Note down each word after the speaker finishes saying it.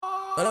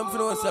And I'm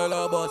finna say all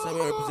about I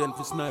represent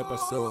for Sniper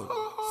Sound.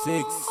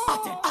 6.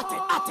 At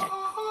it.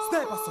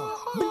 Sniper Sound.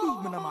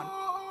 Believe me, man.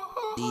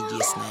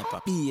 DJ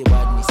Sniper. Be a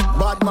badness.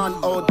 Bad man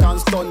out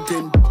and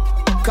stunting.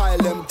 Kyle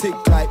them thick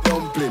like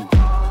dumpling.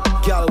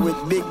 Girl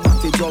with big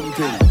body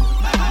jumping.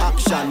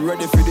 Action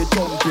ready for the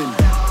thumping.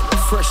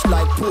 Fresh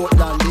like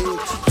Portland, eh?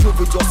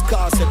 Juvie just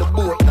cast at the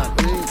boat now,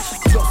 eh?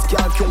 Just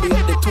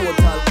calculate the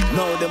total.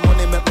 Now the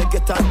money make me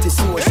get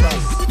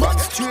anti-social. Man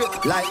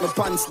straight like my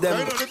pants them.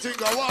 Legal!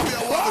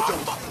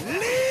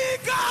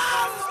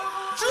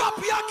 Drop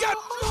you again!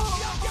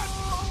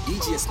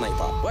 DJ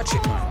Sniper, watch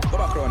it man. Go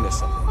back around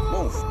this one.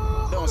 Move.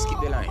 Don't skip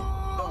the line.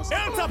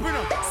 Hands up, you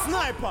know.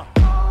 Sniper.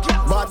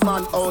 Bad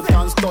man out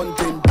and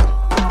stunting.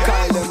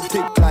 Kyle them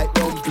thick like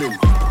dumpling.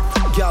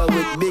 Girl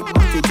with big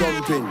body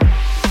jumping.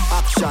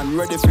 Action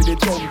ready for the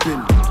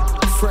thumping.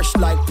 Fresh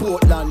like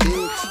Portland,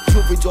 eh?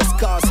 Juvie just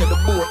cast at the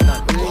boat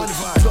now, eh?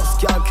 Just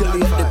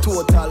calculate the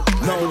total.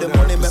 Now the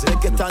money make me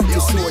get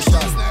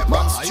anti-social.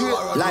 Man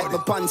straight like my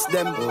pants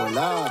them, oh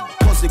lord.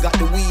 Cause they got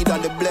the weed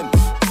and the blem.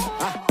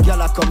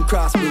 Y'all come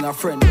cross being a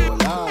friend, oh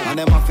lord. And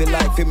them I feel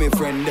like for me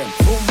friend them.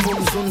 Boom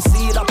boom soon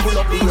see that pull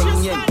up the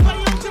yen yen.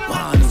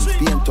 Warning,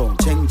 paint on,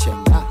 cheng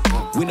cheng.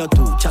 We not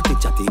too chatty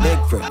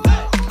big friend.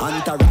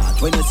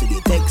 Entourage when you see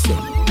the text them.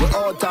 We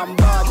out and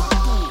bad,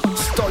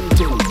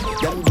 stunting.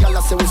 Them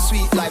gyal say we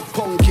sweet like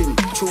pumpkin.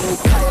 True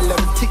Kyle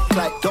them thick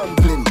like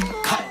dumpling.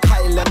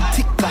 Kyle them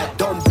thick like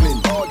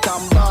dumpling. Out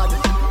and bad,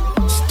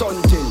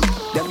 stunting.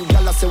 Them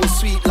gyal say we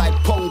sweet like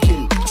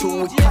pumpkin.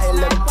 True Kyle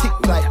them thick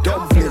like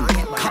dumpling.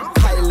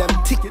 Kyle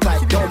them thick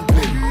like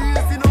dumpling.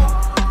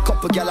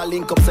 Couple gyal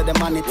link up say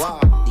them on it.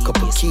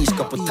 Couple keys,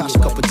 couple Tash,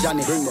 couple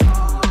Janet.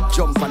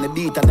 Jump on the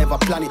beat, I never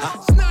plan it.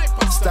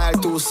 Style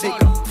too sick,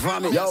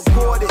 vomit. Yo,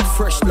 code it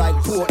fresh like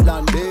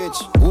Portland,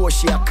 bitch. Oh,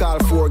 she a call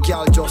for a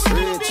girl just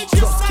rich.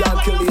 Just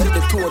calculate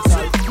the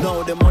total.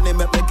 Now the money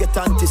make me get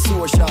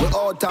anti-social. We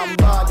out and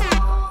bad,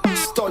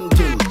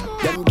 stunting.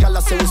 Them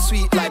gyal say we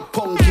sweet like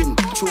pumpkin.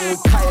 True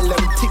Kyle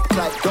them thick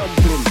like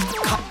dumpling.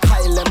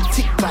 Kyle them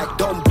thick like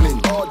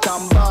dumpling. Out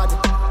and bad,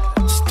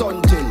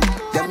 stunting.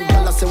 Them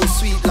gyal say we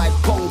sweet like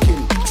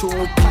pumpkin.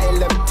 True Kyle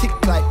them thick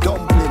like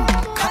dumpling.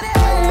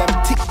 Kyle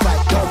them thick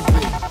like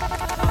dumpling.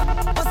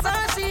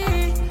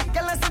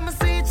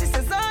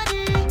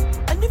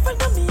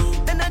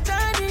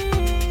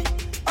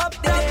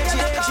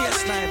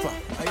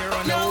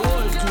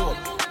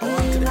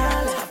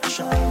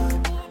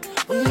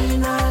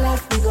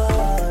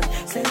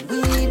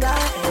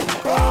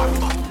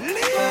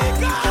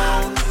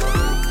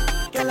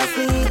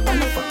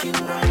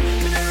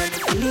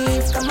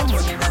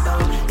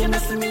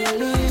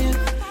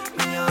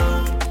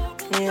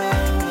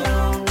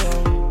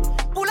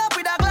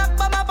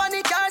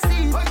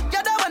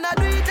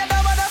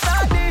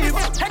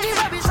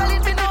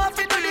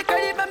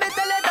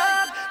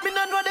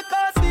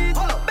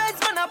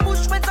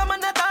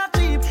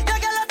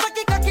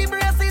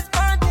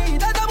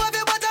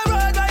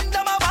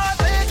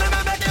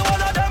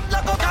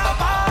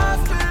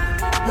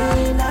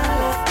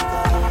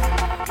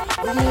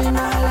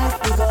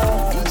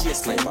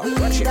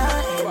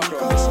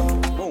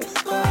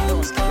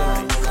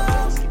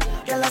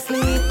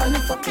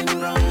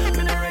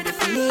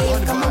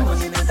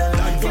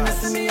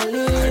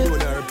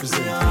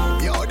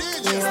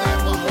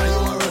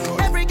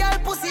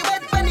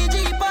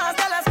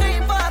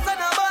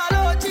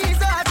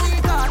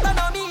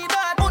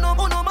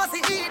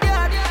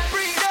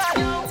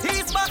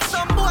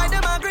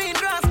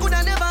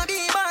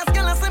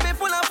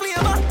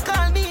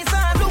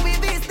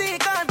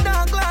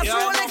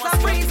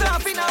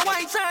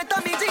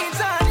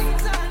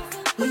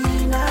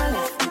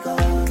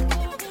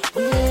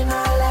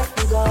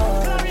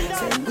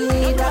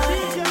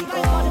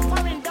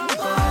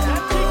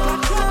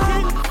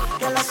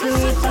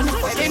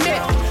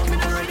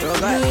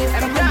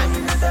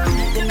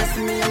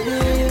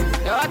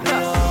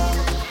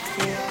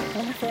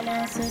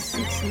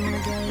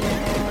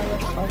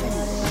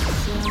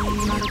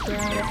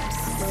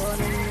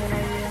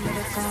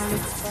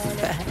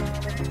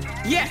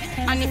 Yeah,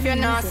 and if you're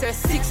not say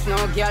 6, no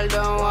girl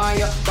don't want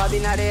you. Bobby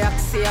not the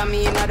Axie, I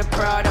mean not the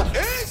Prada.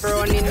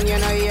 Running, you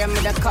know, hear me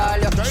the call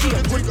you. She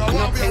put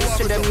nothing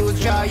to the news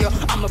jar you.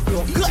 I'm a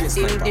broke,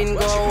 didn't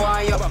go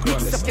on you.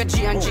 Mix up your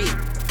G and G,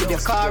 with your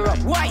car up.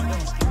 Why?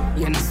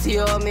 You know, see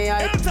how me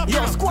hype.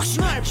 Yo, squash,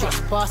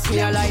 just pass me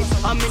a light.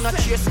 I'm in a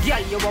chase, girl,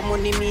 you want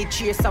money, me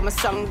chase. I'm a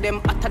song them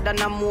hotter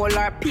than a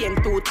molar. Pain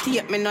to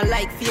tape, me no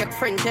like fake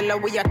friend. Tell her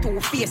we are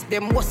two-faced.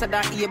 Them worse than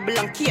Abel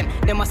and Cain.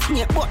 Them a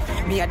snake, but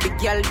me a the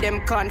girl,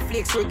 them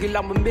cornflakes.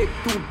 Regular, me make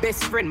two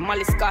best friend.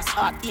 Malice, gas,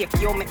 heartache.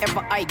 Yo, me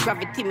ever high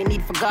gravity, me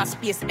need for gas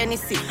space. Any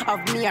see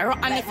of me a rock.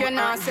 And if you're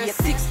not say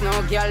 6,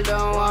 no girl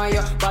don't want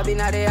you. Bobby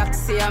not the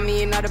Axie, I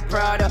mean not the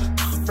Prada.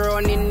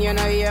 Running, you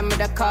know, hear me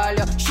the call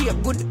you. She a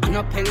good, and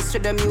no pens to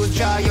the muse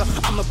jar you.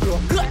 I'm a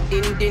broke,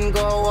 didn't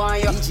go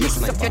on you.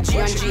 Mix up your G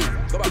and G,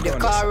 with the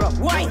car up.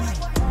 Why?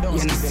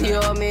 You know, see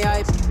how me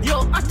hype.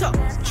 Yo, atta,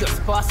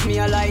 just pass me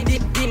a light.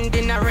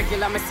 Din a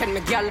regular, me send me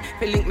gal.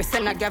 Fi link me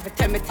send a gal, fi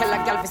tell a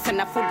gal, fi send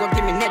a food, go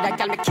give me nether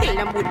gal. Me kill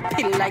them with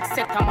pin like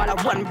set. I'm all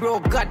a one bro,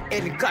 God,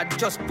 God,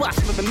 just pass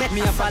me. Me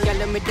have a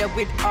gal, me there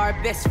with our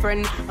best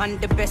friend. And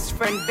the best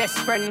friend.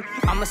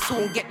 I'ma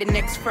soon get the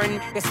next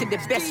friend. You see the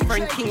best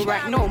friend king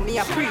right now. Me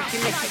a free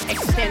to make it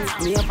extend.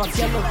 Me have a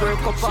gal,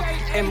 work up a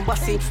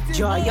embassy.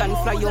 Joy and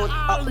fly out.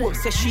 I hope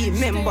say she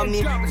remember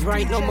me.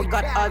 Right now, me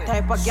got all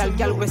type of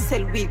gal we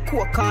sell weed,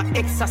 coke and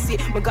ecstasy.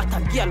 Me got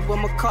a gal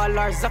when me call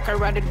her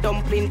Zachary the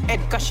dumpling head,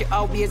 cause she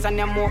always and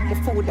I more my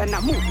food and I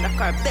move like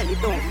her belly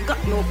down.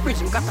 Got no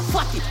bridge, me got a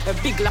fatty, a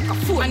big like a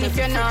food. And if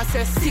you're not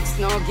say 6,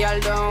 no gal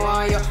don't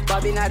want you.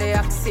 Bobby not the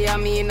Axie, I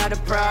mean not the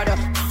Prada.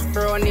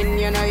 Running,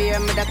 you know, hear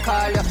me the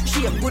call you.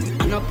 She a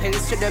good, no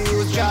pens to the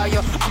music jar you.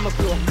 I'm a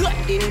blow,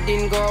 good,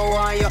 din go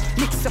on you.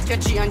 Mix up your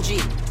G and G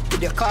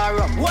with your car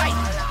up,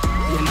 white.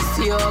 You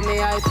see how me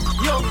hype.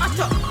 Yo,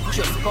 atta,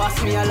 just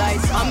pass me a light.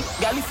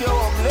 Girl, if you're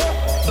ugly,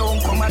 don't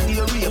come and be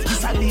a rape.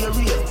 This a day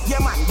rape. Yeah,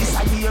 man, this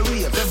a day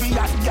rape. Every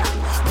that girl,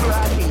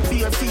 broadening,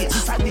 bare face.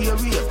 This a day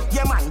rape.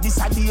 Yeah, man,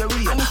 this a day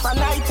rape. And if a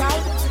night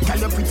time, girl,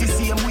 you're pretty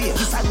same way.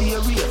 This a day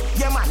rape.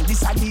 Yeah, man,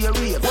 this a day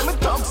rape. When me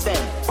talks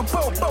them,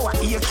 pow, I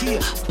hear key.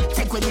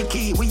 Take with the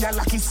key, we are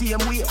lucky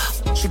same way.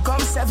 She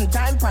comes 7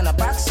 times on a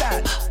back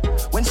shot.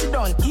 When she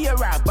done, hear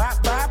her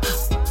back.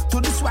 To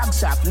the swag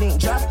shop,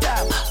 link, drop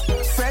top.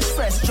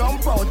 Fresh,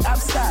 jump out,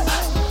 upstart.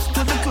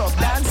 To the club,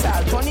 dance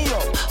all, turn it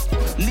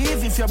up.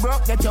 Leave if you're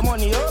broke, get your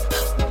money up.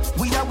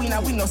 We are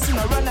winner, we no see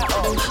no runner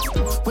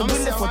up. When we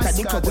left out at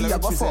the club, we are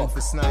go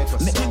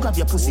fuck. Make me grab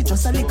your pussy,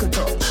 just a little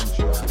touch.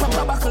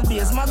 Papa buckle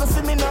days, mother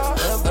for me now.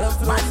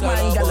 Bad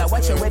man, gala,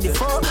 what you ready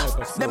for?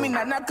 Them in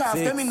a knock off,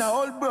 them in a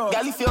old bro.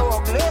 Girl, if you're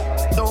ugly,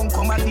 don't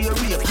come and be a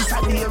rape. This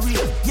a day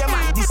rape. Yeah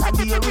man, this a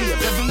day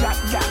rape. Every that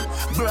girl,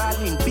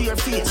 brawling, bare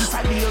face. This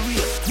a day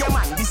rape. Yeah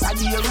man, this a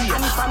day rape.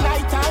 And if a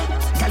night time,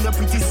 girl, you're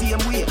pretty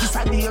same way. This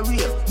a day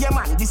rape. Yeah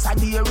man, this a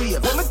day rape.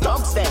 When me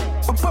talks them,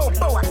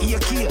 pow, I hear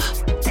key.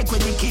 Take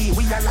with the key,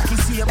 we are lucky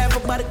see.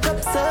 Everybody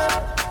cups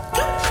up.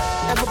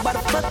 Everybody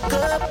fuck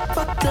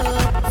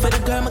up. For the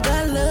girl my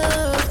God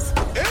loves.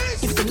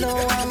 If you know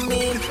what I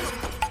mean.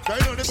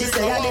 She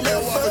say I did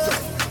love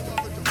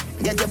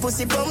fuck. Get your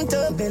pussy pumped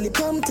up, belly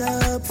pumped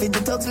up. Feed the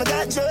thugs, my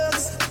got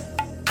drugs.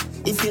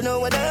 If you know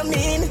what I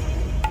mean.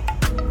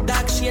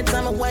 Dark shades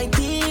on my white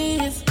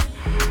tees.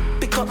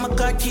 Pick up my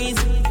car keys.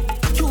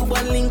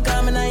 Cuban link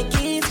on my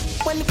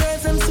Nikes. When the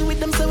girls them see with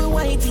them, so we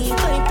whitey,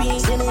 typey.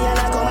 See me and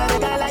I come and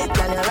make a light,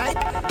 can you right?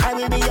 I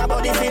will be your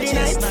body for the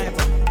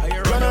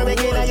night. Run a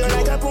regular, you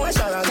like a Porsche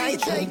or a night.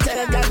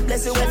 Tell God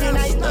bless you every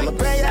night, I'm a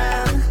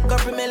prayer.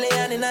 Couple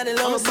million in the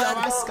low bud.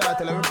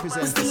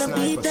 We still a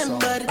beat them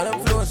bud.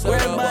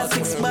 World boss,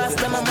 6 bars,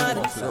 them a mad.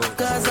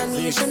 Cause a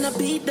nation a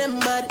beat them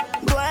bud.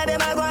 Go on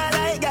them a go on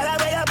like, gala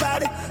way up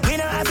bad. We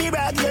know happy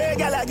brag, yeah,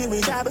 gala give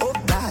me job. Oh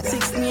God,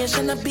 6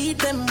 nation a beat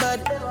them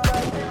bud.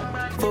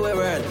 For a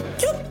world.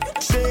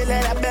 Straight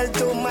leather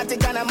belt,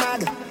 automatic and a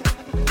mag.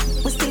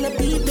 We still a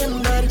beat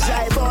them bud.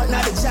 Drive out,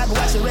 not the job,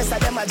 watch the rest of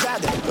them a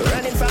jog.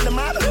 Running from the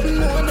mob,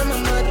 no them a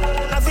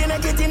mad. I feel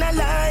like it in a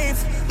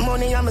life.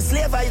 Money I'm a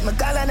slave, I eat my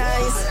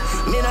colonize.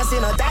 Me not see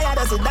no tired,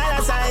 that's a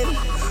dollar sign.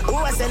 Who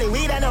was selling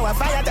weed, I know a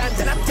fire time.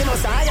 Turn up to no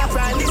higher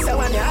prime, this the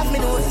one you have me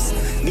nose.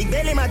 Big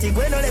belly matic,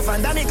 when no left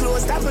and dummy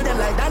clothes. Tap with them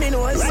like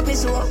dominoes. Rap me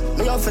show,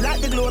 me out for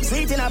like the globe.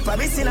 Sweet in a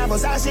Paris in a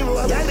Versace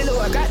robe. Girl below,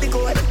 I got the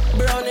code.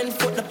 Brown and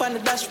foot up on the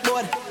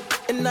dashboard.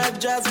 In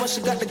that jazz, but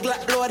she got the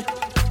Glock load.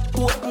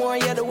 Put more,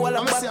 yeah, the wall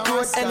of back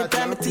road.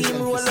 Anytime a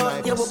team roll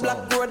out, yeah, we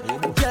black road.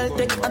 Girl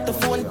take at the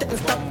phone, take the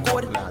stop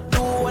code. Do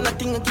one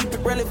thing and keep it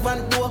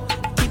relevant, though.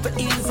 Keep it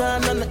easy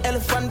on the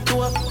elephant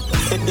tour.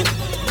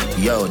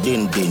 Yo,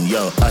 din,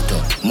 yo,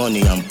 atto.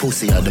 Money and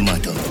pussy are the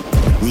matter.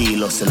 Real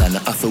hustle and I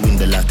have to win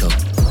the lotto.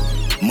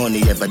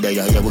 Money ever there,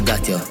 yeah, we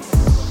got ya.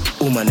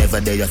 Woman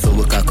ever there, so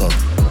we cock up.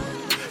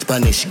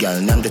 Spanish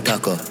gal, name the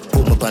taco.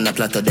 Put me on a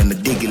platter, then me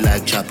dig it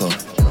like chopper.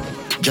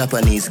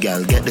 Japanese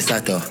gal, get the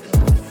sato.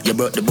 You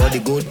brought the body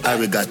good,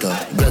 arigato.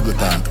 Gregory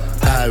Park,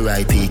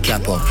 R.I.P.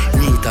 Capo.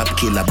 Real top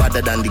killer,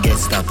 better than the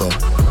Gestapo.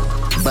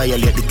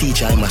 Violate the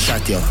teacher, I'ma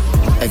shot you.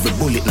 Every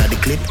bullet na the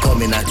clip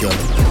coming at you.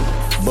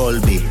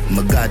 Bulby,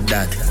 my God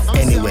that.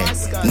 Anyway,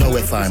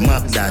 nowhere far,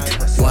 map that.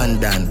 One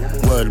done,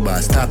 world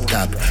boss, top.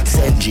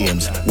 St.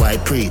 James,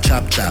 white pre,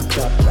 chop.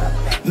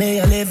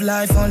 May I live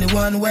life only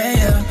one way,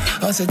 yeah.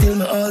 Also till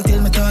me old,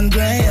 till me turn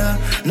grey, yeah.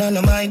 None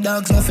of my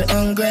dogs nothing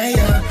hungry,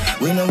 yeah.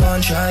 We no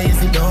one try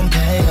if you don't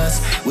pay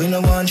us. We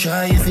no one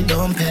try if you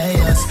don't pay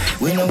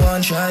us. We no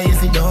one try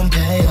if you don't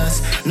pay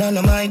us. None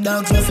of my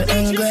dogs nothing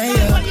hungry,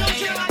 yeah.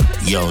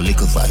 Yo,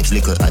 little vibes,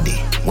 little addy.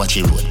 Watch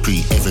your road, pre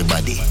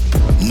everybody.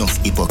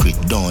 Enough hypocrite,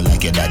 don't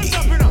like your daddy.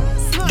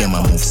 Them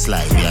a move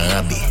slide, we a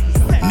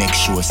rabbi. Make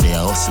sure say a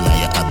hustler,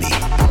 your hobby.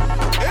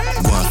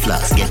 Go on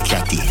flags, get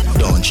catty.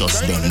 Don't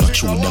trust them, not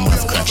true, them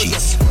have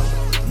crutches.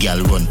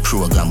 Girl run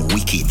program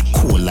wicked.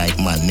 Cool like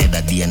man,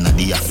 neither day in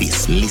the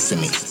office.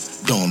 Listen me,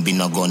 don't be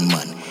no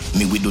gunman.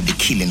 Me we do the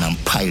killing and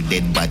pile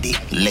dead body.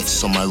 Left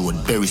some a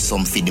road, bury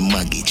some for the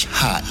mortgage.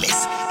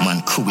 Heartless,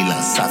 man cruel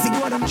and savage.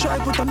 Go and try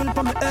put a milk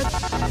on my head,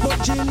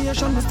 but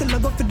generation we still a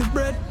go for the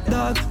bread.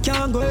 Dog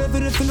can't go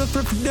every if you no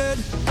free for dead.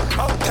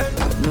 Up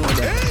 10, no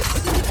dead.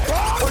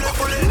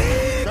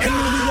 And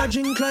we a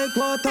drink like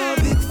water,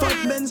 big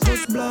fat Benz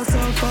just blast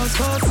off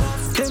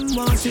fast. Them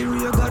want see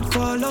real God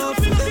fall off.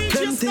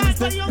 Them things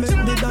that make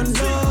me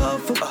dance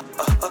laugh.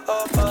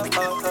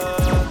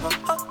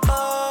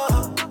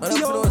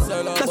 Yo,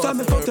 that's why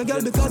me fuck your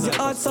girl because your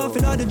heart soft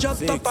and all the drop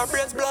top her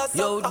brains blast.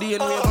 Yo,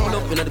 DNA pull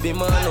up in the big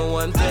man on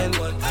 110.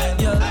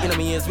 Yeah, in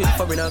my ears with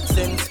foreign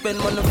accent. Spend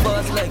money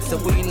fast like so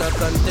we not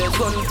contest.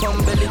 Gun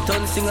from belly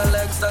ton, singer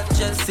like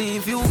Sanchez. See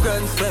if you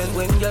grand spend.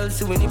 When y'all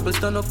see when people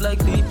stand up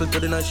like people to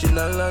the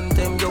national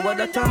anthem. Yo, what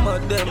that time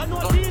of them?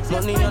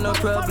 Money and no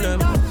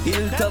problem.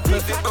 Hilltop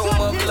if you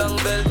come up long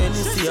belt. And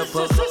you see a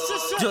pop.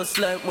 Just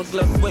like my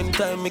Glock when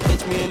time me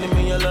catch me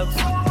enemy I love.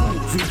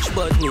 Rich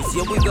badness,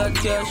 yeah we got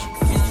cash.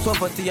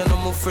 Poverty and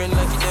I'm a friend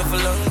like the devil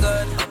and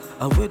God.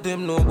 And with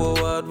them know about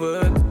hard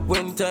work.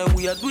 When time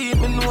we are doing,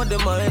 me know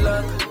them I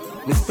lack.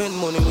 Me spend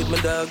money with my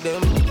dog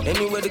them.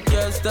 Anywhere the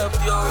car stop,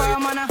 yo.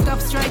 Man a top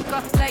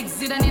striker like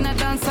Zidane in a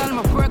dancehall.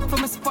 My work for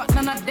my spot,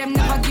 none of them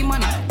never give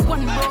man.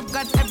 One broke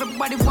God,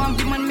 everybody want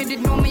be man. Me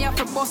did know me have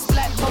a boss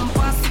like bump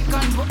and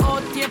second. But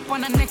out here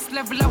on the next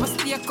level, I was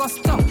stay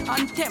custom.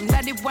 And them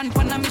that the one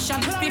on a mission.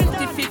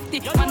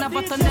 50-50, man have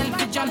a tunnel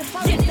vision.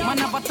 Yeah, man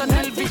have a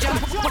tunnel vision.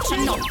 Watch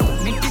out now,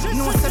 me did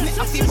know say me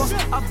happy boss.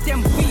 Of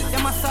them weak,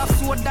 them a soft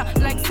soda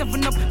like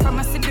 7-Up. From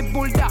a city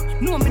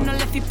bulldog, no me no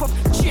left it pop.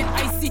 Chain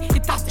icy,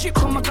 it has chip.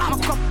 Come I got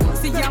my cup.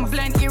 See I'm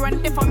blind here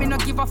and if I me no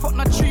give a fuck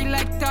no tree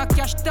like talk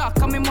cash talk.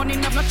 And me money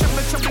no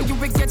trouble you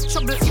will get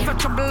trouble if I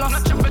trouble us.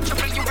 No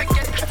trouble you will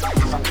get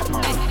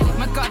trouble.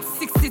 My God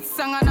 6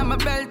 song on my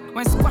belt.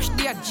 When squash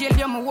the jail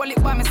you me hold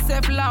it by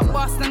myself. Law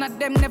boss none of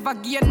them never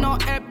give no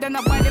help. Then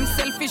I buy them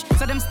selfish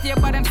so them stay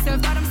by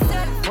themselves.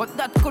 But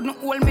that couldn't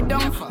hold me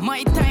down.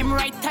 My time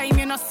right time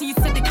you know see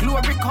so the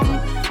glory come.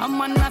 A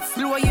man not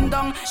slowing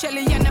down.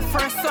 Shelly and the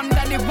first son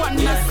that the one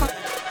not cut.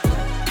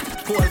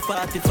 Cold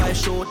 45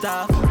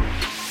 shooter.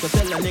 So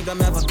tell a nigga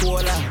me have a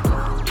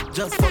cola.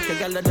 Just fuck a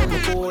girl that done the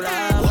cola.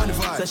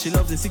 Say she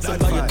loves the 6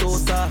 on your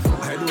toaster.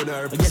 I don't know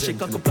her. Yeah, she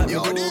cock up like me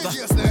Rover.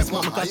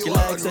 Smoke my cocky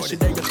like say she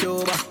dig a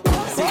Cuba.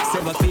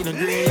 6-7 feeling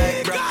green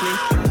like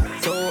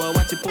broccoli. So I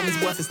watch you put this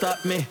boy to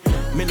stop me.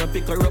 Me no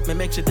pick her up, me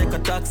make she take a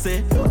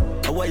taxi.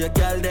 Why your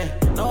girl there?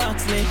 No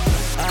ask me.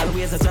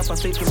 Always a drop a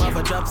sleep from have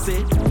a drop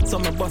say. So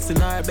me bust in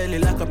her belly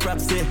like a prop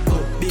say.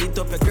 Beat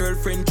up your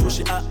girlfriend till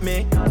she at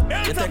me.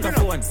 You take her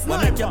phone,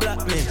 why make you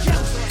block me?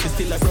 She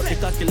still a broke the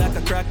cocky like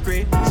a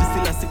crackery. She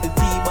still a stick the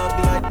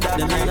T-bag like that.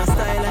 The nana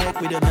style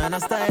like we, the nana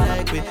style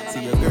like we.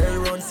 See your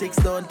girl run 6,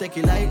 don't take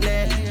it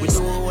lightly. We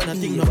don't wanna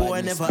think no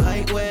boy never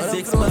hide well.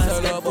 6 months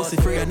get pussy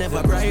free, I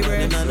never bribe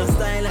her. The nana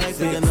style like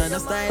we, the nana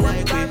style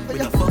like we. We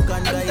the fuck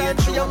under your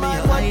show me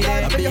a hide.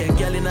 I be a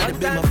girl in the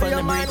bin, my fan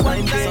and breathe my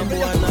game. Some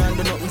boy learn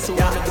do nothing so I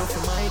go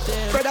for my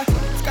day. Brother,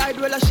 sky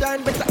dweller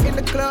shine better in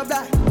the club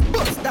like.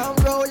 Bust down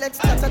Rolex,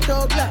 that's a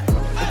dog like.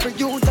 If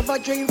you youth have a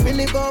dream, feel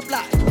it up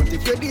like. But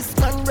if you're this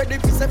man ready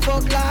for say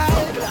fuck like.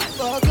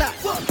 Fuck like,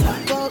 fuck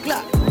like, fuck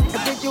like.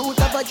 If you youth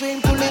have a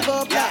dream, to live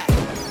up like.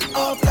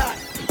 Up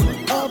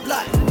like, up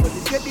like. But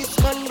if you're this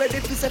man ready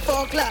for say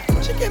fuck like.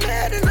 She came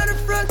head in the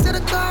front of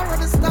the car at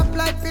the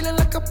stoplight, feeling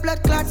like a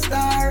blood clot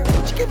star.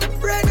 She keep the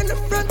brain in the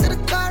front of the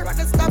car at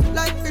the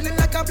stoplight, feeling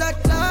like a blood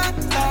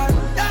clot star.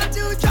 Don't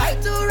you try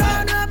to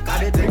run up, cause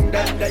the thing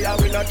them they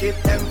will not keep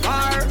them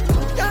far.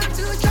 Don't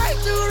you try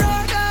to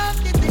run up,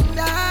 the thing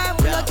that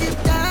will not keep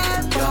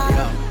them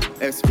far.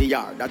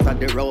 SPR, that's on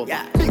the road.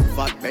 Yeah. Big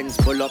fat Benz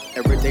pull up,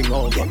 everything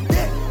over.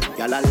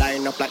 Y'all a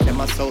line up like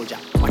them a soldier.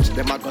 Watch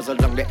them a guzzle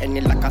down the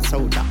ending like a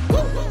soda.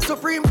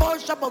 Supreme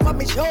boss up over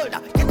my shoulder.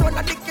 Get one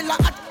of the killer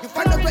hat. You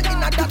find out where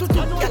in a that.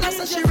 Y'all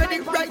say she ready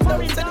right now.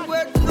 Say the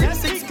word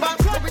 6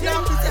 bucks. Every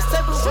now is a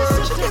 7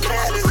 word. She keep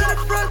head in the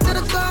front of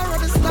the car at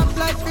the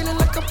stoplight, feeling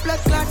like a blood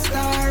clot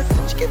star.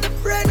 She keep the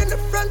brain in the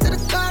front of the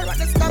car at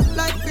the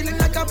stoplight, feeling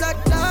like a blood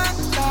clot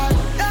star.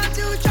 Don't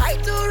you try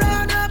to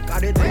run up,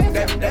 cause the thing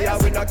them they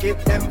will not keep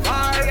them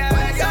far.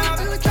 Don't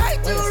you try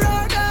to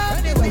run up,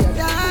 the thing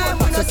that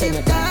will not keep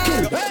them.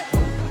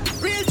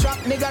 Real trap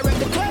nigga rep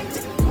the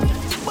 20.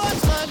 But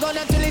man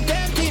gonna kill it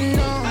empty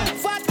now.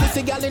 Fat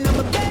pussy gal in my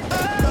bed.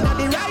 None of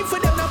the right for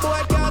them no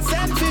boy can't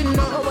send me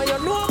now. What you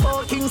know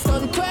about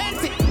Kingston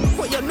 20?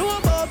 What you know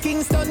about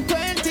Kingston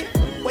 20?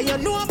 What you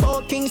know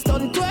about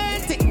Kingston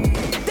 20?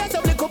 That's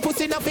how little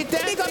pussy not fit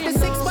there. Big up the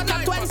 6 but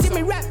not 20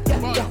 me rap.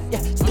 Yeah.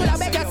 Still I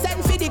beg you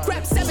send for the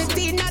crap.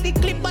 17 now the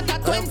clip but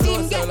at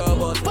 20 get.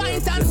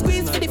 Point and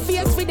squeeze for the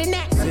face for the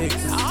neck.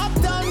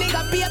 Uptown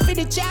nigga pay for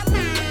the chat.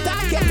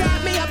 Get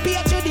on me, I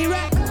pay to the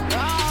rack.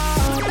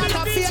 Not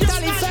a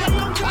fatal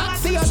effect. I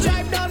see you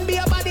drive down, be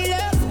a body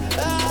left.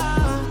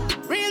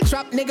 Real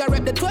trap nigga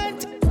rep the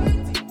 20.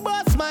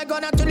 Bust my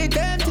gun to the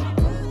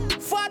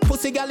 20. Fat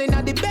pussy girl in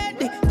the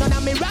bed. None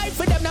of me right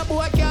for them, no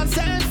boy can't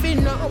selfie.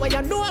 No, what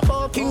you know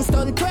about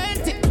Kingston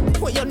 20?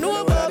 What you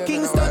know about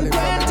Kingston 20?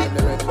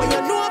 What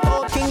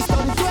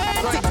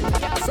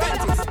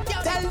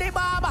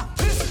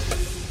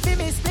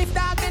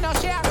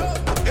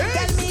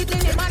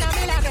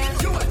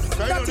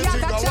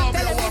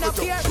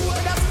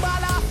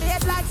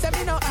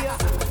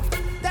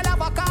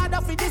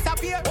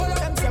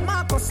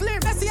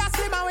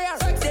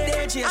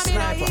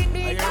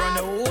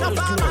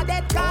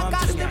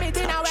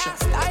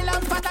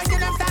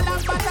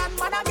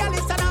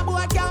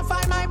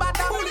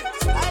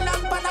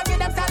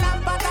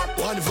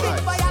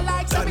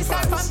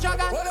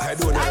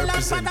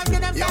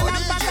represent you. Yo,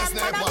 DJ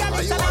Sniper,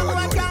 are you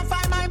already?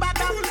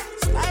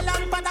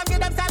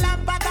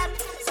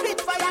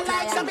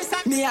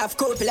 Me have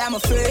couple, I'm a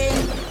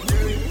friend.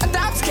 A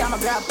top scam, a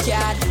grab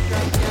card.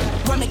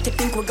 What make you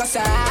think we go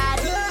sad?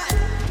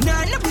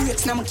 Nah, no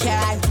breaks, no my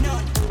car.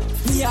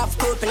 Me have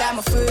couple, I'm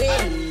a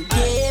friend.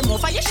 Yeah, more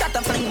fire shot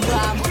and fling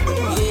bomb.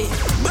 Yeah,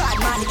 bad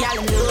man, the gal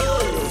in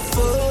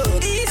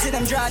love. Easy,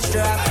 them drugs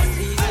drop.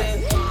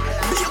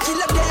 You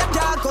kill a dead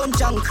dog on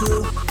junk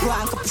crew.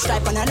 One cup of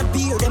stripe and a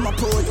beer, them a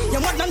pull. You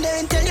want them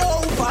then tell you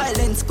how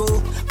violence go.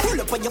 Pull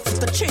up on your foot,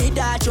 the tree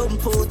that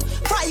jump out.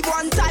 5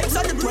 1 times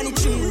on the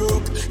 23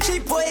 rope.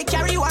 Cheap boy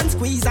carry one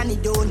squeeze and he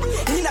done.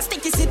 In a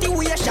sticky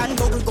situation,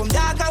 bubble gum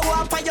dog and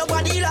walk on your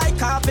body like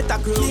carpet a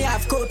crew. Me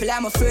have couple,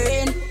 I'm a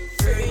friend.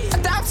 A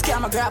top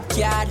scam, a grab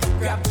card.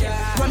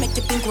 What make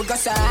you think we go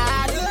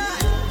sad?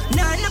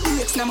 Nah, no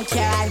breaks, no my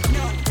car.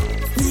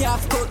 Me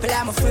have couple,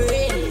 I'm a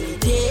friend.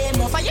 Yeah,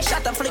 more fire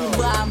shot and fling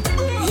bomb.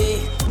 Yeah,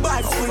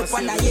 bad full up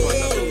on a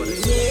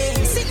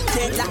yeah. Sit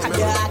dead like a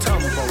dog.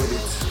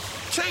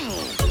 Ching!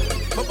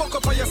 My buck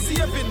up on your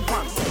saving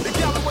pants. The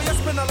girl where you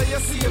spend all of your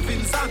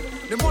savings on.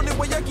 The money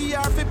where you give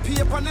her for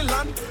pay on the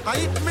land. I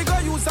hit me go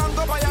use and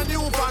go buy a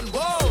new van.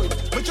 Boy,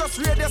 me just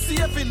read your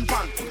saving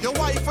pan. Your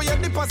wife for your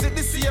deposit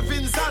the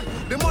savings on.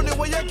 The money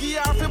where you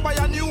give her for buy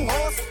a new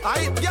house. I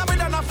hit you me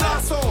than a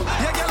flash out.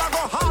 Your girl I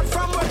go hard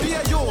from where be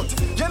a youth.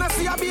 You know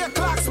see I be a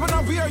clocks when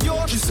I wear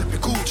youth. She said me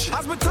Gucci.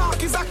 As me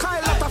talk is a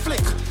Kyle at a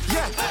flick.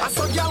 Yeah, I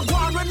saw girl go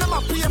on when them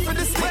a pay for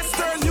this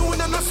Western Union.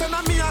 I send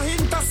me a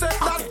hint I said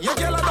that. Your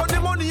girl I got the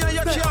money and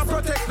you can't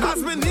protect.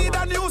 As me need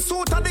a new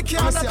suit and the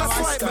car that I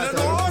swipe. Me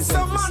know how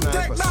some man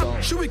take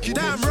that. She wicked.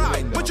 Damn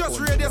right. But just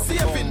read your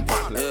saving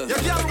pan. Your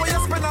girl where you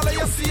spend all of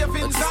your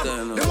savings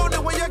on. The money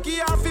where you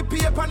give her for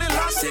pay on the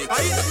land.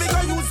 I hit me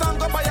go use and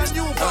go buy a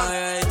new van.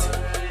 Alright.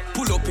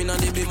 Pull up in on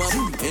the beam up.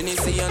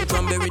 Hennessy and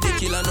cranberry, the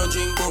killer no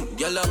drink boom.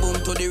 Girl a boom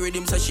to the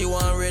rhythm, say she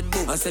want red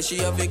boom. I say she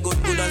have a good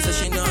and say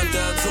she not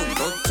talk soon.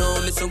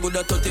 Uptown listen good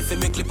at 30 for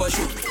me clip a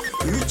shoot.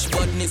 Rich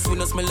badness we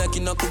no smell like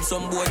in a coop.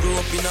 Some boy grew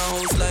up in a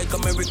house like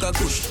America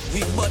Kush.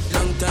 We bought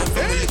long time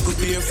from a little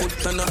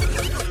barefoot and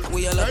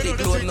we all a take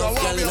load enough.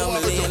 Girl in a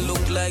lane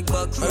look like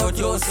back road.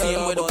 Yo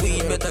same where the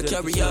weed better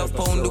carry half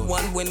pound. The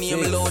one when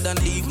name loud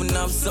and even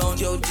have sound.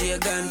 Yo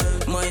J-Gun,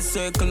 my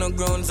circle no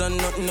grounds and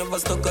nothing ever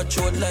stuck a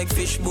throat like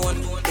fishbone.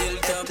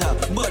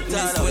 But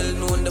this well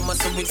known, them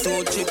must be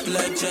too cheap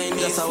like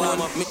Chinese. That's how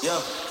I'm up me.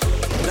 Yeah.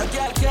 The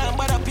girl can't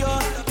bad up you.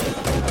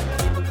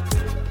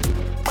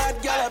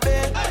 Bad girl a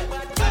bit.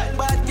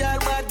 Bad girl.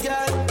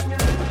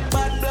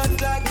 Bad blood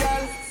clot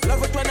girl.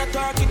 Love it when I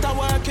talk it, I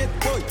work it,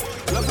 boy.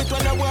 Love it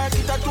when I work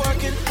it, I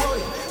twerk it, boy.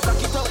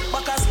 Cock it up,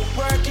 backers,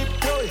 work it,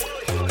 boy.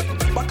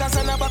 Backers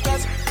and a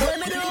backers. What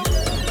me do?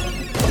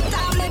 Put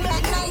on me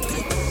black night.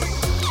 Give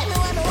me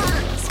what me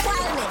want,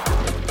 spoil me.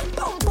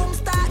 Boom,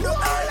 start do all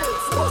it.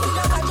 Suppose you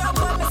don't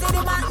jump on me, say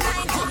the back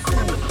 90.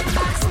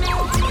 Box me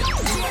out,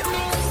 chase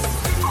me.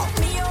 Up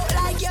me out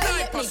like you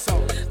hate me.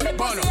 Me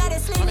pussy at the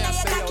sling, now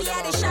you cocky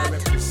at the shot.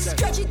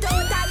 Stretch it out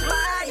and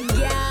bad,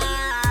 yeah.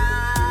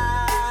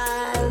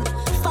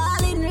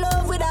 Fall in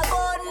love with a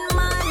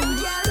gunman,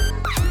 girl.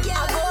 A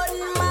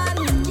gunman,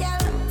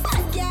 girl.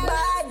 Bad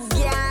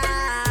girl.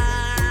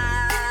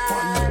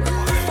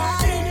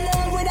 Fall in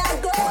love with a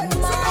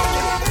gunman.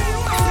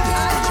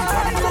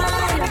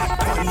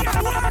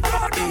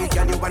 Hey,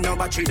 girl, you want no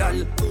battery doll.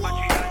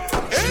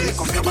 Shake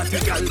up your body,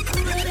 girl.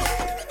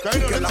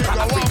 Kick you like a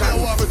African.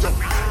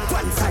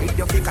 One side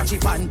you pick a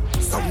chip on.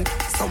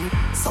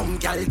 Some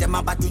girl, them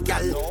a batty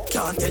girl.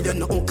 Can't tell you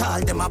no,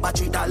 call them a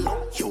battery doll.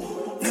 You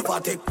never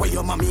take away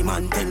your mommy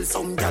man. Tell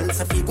some girls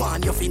if you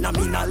want you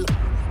phenomenal.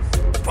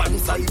 One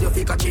side you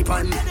pick a chip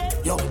on.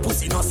 Your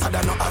pussy no sad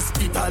and no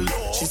hospital.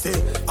 She say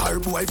her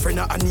boyfriend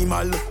a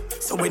animal.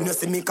 So when you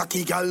see me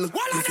cocky girl,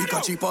 you pick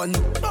a chip on.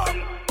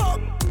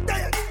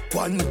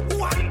 One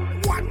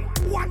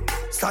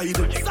side.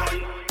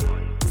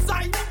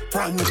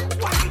 One.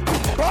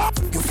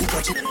 You pick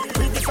a chip.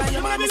 From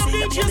your man to see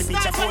your baby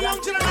picture fuller.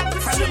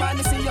 From your man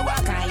to see your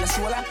walk on your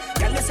shoulder.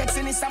 Girl, your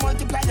sexiness a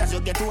multiply as you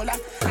get older.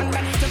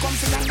 Underneath you come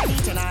sit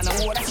underneath you now.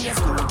 No water face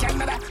cool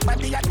Canada,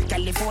 body at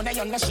California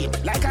you're no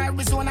shit. Like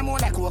Arizona more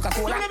like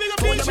Coca-Cola.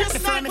 Hold you back the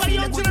frame if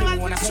you feel good you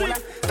wanna cola.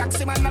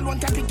 Taxi man alone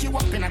can pick you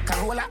up in a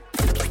Corolla.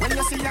 When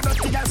you see a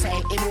dirty girl say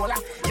Ebola.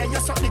 Yeah, you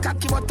suck the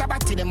cocky but a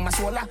batty them a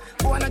sola.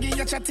 Wanna give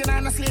you chatting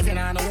and a slaving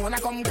and I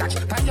wanna come catch.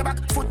 Pan your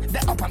back foot the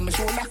up on my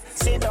shoulder.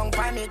 Sit down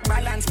pan it,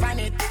 balance pan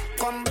it.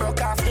 Come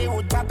broke off the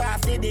wood, pop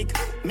off the dick.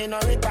 Me no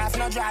rip off,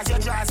 no draws, your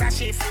draws a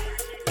shift.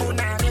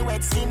 Punani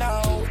wet skin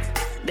out.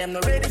 Them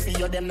no ready for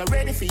you, them no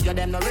ready for you,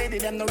 them no ready,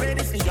 them no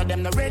ready for you,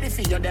 them no ready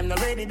for you, them no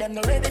ready, them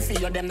no ready for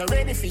you, them no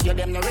ready for you,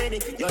 them no ready.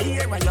 Your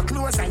ear and your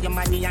clothes and your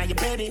money and your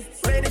petty.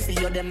 Ready for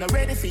you, them no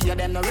ready for you,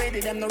 them no ready,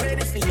 them no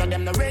ready for you,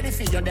 them no ready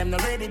for you, them no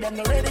ready, them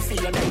no ready for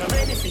you, them no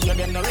ready for you,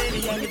 them no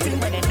ready. Anything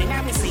when them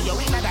in me see you,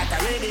 we not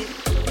that ready.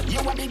 You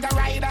a bigger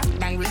rider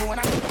than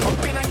Winona.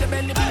 Up in on your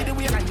belly, be the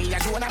wheel and me a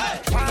Jonah.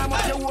 Warm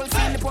up your whole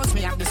field, punch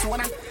me up the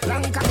sauna.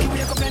 Long cocky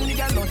wake up and the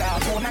girl know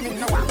that phone. I'm in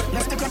no one.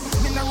 Let's take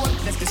Me no roll,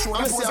 let's be sure.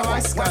 I'm see how I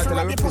start to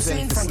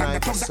represent the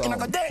sniper song.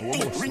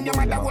 Ring your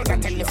mother, hold the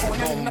telephone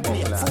and in the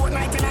play.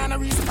 Fortnite and a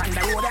reason on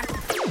the road.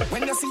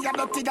 When you see a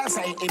dirty girl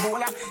say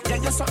Ebola, yeah,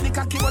 you suck the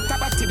cocky but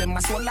tabac to them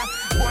a sola.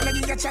 Wanna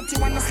give you chat, you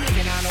wanna see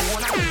it on the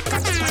wanna.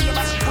 Catch it on your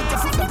back, put your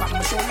foot up on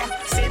my shoulder.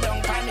 Sit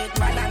down, panic,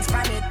 balance,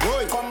 panic.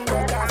 Come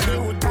broke off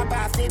the wood, pop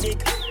off the dick.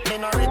 Me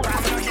no rip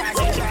off, no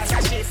jazz,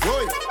 a shift.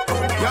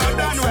 You're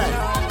done well.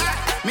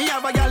 Me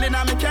have a girl in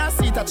a me car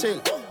seat a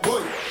chill.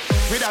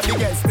 With a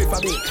big head slip a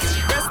bit.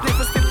 Best slip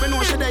a slip, me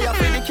know she there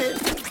for the kill.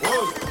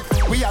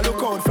 We a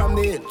look out from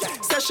the hill.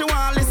 Say she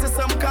want listen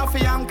some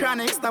coffee and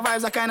chronics. The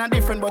vibes are kinda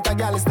different, but a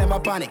girl is never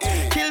panic.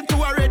 Kill two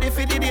already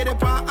for the day they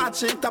pan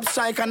hatch it. Top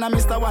strike and I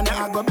Mr. One,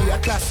 I go be a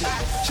classic.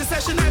 She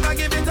said she never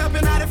give it up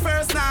in the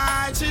first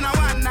night. She know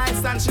one night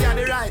stand, she had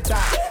the right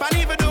time. But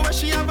even though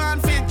she have on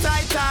fit tight.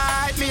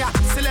 Me a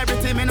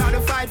celebrity, me know the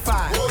fight.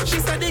 She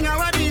said, Dinga,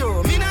 what do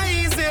you? Me not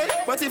easy.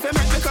 But if you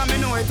make me come, me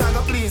know it, I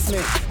go please me.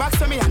 Back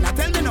to me and I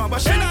tell me no,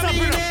 but she not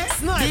mean it.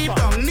 Deep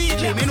down,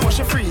 neatly, me know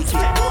she freaky.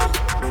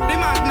 The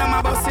magnum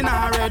a bust in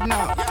her head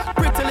now.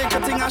 Pretty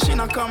little thing and she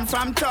not come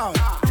from town.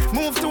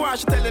 Move to her,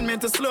 she telling me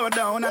to slow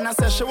down. And I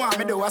said she want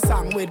me do a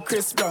song with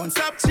Chris Brown.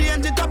 Stop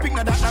change the topic,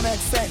 now that no make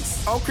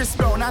sense. How Chris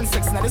Brown and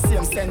sex now the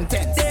same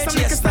sentence.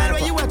 Some nigga style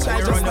where you watch,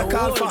 I just not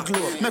call for.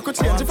 Make her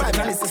change the vibe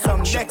and listen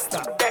some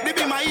Dexter. They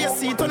be my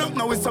AC, turn up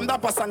now with some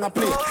dapper song I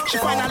play. She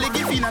finally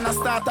give in and I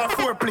start her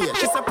foreplay.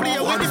 She said play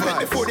with the pet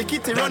before the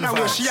kitty run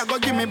away. She a go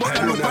give me but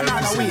look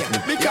another way.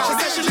 Because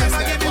she said she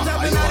never give it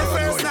up in the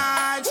first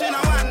night. She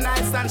know one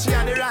night stand, she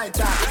had the right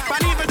time.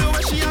 But even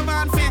though she have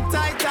on fit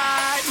tight.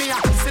 Me a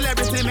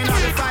celebrity, me know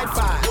the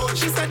fight.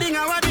 She said,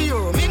 Dinga, what do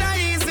you? Me not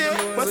easy.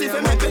 But if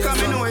you make me come,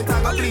 me know it,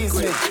 I go please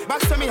me.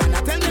 Back to me and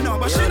I tell me no,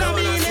 but she don't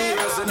mean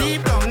it.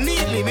 Deep down,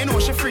 neatly, me know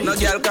she free. No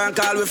girl can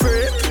call we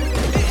free.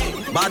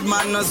 Bad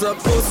man no suck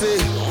pussy.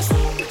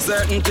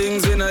 Certain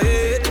things we no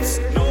hate.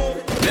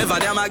 Never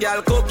them a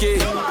girl cookie.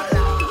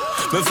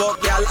 Me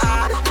fuck y'all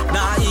hard,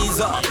 nah ease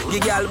up.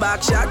 Give y'all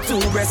back shot, two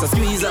breasts a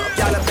squeeze up.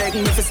 Y'all a beg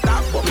me to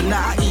stop, but me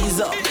nah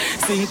ease up.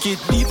 Sink it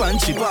deep and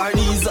chip our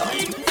knees up.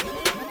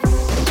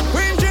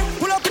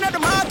 Pull up in at the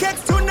market,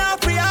 soon now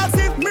free house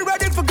if me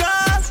ready for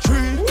gas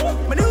street.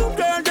 My new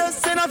girl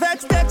just send a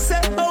vex text,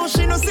 say, oh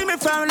she no see me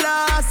from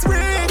last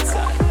week.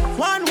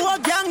 One more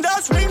gang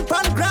just ring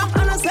pan gram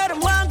and I said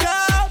them one go.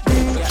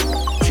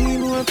 3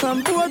 more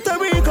from Puerto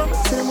Rico,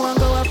 say one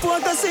go a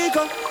Puerto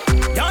Rico.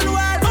 Done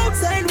well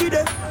outside with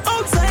it,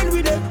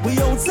 we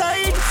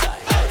outside.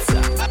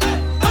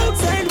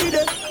 Outside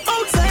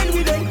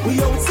with it,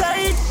 we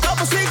outside.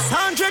 Couple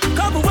 600,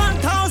 couple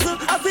 1,000.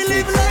 I feel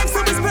live life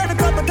so we spread a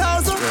couple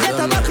thousand. Get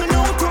a back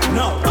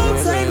no.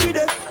 Outside with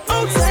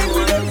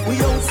it, we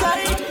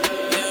outside.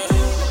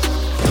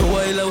 The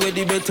while with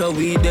the better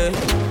we there.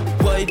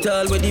 White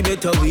all with the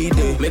better we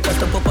there. Make a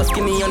stop up a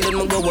skinny and then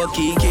me go a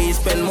key.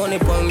 Spend money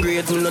pon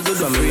grades, me no do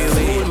them free.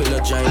 Me no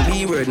giant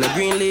B-word, no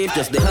green leaf.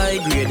 Just the high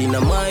grade in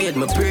my head,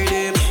 me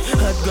pretty.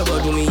 Hot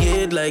grabber do me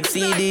head like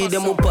CD.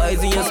 Them up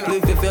pies in your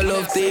spliff if you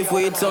love safe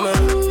weight. So me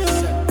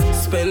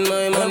spend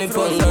my money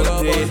pon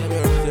good weed.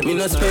 Me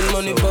no spend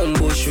money pon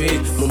bush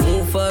weed. Me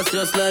move fast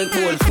just like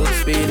old foot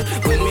speed.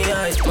 When me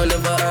high, man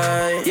never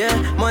high. Yeah,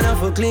 man I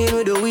for clean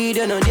with the weed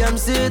and a damn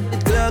sit.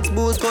 It clocks,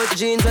 boots, cut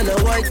jeans and a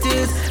white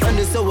tees. And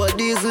the sour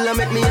diesel I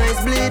make me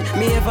eyes bleed.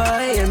 Me ever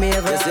high and me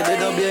ever high. You see the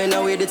W in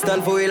a way that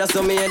stand for wheel,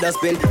 so me head a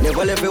spin.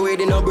 Never left away,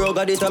 they no broke,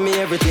 got it on me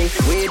everything.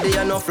 Weed they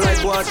enough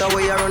like water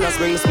where I run a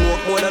spring.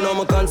 Smoke more than how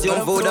me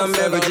consume food and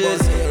beverages.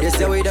 This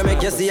the way that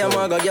make you see a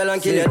maga girl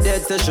and kill your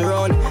dead, say she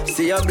run.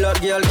 See a black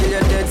girl kill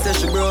your dead, say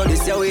she brown.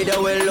 This the way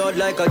that well load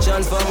like a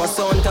chance for my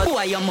son. Who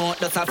are your mouth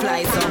does a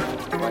fly so?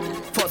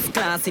 First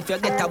class if you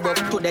get a work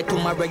today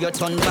tomorrow you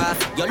turn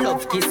back. Your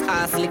love kiss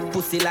ass lick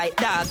pussy like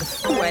dog.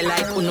 Who I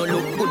like who no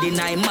look good in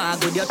I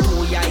mag with your 2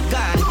 eye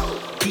gun.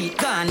 Keep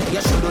gone,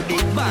 you should do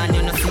big band,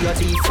 you know see your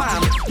deep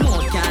farm. No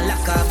can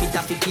lock off it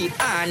if you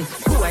keep on.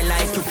 Who I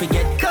like to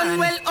forget gone.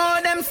 Well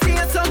all them stay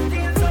so.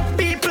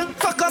 People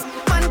fuck up,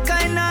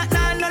 mankind nah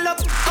no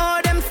love.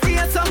 All them stay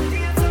so.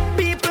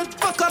 People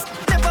fuck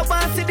up, never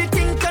want see the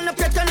thing turn up,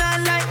 you turn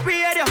on like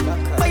radio.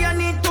 But you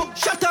need to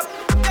shut up,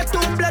 your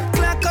 2 blood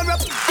clot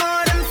corrupt.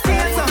 All them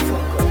stay so.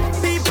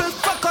 People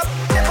fuck up,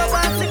 never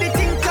want see the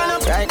thing turn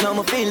up. Right now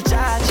me feel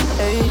charged,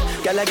 hey.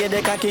 Girl I get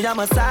the cocky a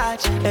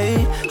massage,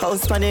 hey.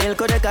 House pan the hill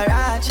go the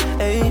garage,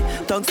 hey.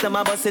 Tongues them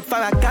a bust it for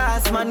a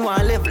cast. Man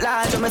want live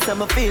large, me say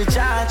me feel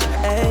charged,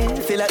 hey.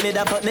 Feel like me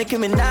da but Nicki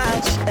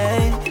Minaj,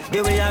 hey.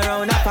 Give me a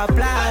round of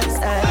applause,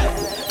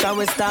 hey. Can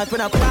we start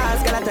with a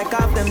pass? Girl I take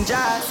off them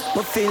jars,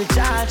 me feel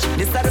charged.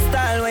 This is the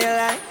style where you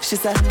like, she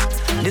said.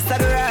 This is the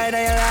ride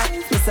that you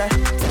like, me say.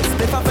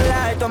 Slip up a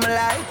light on my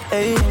light,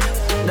 hey.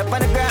 Up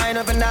on the grind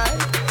overnight.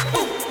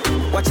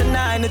 Watch a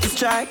 9 with the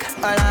strike,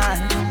 alright.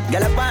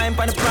 Girl, a pine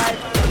on the pipe.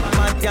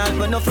 Mad girl,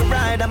 but no for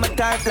ride. I'm a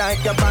type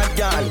like your bad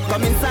girl.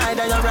 Come inside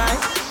and you're right.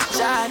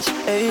 charge,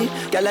 hey.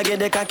 Girl, I get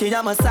the cocky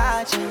a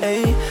massage,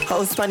 hey.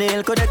 House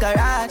panel could the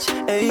garage,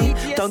 hey.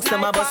 Tongues to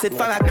my bust it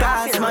for a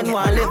class. Man,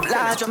 want live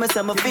large, me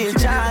say me feel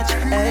charge,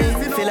 hey.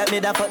 Feel like me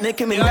that fuck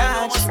Nicki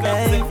Minaj,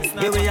 hey.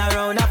 Give me a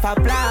round of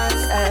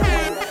applause,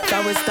 hey.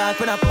 Can we start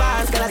with a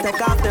pass? Girl, I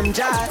take off them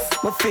jars,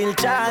 me feel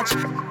charge.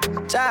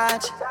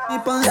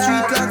 Keep on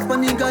street clocks,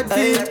 panic God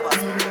feet.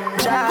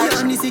 Yeah,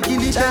 and this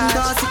kill it, them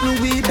cause it no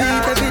we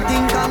beat.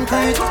 Everything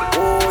concrete.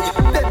 Oh,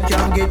 them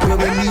can't get me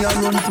when me a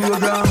run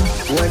program.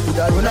 Boy, could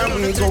I run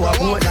away, go a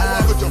boat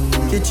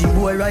down. Catchy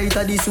boy right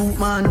at the soup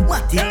man.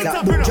 Matic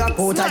clap, book drop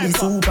out at the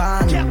soup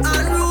man.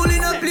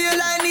 Unruling a play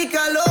like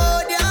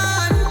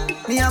Nickelodeon.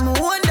 Me a my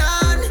own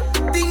dan.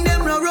 Think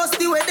them no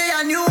rusty where they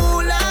a new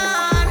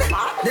land.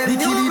 Them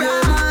new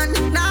brand.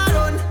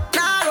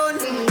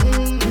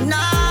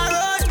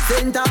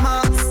 Center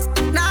Max,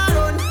 nah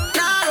run,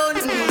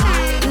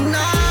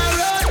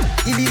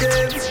 give it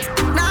them,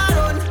 nah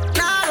run,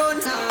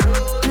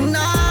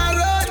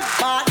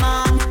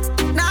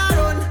 Batman, nah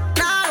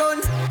run,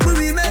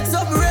 we make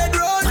some red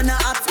run. Man a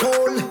hot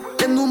cold,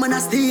 them no man a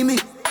steamy.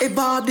 Hey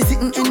Bob, they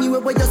sitting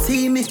anywhere where you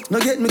see me. No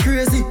get me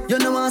crazy, you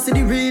know want see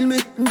the real me.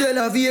 De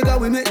La Vega,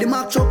 we make the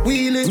Mack truck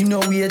wheeling. We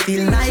know wait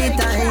till night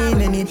time,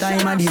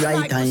 anytime at the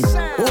right time.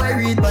 Oh, I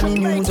read funny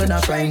news on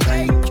a prime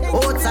time.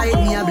 Outside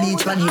me a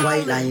bleach funny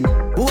white line.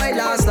 Oh, I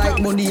last like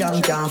money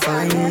and can't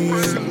find.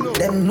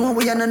 Them know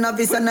we are no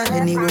novice and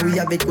anywhere we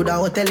have it good a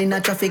hotel in a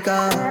traffic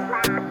car.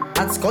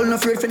 At school no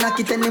afraid for knock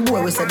it any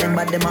boy. We say them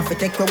bad them have to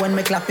take when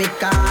me clap it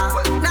car.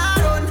 Nah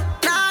run,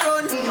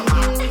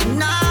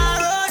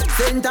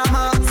 Center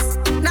Max,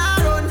 nah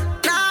run,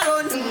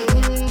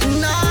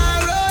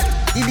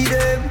 give it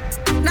them,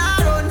 nah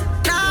run,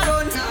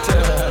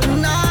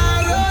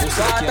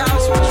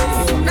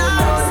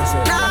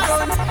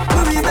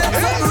 we make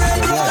some red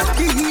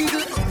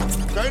eagle.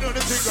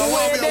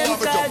 Where them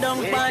tie down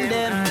pan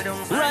them,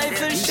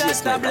 rifle shots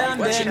to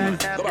blind them.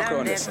 Go back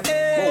around this.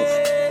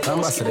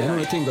 Ambassador, you know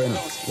the thing going on.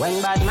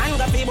 When bad man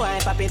got the boy,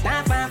 pop it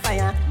off on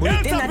fire.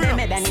 Bullet in the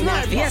head and in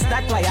a face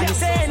that wire. Me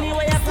say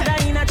anyway I put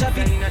her in a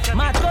traffic.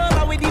 Mark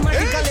over with the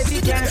magical if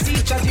you can't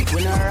see tragic.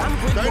 When I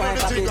ramp with boy,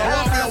 pop it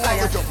off on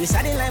fire. This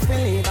is the life we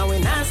live and we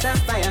not stop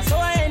fire. So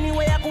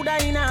anyway I could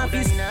have in a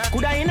office.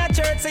 Could have in a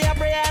church say a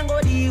prayer and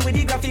go deal with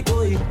the graphic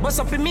boy. Bust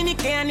up a mini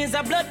can is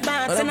a blood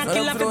bath. And I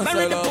kill off a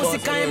bury the pussy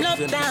climb love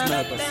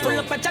down. Pull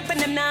up a chat and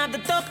them now have the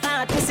talk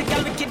heart. Pussy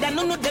girl wicked and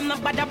none of them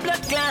have bad a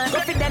blood clan. Go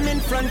for them in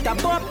front of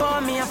Popo.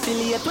 Me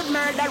affiliate with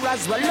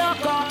murderers, well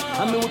loco.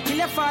 And me will kill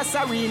your fast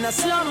arena,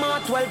 slow-mo.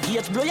 12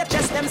 gauge, blow your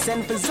chest, them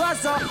send for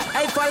Zozo.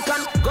 I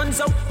Falcon, guns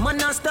out, man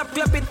now stop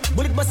clap it.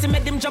 Bullet busty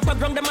made them jump a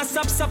ground, them a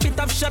stop it.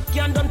 Have shot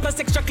can done plus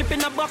extra clip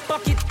in a back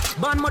pocket.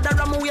 Born mother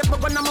ram away,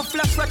 but gun I'm a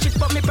flash ratch it.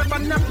 But me pepper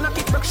knock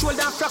it, break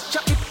shoulder and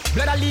fracture it.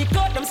 Blood a leak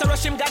out, them so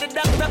rush him, got it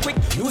doctor quick.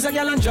 Use a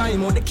girl and dry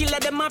him, the killer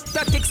them up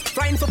tactics.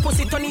 Frying for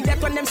pussy, Tony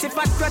that when them see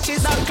fat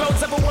crutches. Dark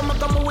clouds every woman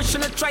come wish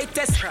on a try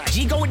test.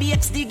 G go with the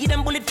XD, give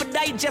them bullet for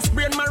digest.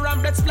 Brain my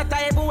ram, blood splatter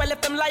everywhere,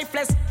 left them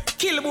lifeless.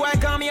 Kill boy,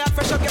 call me out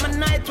fresh up, give me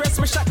night rest.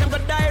 Me shot them go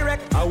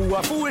direct. I who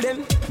a fool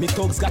them. Me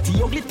thugs got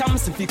the ugly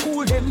thumbs if we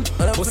cool them.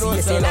 Pussy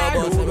yes, I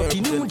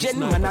rocky new gen.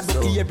 Man I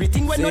do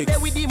everything when not there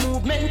with the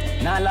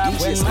movement. Now laugh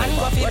when man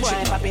go fi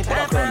boy, pop it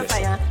off on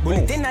fire.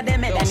 Bullet in a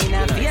them head and in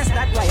a face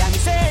that wire. Me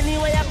say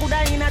anyway I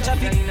coulda in a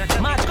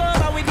traffic. March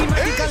over with the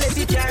medical if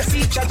you can't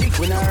see tragic.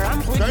 When I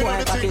ramp with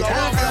boy, pop it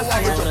off on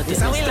fire. This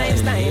how we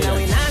lifestyle and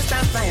we not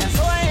stop fire.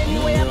 So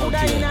anyway I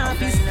coulda in a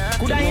office,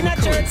 coulda in a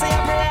church say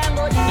a prayer and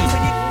go deep with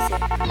it.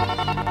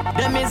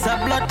 Them is a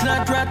blood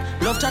clot rat.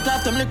 Love chat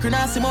off them liquor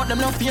and sim out them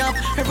love yap.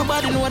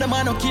 Everybody know them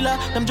a no killer,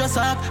 them just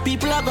up.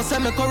 People a go say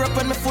me corrupt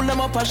when me full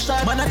them up a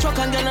shot. Man a truck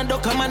and girl and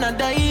duck a man a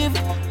dive.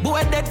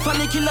 Boy dead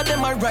funny killer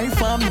them a ride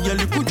for me. Girl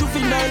you put you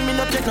final, me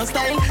no take no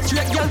style.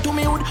 Straight girl to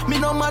me hood, me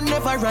no man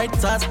never ride.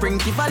 South Spring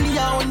Valley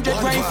a 100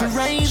 rifle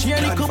ride.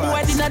 Share little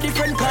boy in a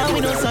different car, we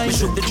no sign. We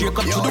shoot the Drake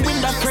up to the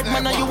window, Fred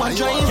man a you a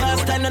drive.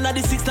 Last time none of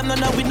the system,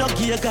 none of we no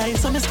gear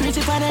guys. So me screech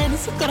if I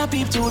dance, gonna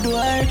peep through the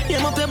door.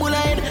 Yeah my pebble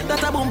head,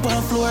 that a bump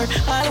on floor.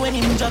 All when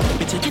him jump,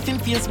 we check it in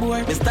face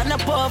board. We stand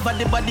up over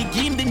the body,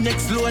 give him the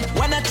next load.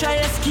 When I try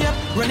escape,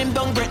 run him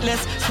down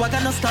breathless.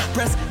 Swagger no stop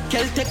press,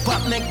 Celtic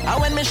pop neck.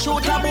 And when me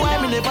shoot a boy,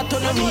 me never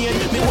turn on me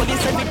head. Me hold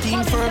this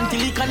everything firm till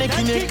he connect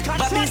in it.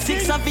 But me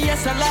 6 of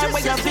VSLR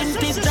where you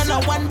vintage. And a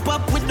one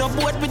pop with no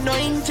board with no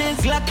inches.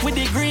 Glock with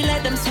the green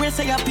light, them swear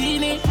say a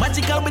peony.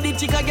 Magical with the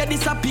chica get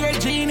disappear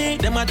genie.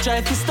 Them a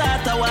try to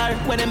start a war.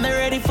 When them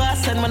ready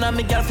fast, and when I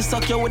me girl fi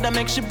suck you with a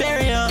make she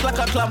bury ya. Like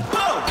a club,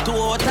 boom! 2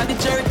 out of the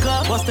Jericho.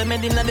 Bust them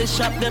head inna the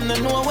shop, them no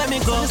know where me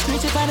go. The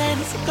street if I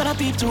dance, gonna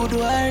peep through the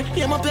door.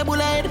 Yeah, my pebble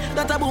head,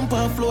 that a bump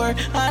on floor.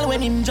 All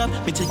when him jump,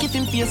 me check it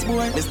in face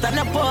board. Me stand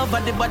up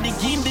over the body,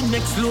 give him the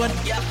next load.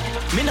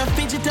 Me no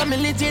fidget and me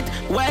legit.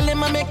 While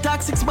them a make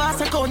talk 6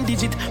 bars, I count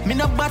digit. Me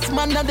no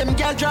batsman, and them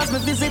girl draws me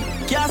visit.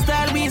 Can't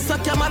style we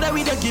suck your mother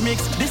with the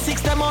gimmicks. The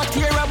 6 them out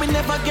here, we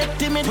never get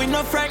timid. We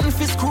no frightened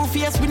fist screw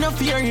face, we no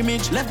fear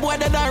image. Left boy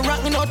that I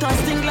rock me out and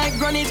sting like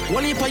granite.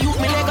 One heap of youth,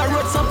 me leg a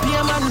road, some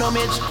PM and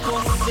numbage.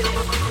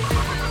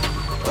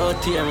 Oh,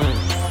 dear man.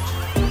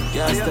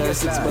 Can't start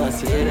 6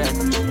 bars, you hear that?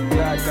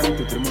 God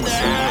connected to the most.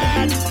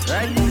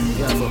 Right?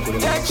 Yeah, fuck with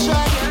it. Get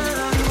shot.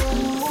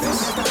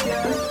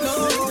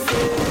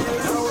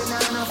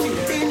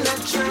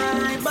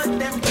 But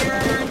them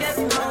can't get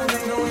no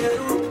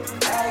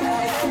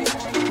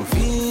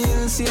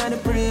feel, see how they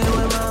pray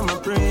when mama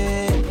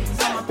pray.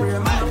 Mama pray,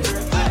 mama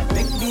pray.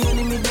 Make the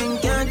enemy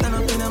think can't turn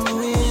up in a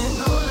way.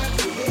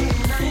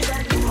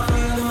 Mama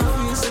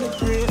feel, see they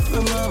pray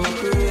when mama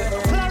pray.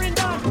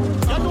 Clarendon,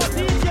 you know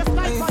DJ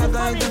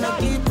Sniper is gonna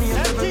keep me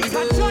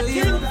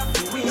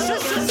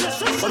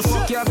But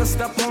fuck you, I gotta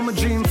stop on my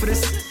dream for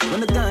this. When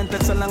the gun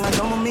touch so long, I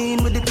know what I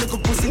mean with the little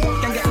pussy.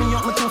 Can't get me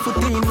up my 2 foot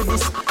in with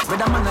this.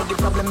 But I'm not the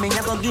problem, me,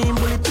 I go game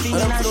bullet clean.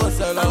 I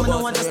don't know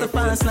what is the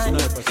fast line.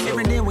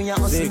 Every day we are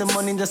hustling the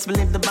money, just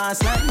believe the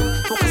boss line.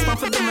 Focus on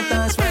for them, my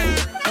thoughts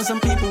right. And some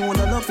people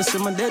wanna love to see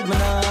my dead,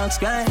 man, I ask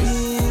cry.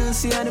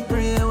 See how they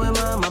pray when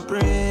mama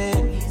pray.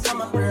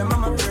 Mama pray,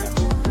 mama pray.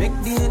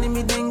 Make the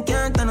enemy think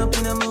can't turn up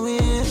in my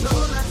way.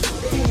 Mama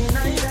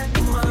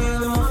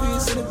feel,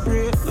 see they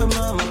pray when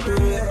mama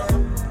pray.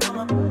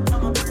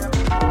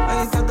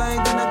 I thought I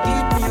gonna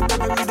keep me up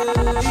every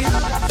day.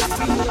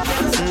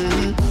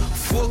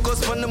 Focus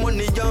on the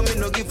money, yeah, me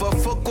no give a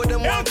fuck what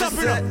them want to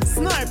say.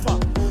 Sniper.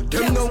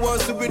 Them no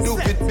want to be do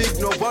it big,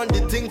 no want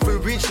the thing for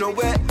reach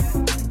nowhere.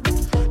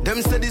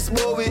 Them say this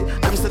boy,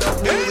 them say that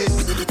boy.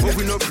 But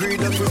we no breed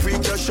them for free,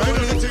 just show me.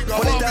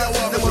 Money that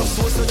them want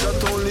so such a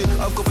only.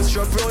 I've got a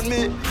strap round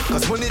me.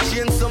 Cause money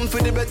change some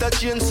for the better,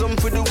 change some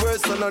for the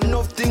worse. And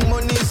enough thing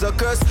money is a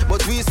curse.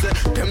 But we say,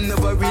 them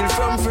never real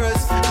from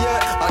first.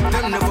 Yeah, and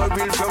them never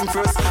real from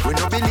first. We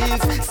no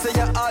believe, say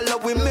yeah, all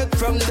that we make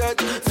from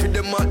that. For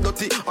them are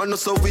dirty, and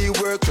also we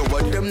work. So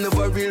what them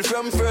never real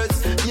from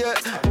first. Yeah,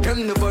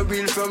 them never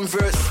real from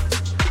first.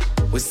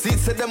 We see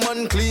say them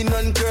unclean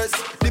and cursed.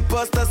 The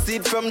pastor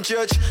seed from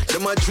church.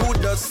 Them a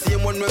Judas,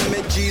 same one when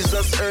met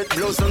Jesus earth.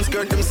 Blouse and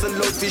skirt, them sell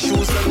out for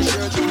shoes and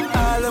shirts.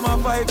 All them a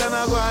fight and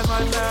a go on,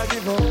 man, nah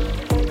give up.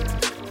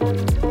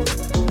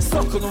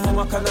 Suck on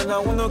mama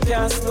canana, who no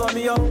can't slow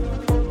me up.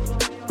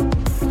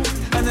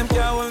 And them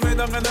can't hold me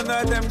down and none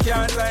of them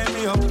can't tie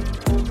me up.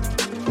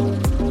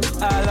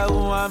 All I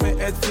want me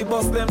head to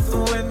bust them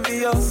too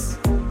envious.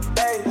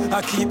 Hey,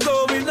 I keep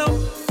going up,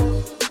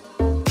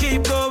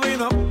 keep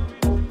going up.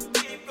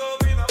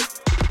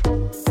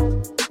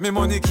 Me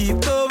money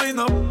keep going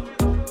up,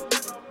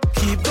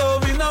 keep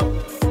going up,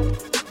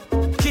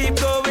 keep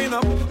going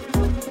up.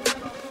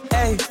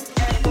 Hey,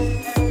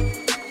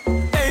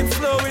 ain't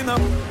slowing up.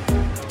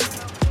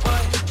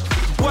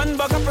 One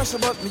bag of pressure,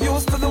 but me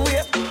used to the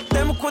weight.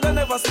 Them coulda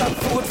never stop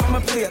food from my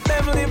plate.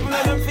 Them living in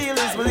them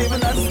feelings, believing in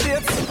the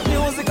states.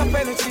 Music a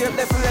penetrate,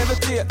 they feel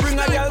levitate. Bring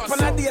a girl on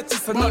a date,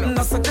 so nothing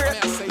not so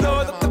great.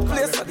 Load up the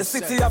place, at the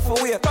city have to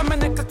wait. Come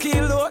and make a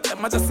kilo,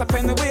 them a just a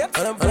penny weight.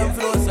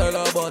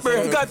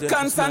 Burn God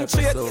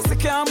concentrate, if you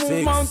can't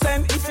move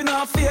mountain, if you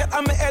not fear.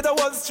 And my head a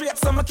wall straight,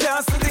 so I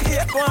can't see the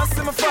hate. Wanna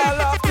see me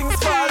fall off, things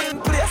fall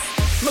in place.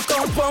 My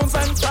compounds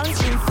and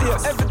trunks in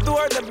face. Every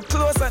door that be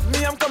closed at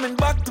me, I'm coming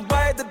back to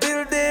buy the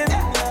building.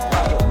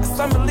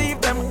 Some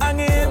leave them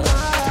hanging.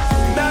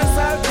 That's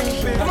all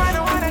things. I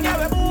don't wanna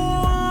get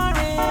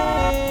boring.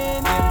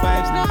 Them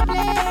vibes not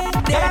play.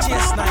 DJ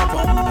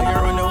Sniper,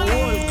 you're on the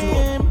whole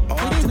club.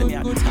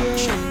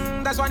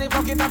 That's why they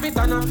fuck it up, it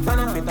turn up, turn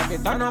up, it up,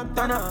 it turn up,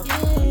 turn up.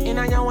 In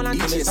a your one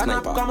until it turn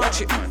up, come on.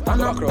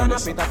 Turn up, turn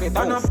up, it up, it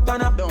turn up,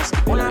 turn up.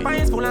 Full of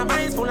vines, full of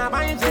vines, full of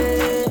vines,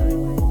 yeah.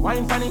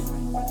 Wine funny,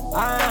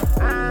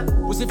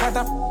 pussy fat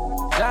up,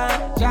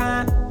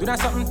 ja, do that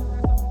something.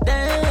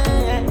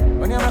 Yeah,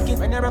 when you rock it,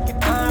 and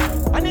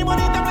the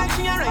money them like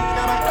she a ride.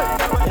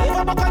 If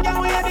a buck a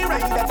girl with the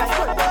ride that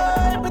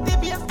time, pretty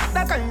face,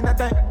 that kind of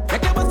time.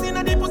 Make your bust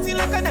inna the pussy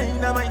like a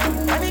dynamite.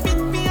 And the beat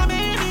be a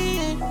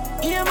baby,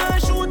 yeah man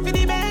shoot for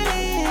the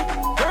belly.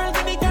 Girls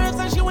and the girls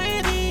and she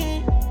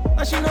wavy,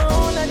 and she know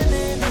all of the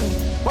lady.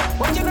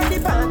 What you know the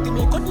party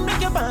me couldn't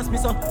make you pass me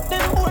so.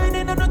 Them boy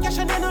they no cash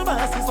and they no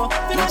bossy so.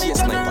 The money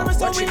turn nervous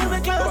so we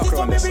make classes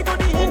so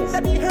everybody in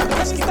that the hurt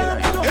and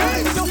start to do.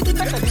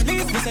 That's the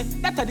list, me say.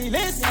 That's the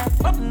list.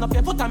 Open up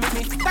your foot and make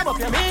me stab up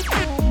your meat.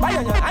 Buy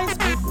on your ice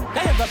cream,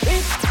 get your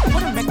beat.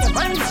 Wouldn't make your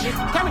mind shit.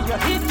 Carry your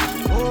heat.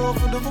 Oh,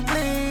 for the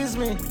please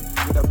me.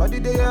 With a body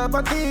they up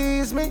and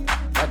tease me.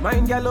 That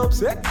mind girl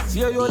upset.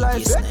 See how your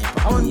life set.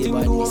 I want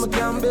thing do what I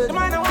can build. The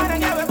mind I wanna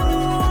get with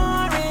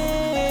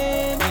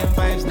boring. Them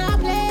vibes not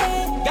play.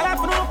 Get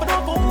up and open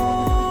up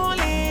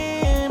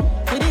him.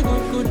 Pretty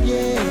good,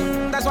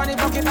 yeah. That's why they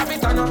fuck it up,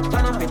 it turn up,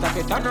 turn up, it up,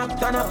 it turn up,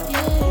 turn up.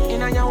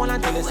 In a your wall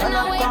until it's turn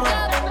up, come on.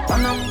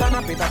 Turn up, turn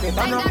up, it up, it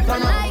turn up,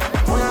 turn up.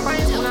 Full of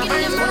vibes, full of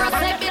vibes, full of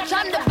vibes. Bitch,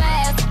 I'm the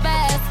best,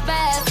 best,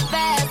 best,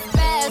 best,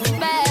 best,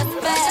 best,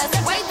 best.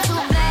 Way too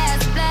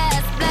blast,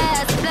 blast,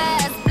 blast,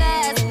 blast,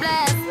 blast,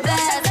 blast,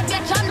 blast.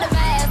 Bitch, I'm the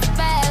best,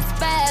 best,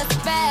 best,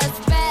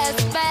 best, best,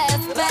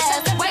 best,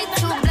 best. Way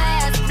too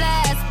blast,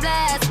 blast,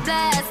 blast,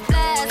 blast,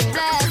 blast,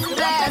 blast,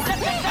 blast.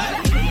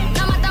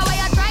 No matter what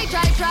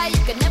you try,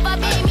 you can never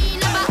be me,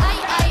 never I.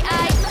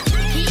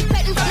 Keep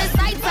petting from the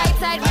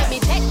side. Let me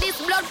take this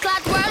blood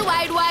clot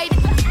worldwide.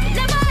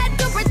 Never had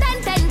to pretend.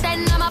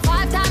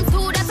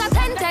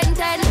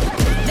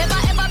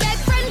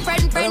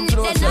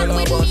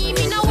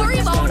 me no worry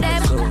about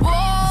them.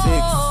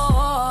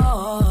 Whoa,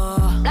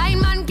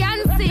 blind man can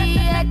see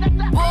it.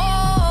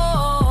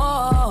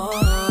 Whoa,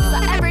 so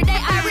every day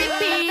I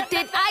repeat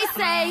it. I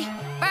say,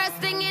 first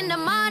thing in the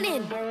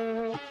morning,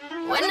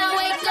 when I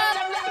wake up,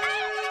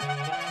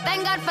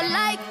 thank God for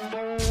life.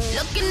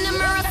 Look in the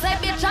mirror, say,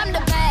 bitch, I'm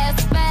the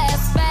best,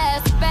 best,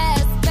 best,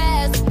 best,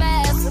 best,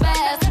 best,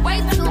 best.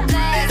 Way too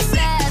blessed,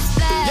 blessed,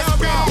 blessed,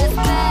 blessed,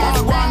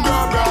 blessed.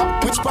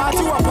 Which party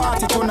you a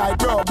party tonight,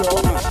 bro?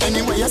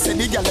 Anyway, you say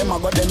the girl them a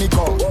go, then me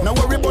go. No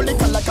worry about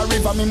liquor like a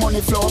river, me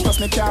money flow. Plus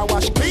me car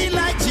wash clean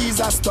like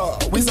Jesus store.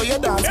 We saw you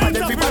dance, and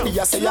everybody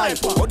you say I.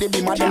 Oh, they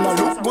be mad, them no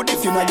look good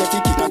if you no get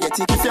it, no get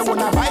it. If you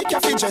wanna buy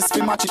coffee, just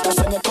fi match it. That's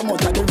when you come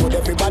out of the road,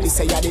 everybody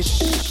say ya this.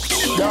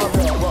 Bro,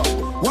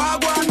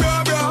 Wagwan,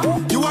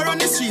 bro. You are on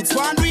the streets,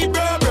 one read,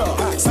 bro.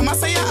 Some a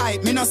say you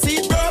hype, me no see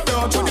it,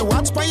 bro. Through the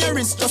watch by your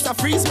wrist, just a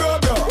freeze, bro.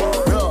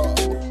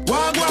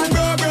 Wagwan,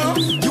 bro.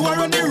 You are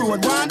on the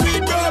road, one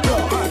read,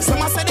 bro.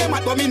 Some a say them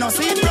at, but me no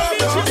see it, bro.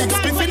 Big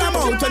spliff in a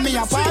mouth when me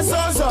a pass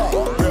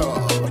so, bro.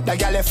 The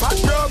girl a fat,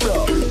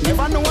 bro.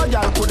 Never know a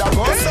girl coulda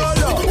go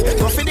solo.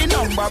 Go for the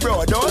number,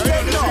 bro. Don't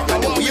take no.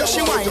 You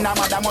she wine, a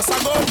mother must a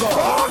go.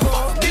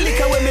 The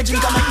liquor when me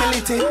drink a make me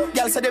litty.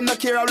 Girl say them no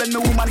care when me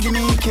woman give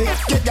me icky.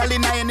 Get girl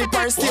in any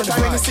Paris state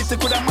or any city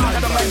coulda mark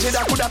them like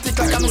Jada coulda tick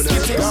like a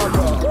mosquito.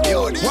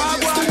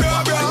 Wagwan,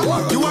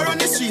 bro. You are on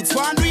the streets,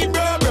 one read,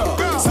 bro.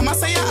 Some a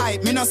say you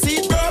hype, me no see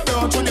it,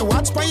 bro. Through the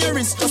watch by your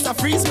wrist, just a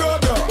freeze, bro.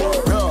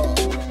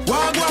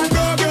 Wagwan,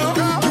 bro.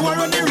 You are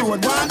on the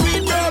road, one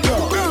read,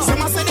 bro.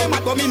 Some a say them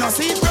at, but me no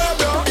see it,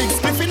 bro. Big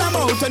spliff in a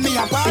mouth when me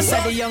a pass.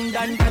 Said the young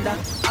Dan Dada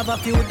have a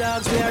few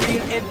dogs, we a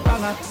real head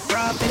banger.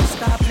 Rapping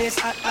star place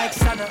hot like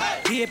Sana.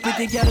 Hey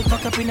pretty girl,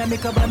 cock up in a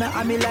makeup and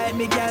I me like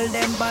me girl,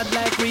 them bad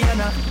like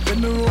Rihanna.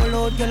 When me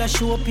roll out, girl I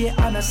show up here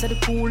Anna. Said the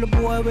cool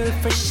boy well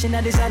fresh in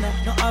a designer.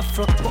 No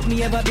afro, but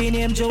me ever be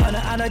named Joanna.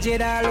 And a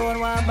Jada alone,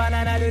 one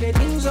banana, do the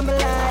things on me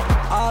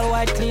like. All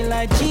white clean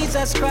like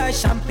Jesus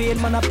Christ.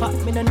 Champagne man a pop,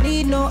 me no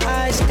need no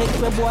ice. Take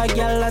my boy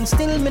girl and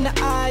still me no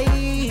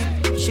eye.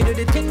 She do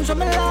the things on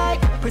me like.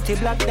 Pretty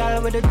black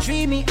doll with the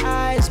dreamy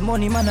eyes.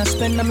 Money man I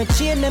spend on me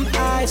chain them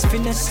eyes.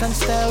 Finesse and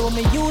style when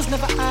me use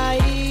never eye.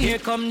 Here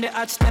come the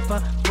hot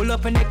stepper. Pull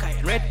up in the car,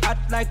 red hot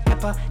like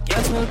pepper.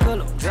 Girls smell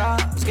cologne,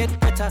 drops get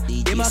better.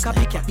 Them a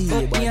copycat,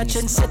 but me a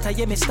trendsetter.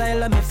 Yeah, me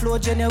style and me flow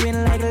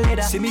genuine like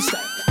leather. See me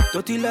style,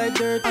 dirty like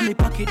dirt. And me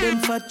pocket them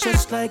fat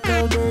just like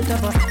Albert.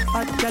 Have a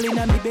hot gal in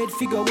me bed,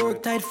 figure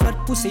work tight, fat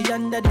pussy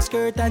under the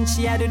skirt. And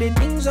she a do the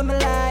things on me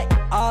like.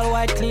 All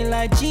white clean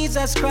like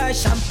Jesus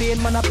Christ.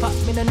 Champagne man a pop,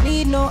 me no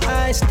need no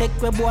ice.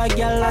 Take my boy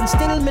girl and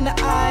still me no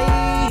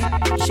eye.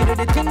 She do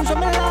the things on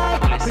me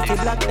like. Pretty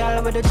black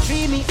doll with the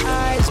dreamy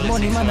eyes.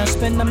 Money man I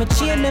spend on me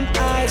chain them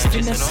eyes.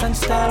 Finesse and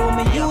style when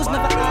me use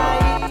never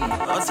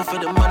eye. Also for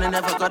the money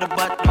never got a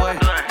bad boy.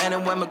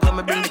 Anywhere me go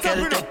me bring the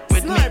Celtic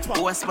with me.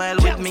 Who a smile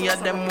with me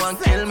and them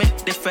want kill me.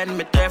 Defend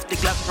me turf the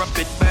clock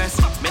rapid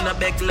burst. Me no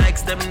beg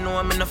likes them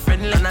know me no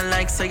friendly. And I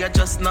like say I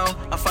just know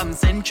a fam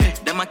century.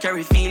 Them I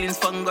carry feelings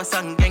fungus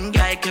and gang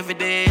like every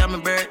day on my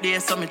birthday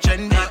so me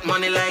trendy.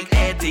 Money like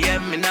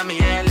ATM in my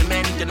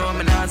element. You know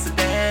me not see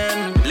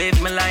them. Live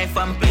my life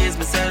and please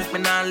myself. Me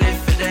not live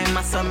for them.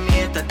 I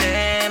submit to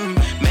them.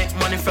 Make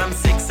money from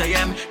 6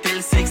 a.m.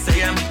 till 6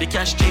 a.m. The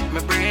cash cheat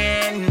my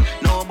brain.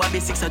 Nobody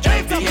 6 I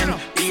drive the end.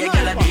 Be a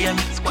girl at the end.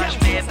 Squash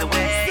pave the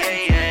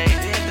way.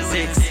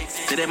 6.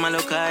 See them a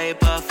look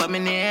hype off for me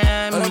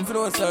name.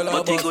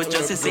 But he good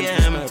just to see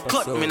him.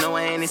 Cut me no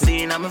any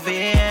scene I'm a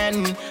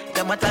vein.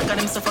 Them attack on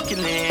them so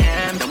fucking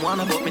lame. Them want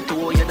about me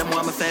too, yeah, them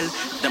want me fell.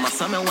 Them a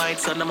summer white,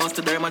 so them must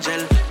to derma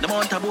gel. Them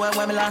want a boy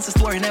when me last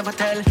story never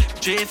tell.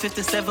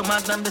 357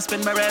 Magnum, the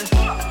spin barrel.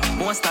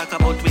 Most talk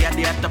about we at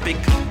the topic.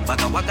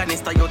 Back a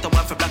wagonista, you to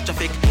want for black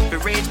traffic. We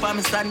reach for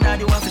me standard,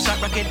 you want for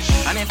shot rocket.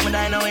 And if me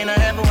die now in a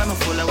heaven, when me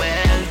full of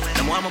well.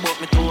 Them want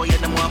about me too, yeah,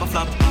 them want me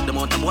flop. Them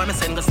want a boy me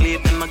send go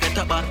sleep, and me get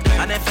up back.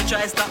 And if I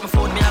try to stop my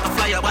food, me I can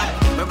fly back.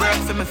 Me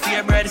work for me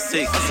fear bread is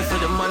sick. Hustle for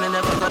the money,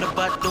 never got a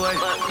bad door.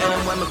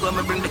 And when me go,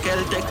 me bring the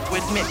Celtic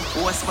with me.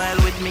 Who a smile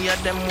with me, and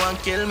them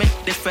want kill me.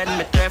 Defend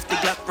me, turf the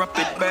Glock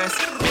rapid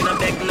burst. Me no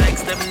beg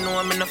likes, them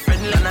know me no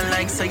friendly. And I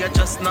like say I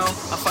just know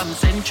a fam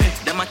century.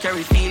 Them I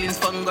carry feelings,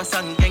 fungus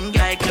and gang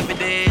like every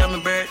day on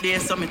my birthday,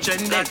 so me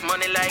trendy. Got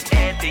money like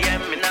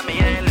ATM, in my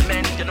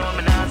element. You know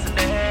me not see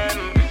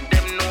them.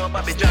 Them know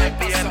Bobby drive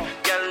PM.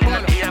 Girl in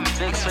the DM,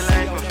 things feel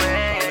like my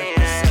friend.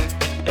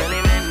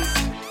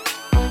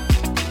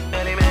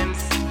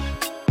 Elements,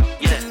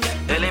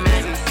 yeah,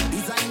 elements.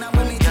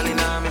 Girl in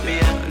my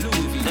PM, girl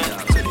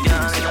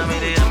in my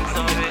DM,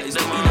 so me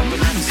them on me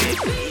not see.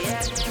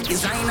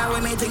 Designer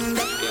with me thing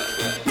that.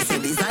 Me say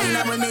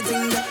designer with me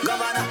thing that.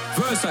 Governor.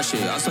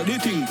 Versace, I saw the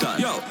thing tan.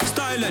 Yo,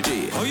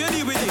 Stylegy, how you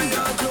do with it? Me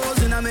got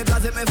clothes in a me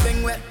closet, me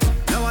fling wet.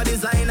 Now a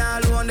designer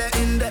alone the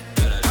in there.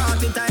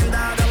 Party time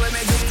dog, when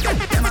me think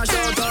that. Them a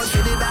shout out to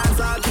the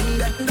dancehall king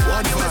that.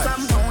 Dog, give me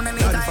some pound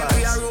anytime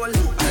we a roll.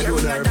 Here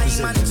we a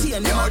diamond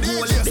chain, them a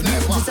gold. The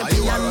beauty say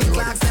and the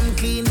clocks them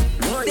clean.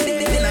 The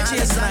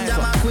DJ Sanja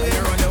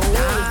McQueen.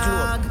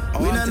 Dog,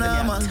 We no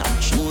normal.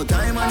 More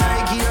time on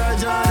Nike or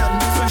Jordan.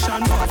 Fresh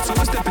and hot, so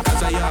we step it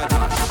as a yard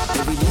man.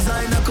 Every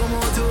designer come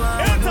out to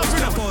our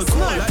Step out cool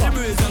like the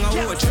breeze and a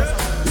watch.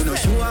 We no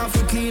show off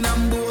for clean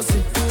and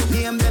bossy.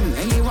 Name them,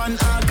 anyone,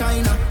 all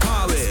kinda.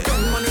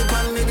 Spend money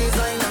on me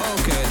designer.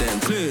 Okay then,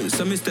 please,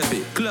 so me step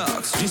it.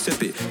 Clarks,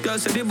 Giuseppe. Girl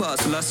say the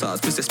boss full of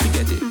sauce, piece of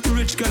spaghetti.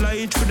 Rich girl I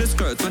eat with the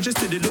skirt, when she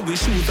steady Louis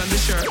shoes and the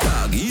shirt.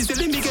 Dog,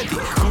 easily me get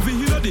it. Over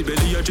here the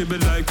belly, I dribble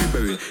like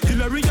Ribery.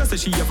 Hillary just say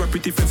she have a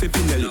pretty fluffy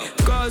Pinelli.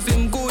 Cause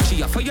in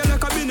Gucci, I fire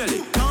like a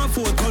Benelli. Can't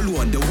afford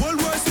cologne, the whole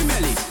world see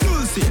melly.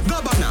 Dulce,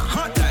 Gabbana,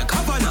 hot like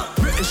Havana.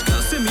 British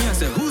girl see me and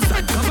say, who's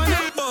that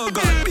governor? Oh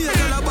God, be a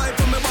girl I buy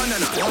from me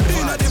banana.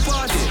 Inna the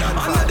party,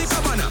 under the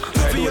cabana.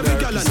 Over here big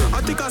girl and I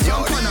think I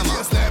some Panama.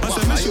 I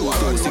say me show a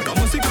music, a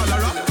music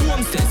color.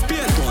 Homestead,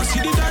 Spain town, see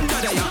the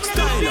dandada ya.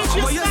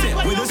 Style, what you say?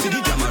 We don't see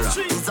the camera.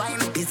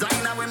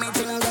 Designer with me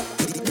ting.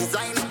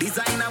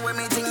 Designer with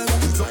me ting.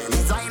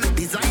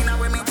 Designer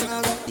with me ting.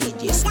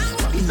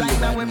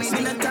 Designer with me. Me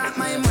not talk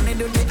my money,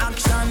 do the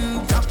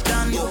action. Top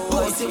down,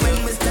 bossy when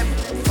we step.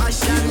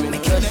 Fashion,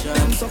 make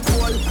them so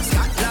cool.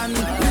 Scotland,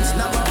 let's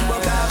never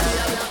bug out.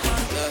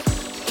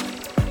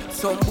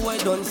 Some boy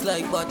don't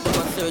like but them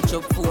a search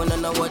up phone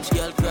and I watch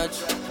girl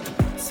cratch.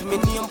 See me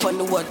name on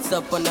the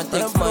WhatsApp and I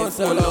text my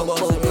phone out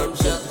about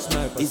gunshot.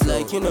 It's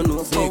like you don't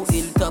know how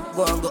hilltop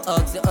go and go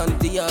ask your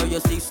auntie or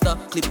your sister.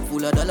 Clip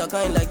full of dollar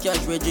kind like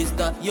cash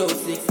register. Yo,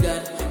 six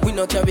guy, we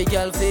no carry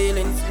girl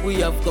feelings. We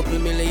have couple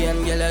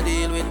million girl I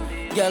deal with.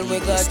 Girl we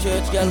got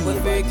church, girl we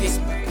break it.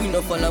 We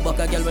no follow back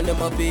a girl when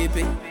them a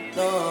baby.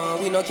 No,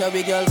 we no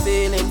carry girl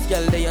feelings.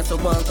 Girl they are so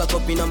bank a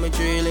cup in a me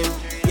trailing.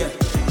 Yeah,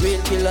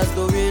 real killers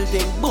do real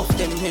thing. Bust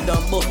them head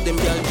and bust them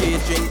girl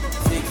chasing.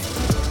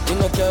 We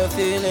no carry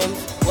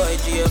feelings,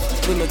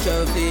 YGF, we no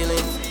carry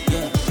feelings,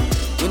 yeah.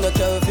 We no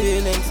carry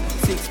feelings,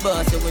 6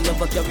 bars, so we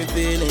never carry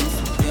feelings,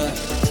 yeah.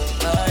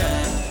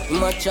 Alright.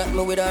 Ma chat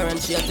me with her and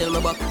she a tell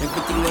me back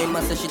everything when ma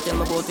say she tell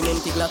me about him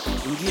empty clock.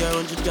 In gear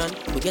 100 grand,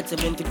 we get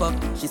 70 pack.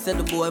 She said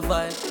the boy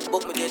vibe,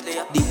 but me dead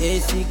there. The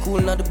AC cool,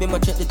 now the beam I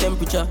check the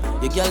temperature.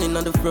 Your girl in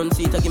on the front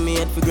seat, I give me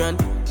head for grand.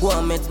 Go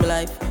and make my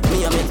life,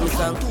 me I make me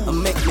song. I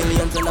make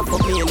millions and I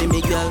fuck me enemy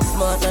girl.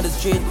 Smart on the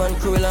street, man,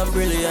 cruel and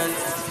brilliant.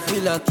 We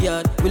lock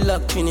yard, we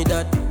lock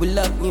Trinidad, we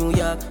lock New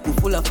York, we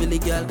full of Philly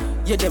girl.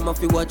 Yeah, them have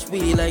to watch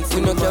we like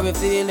we no carry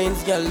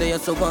feelings, girl. They are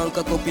so one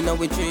cock up in a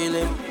we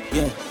trailing.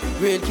 Yeah,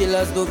 real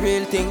killers do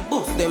real thing.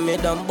 Bust them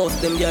head and bust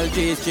them girl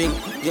J-string.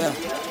 Yeah,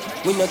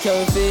 we no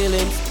carry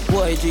feelings,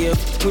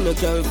 YGF, we no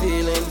carry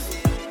feelings.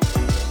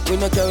 We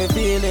no carry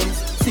feelings.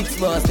 6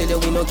 bars tell you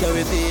we no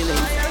carry feelings.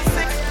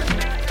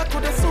 I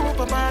could have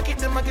supermarket,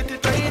 them I get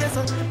it right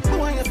so.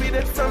 Boy, you feed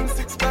it from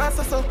 6 bars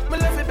or so. Me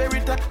left it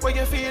berita, where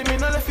you feel me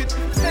no left it.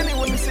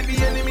 Anyone me see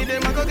the enemy,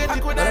 them I go get it. I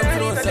could have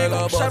run it, they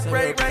go shop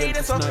right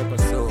so.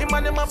 Him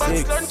and them a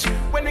box lunch,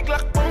 when the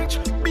clock punch,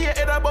 be a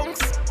head a bunks.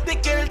 The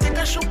girl take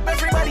a shoot,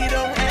 everybody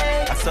down,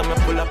 hey. I saw me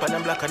pull up and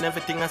I'm black and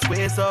everything I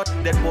squeeze out.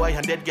 Dead boy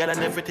and dead girl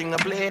and everything I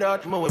played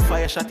out. Me with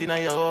fire shot in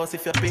your house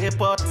if you pay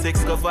pot.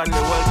 6 govern the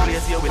whole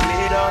place, you will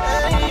laid out.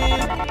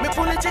 Hey, me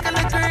pull a chicken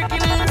like turkey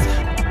legs.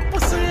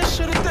 Pussy, you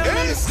should've tell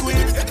me to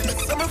squeeze.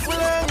 So me full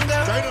of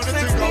anger.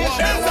 6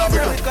 million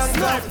dollars.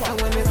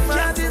 And when the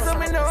parties on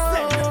me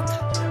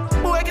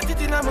note, boy get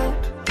it in a mouth.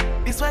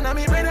 This one I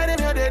me better than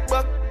your dead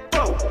buck.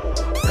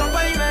 Come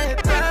by in a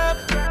head top.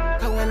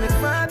 And when the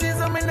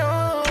parties on me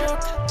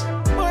note,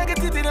 boy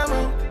get it in a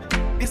mouth.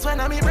 This one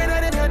I me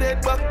better than your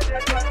dead buck.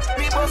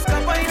 Me boss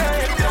come by in a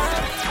head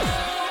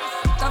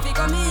top. Coffee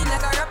come in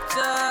like a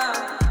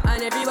rapture,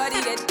 and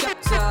everybody get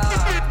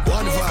captured.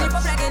 One vibe,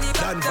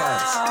 done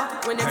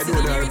vibes. When them see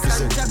the lyrics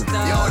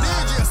constructor. Yo,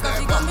 DJ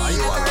Sniper, are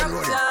you all on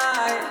road?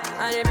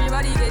 And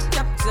everybody get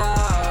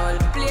captured.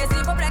 Play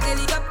sleep up like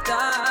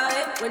helicopter.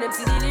 When them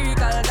see the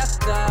lyrical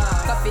doctor.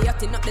 Coffee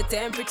acting up the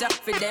temperature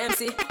for them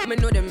see. Me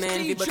know the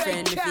man be but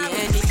friendly for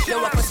any.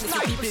 Yo, I push me to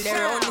people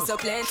there around me so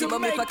plenty, but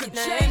me pocket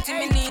not empty.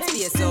 Me need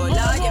space so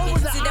large. Yeah, me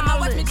see them I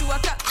watch me to a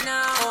cop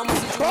now. How much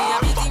it me a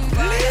big thing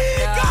for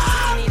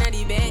sitting in a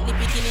the bed, the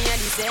bikini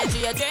and the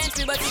century. I drench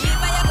me but the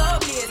fire go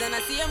blaze and I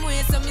see him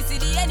way so me see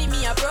the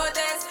enemy a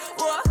protest.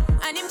 Whoa.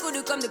 And him could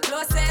come the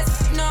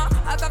closest. No,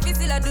 I can feel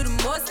still I do the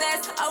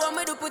mostest. I want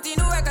me to put in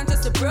the work and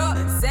trust the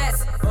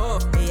process. Oh,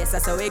 yes,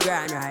 that's how we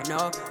grind right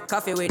now.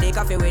 Coffee with the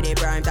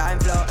prime time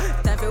flow.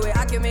 Time for we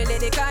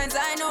accumulate the kinds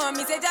I know.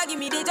 Me say, give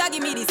me the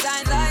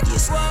signs like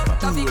this. Whoa,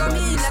 coffee come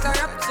in like a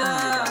rapture.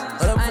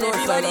 And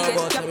everybody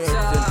get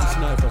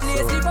captured.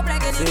 Play sleep up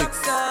like a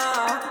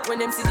helicopter. When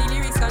them see the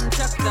lyrics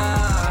constructor.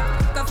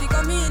 Coffee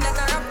come in like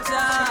a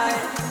rapture.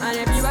 And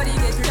everybody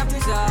get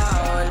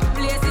captured.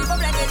 Play sleep up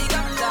like a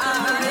helicopter.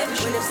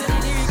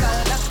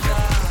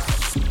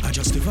 I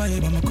just the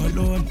vibe, I'm a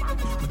cologne.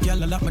 My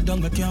girl a lock me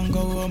down, I can't go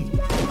home.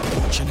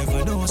 She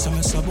never knows I'm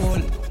a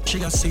sabol.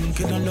 She a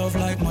sinking in love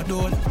like my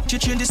doll. She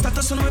change the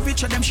status on my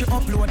picture, them she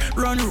upload.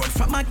 Run road,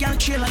 fat my girl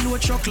chill and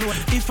load truckload.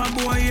 If a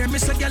boy hear me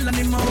say girl and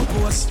him out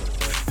post.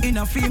 In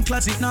a film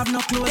closet, not have no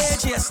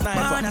clothes.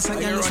 Born as a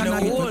girl, listen to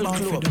it, we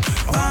born for them.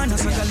 Born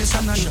as a girl,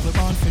 listen to it, we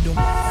born for them.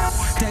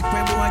 Take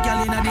where boy,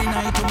 girl, in the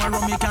night,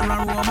 tomorrow me can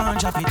run home and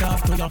drop it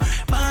off to you.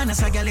 Born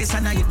as a girl,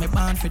 listen to it, me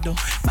born for them.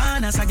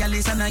 Born as a girl,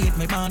 listen to it,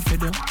 me born for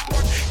them.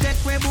 Take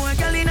where boy,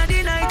 girl, in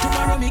the night,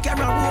 tomorrow me can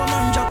run home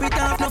and drop it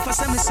off. No for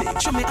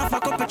semi-sick, show me off a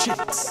couple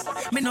chicks.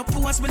 Me no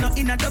post, me no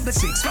in a double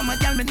six. From a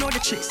girl, me know the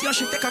chicks. Yo,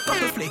 she take a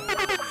couple flick.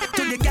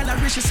 To the girl, I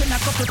wish she send a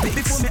couple pics.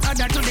 Before me add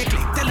her to the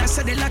click, tell her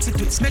say the lots of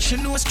twist. Make she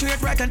know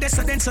straight right and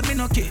then so me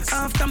no kiss.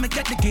 After me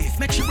get the gift,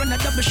 make she run a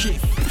double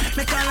shift.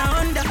 Me call her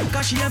under,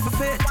 cause she ever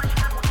fit.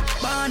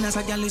 Born as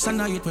a girl, listen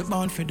to it, we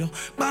born for do.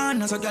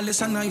 Born as a girl,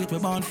 listen to it, we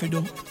born for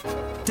do.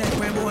 Take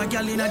where boy,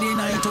 girl, in the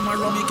night,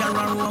 tomorrow me can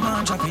run home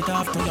and drop it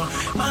off to you.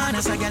 Born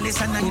as a girl,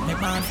 listen to it, me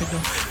born for do.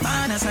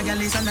 Born as a girl,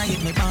 listen to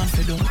it, me born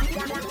for do.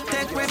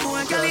 Take where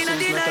boy, girl, in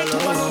the night,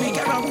 tomorrow me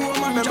can run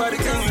home and drop it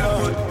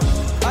off to you.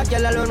 A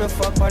girl alone me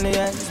fuck on the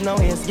ends. No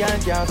waste girl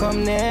can't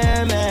come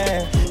near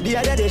me. The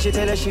other day she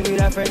tell her she with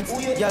her friends.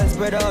 Girl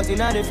spread out in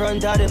the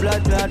front of the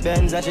blood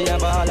Benz. And she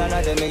have a all and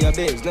I tell me your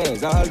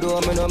business.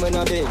 Although me know me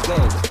no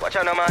business. Watch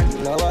out no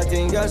man. Now I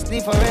think just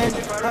different.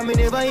 And me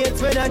never yet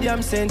spread a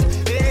damn cent.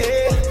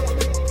 Hey,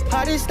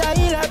 how the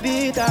style a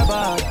beat her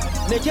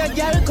back. Make your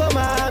girl come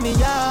on me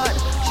yard.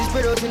 She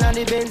spread out in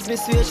the Benz. Me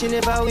swear she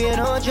never wear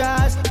no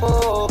dress.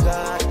 Oh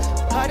God.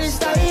 How the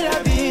style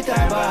a beat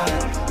her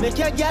back. Make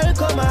your girl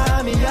come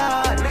on me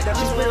yard.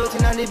 She spread out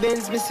in the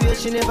Benz, me swear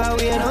she never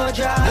wear no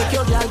dress. Make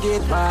your girl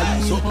get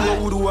body. Something I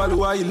would do all the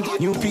while.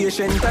 New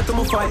patient, that to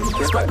my fight.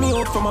 Spot me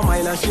out from a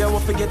mile and she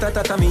won't forget that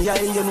at me.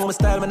 You know my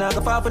style when I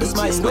go far for the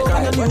smile. No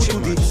one you new to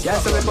this. Yeah,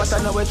 so we pass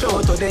on our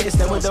show today.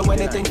 Stay with the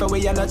anything for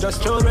we and not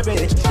just show the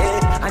bitch.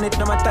 Yeah, and it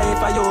no matter if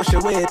I yo she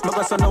wait.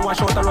 My son no one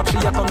short her up, she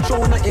a come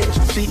through the edge.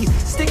 She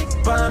stick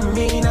by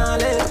me now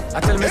let. I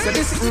tell me say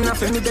this is enough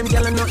for me, them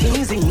girl are not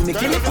easy.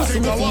 Give me pussy,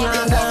 me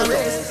beyond the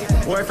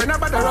rest. Boyfriend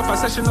about the rough a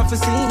session of to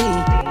see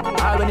me.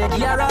 All when you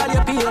give her all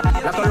your pay.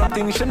 Like a rough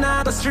thing, she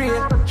not go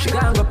straight. She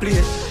can't go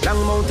play.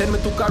 Long mountain, me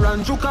took her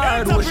and took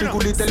her. Though she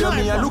could tell you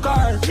me a look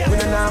her. We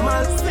no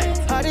normal.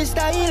 How the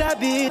style a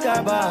beat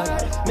her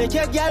back. Make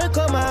your girl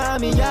come on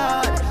me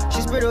yard.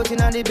 She spread out in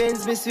the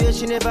Benz, me swear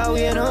she never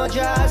wear no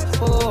dress.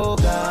 Oh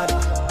God.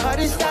 How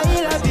the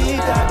style a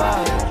beat her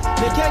back.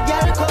 Make your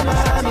girl come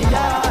on me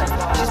yard.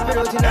 She spread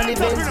out in the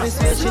Benz, me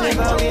swear she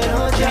never wear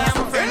no dress.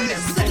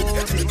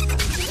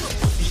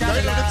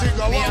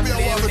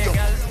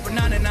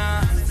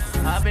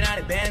 I've been at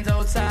the bands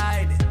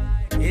outside.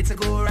 It's a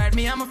good ride,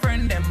 me and my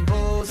friend them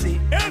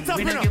bossy.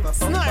 We don't give a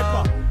fuck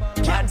about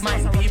bad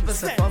mind people,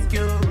 so fuck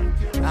you.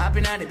 I've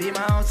been at the beam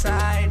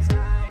outside.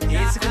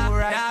 It's a good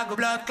ride, I go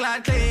blood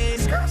clot clean.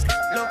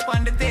 Look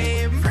on the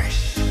team,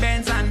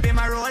 Benz and beam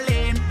a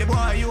rolling. The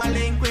boy you a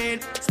link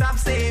with, stop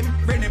same.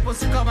 Bring the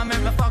pussy come and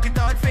make me fuck it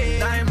out face.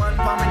 Diamond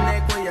for my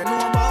neck, where you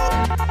know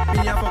about.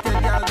 Me a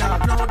fucking girl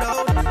dog, no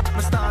doubt.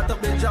 Me start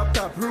up the drop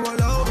top,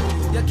 roll out.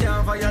 You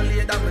can't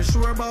violate that, me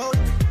sure about.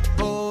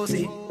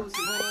 Bossy,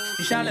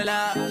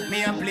 inshallah,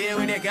 me and play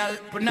with the girl,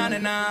 put on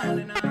and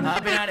on.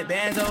 I've been at the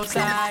bands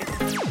outside.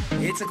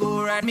 It's a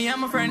good ride, me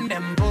and my friend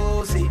them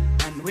bossy.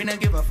 And we don't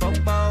give a fuck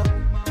about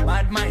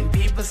bad mind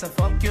people, so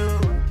fuck you.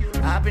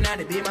 I've been at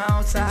the beam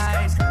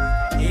outside.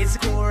 It's a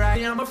cool ride.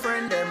 Me and my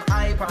friend them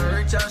hype and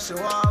rich and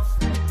show off.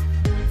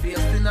 Face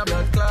in a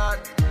blood clot.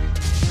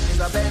 Is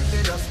a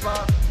Bentley just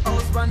pop.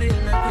 House band hill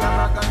make me a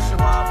rock and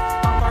show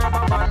off. Papa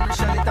rubber band, me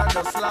shell it and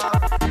just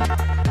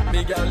laugh.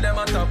 Me girl them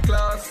a top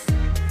class.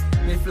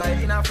 Me fly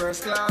in a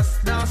first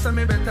class. Now say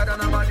me better than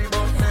a body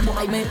but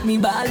boy make me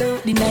ball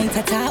out the night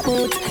I talk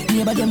out.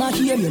 Neighbor them a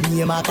hear your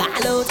name a call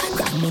out.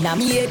 Grab me na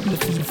me head, me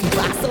feel fi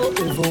pass out.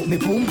 Revoke me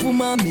pum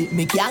pum and make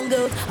me gang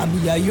out. And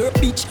me a your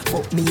bitch,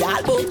 fuck me all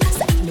out.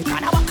 Set me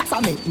kind of a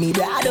cause make me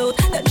blood out.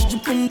 That j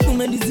pum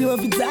pum and this you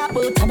fi talk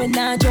out. I been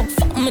a jump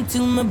fuck me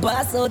till me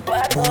pass out.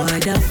 Boy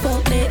the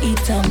fuck they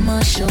eat and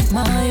mash up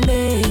my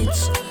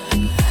mates.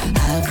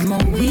 Have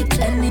my week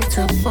and it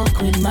to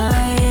fuck with my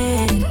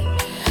head.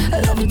 I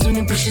love it when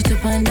you push it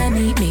up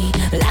underneath me.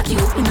 Like you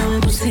open up my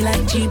pussy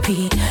like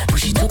GP.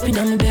 Push it up in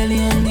on my belly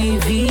and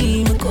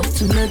DV. Look up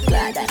to blood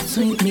clot, that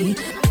sweet me.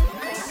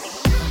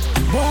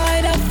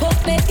 Boy, the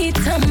fuck they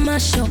eat and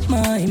mash up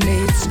my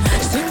mates.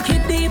 Sink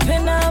it deep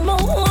and I'm a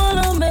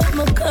wanna make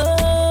me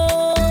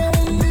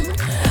come.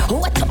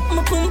 What up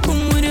my pum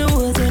pum with your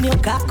words and you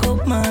cock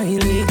up my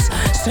legs.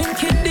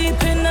 Sink it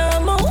deep and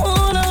I'm a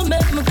wanna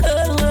make me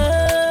come.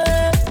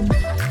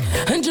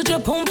 And you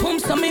pum pum,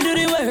 so me do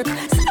the work.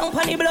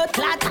 Funny blood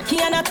clot, cocky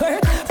and a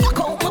twerk. Fuck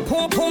out my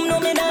pum pum, no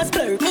me not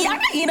splurk. Me a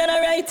ride and a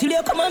ride till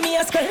you come on me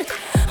a skirt.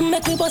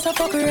 Make me bust a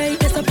fuck right,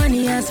 that's up on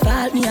the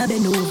asphalt. Me a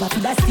bend over for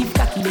that stiff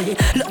cocky day.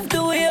 Love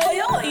the way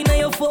you wine and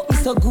you fuck me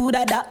so good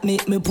at that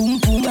make me pum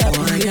pum happy.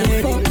 Why the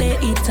fuck they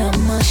eat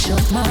and mash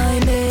up my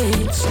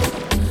mates?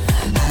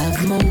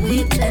 Have my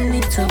week and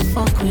it to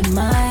fuck with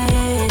my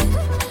head.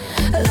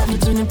 I love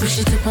it when you push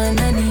it up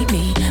underneath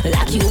me.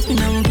 Like you open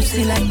on my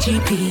pussy like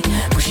GP.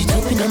 Push it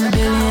up in on my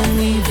belly and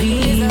leave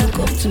me. Look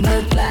up to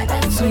blood clot,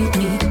 that's sweet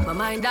me. My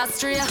mind that's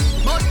straight,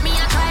 but me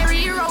I try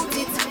rewrote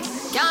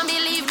it. Can't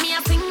believe me,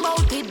 I think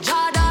about it,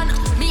 Jordan.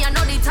 Me, I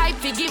know the type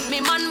to give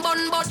me man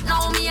bun, but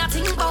now me, I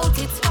think about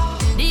it.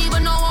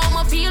 Even know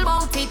how I feel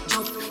about it.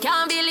 Just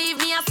can't believe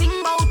me, I think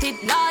about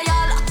it,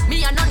 loyal.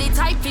 Me, I know the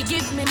type to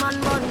give me man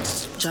bun.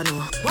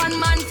 Jano. 1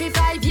 man for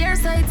 5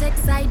 years, so it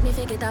excites me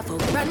to get a fuck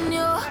brand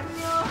new.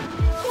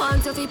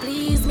 Want to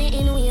please me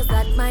in ways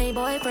that my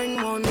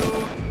boyfriend won't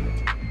know.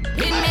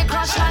 Been me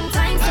crush long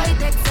time, so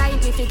it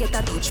excites me to get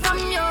a touch from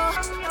you.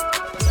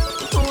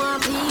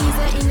 Want please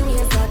her in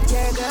ways that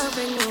your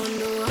girlfriend won't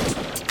know.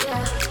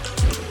 Yeah.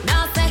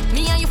 Now say,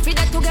 me and you feel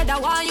that together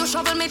while you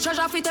shovel me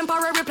treasure for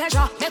temporary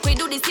pleasure. Make we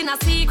do this in a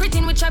secret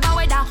in whichever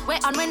weather. Where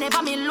and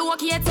whenever me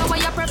locate so where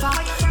you prefer.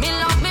 Me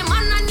love me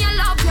man and you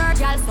love your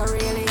girl. So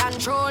really and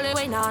truly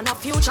we nah no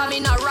future. Me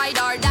no ride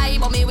or die,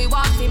 but me we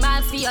walk the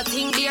miles for your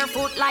thing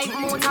barefoot like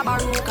Mota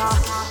Baruka.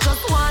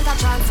 Just want a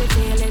chance to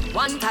feel it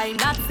one time,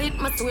 that's it,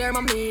 me swear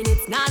me mean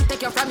it. Nah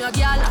take you from your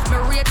girl, me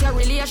rate your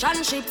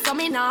relationship, so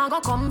me nah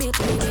go come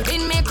between it.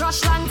 Been me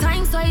crush long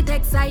time, so it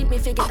excite me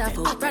to get a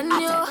fuck brand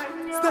new.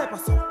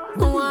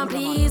 Go on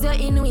please you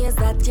in ways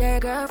that your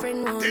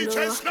girlfriend won't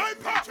know.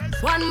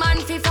 1 man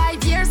for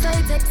 5 years, so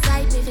it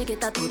excite me to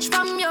get a touch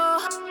from you.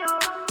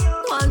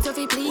 Want to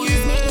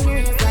please me in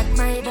ways that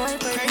my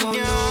boyfriend won't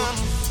know.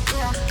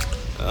 Yeah.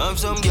 Have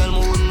some girl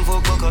who wouldn't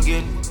fuck back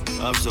again.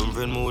 Have some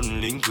friend who wouldn't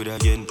link with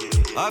again.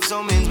 Have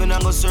some ends when I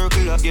go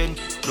circle again.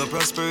 No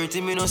prosperity,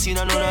 me no see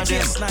none of them.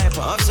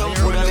 Have some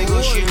food that me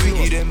go share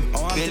with them.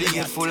 Belly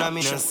get full and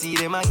me no see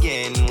them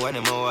again. When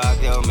them a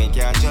walk down, me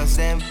can't trust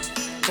them.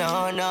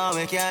 No,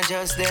 me can't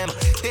trust them.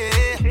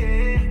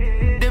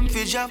 Hey, them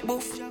fi jack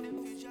boof,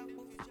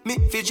 me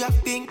fi jack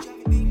pink.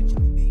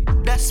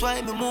 That's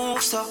why me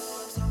move so.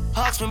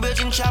 Ask me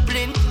Virgin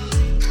Chaplin.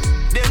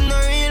 Them no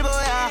real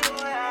boy,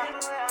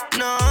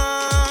 no.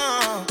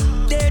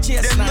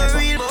 Them no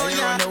real boy,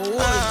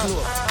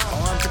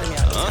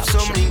 have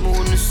some link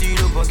mood to see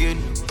it up again.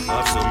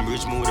 Have some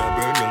rich mood that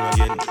burn down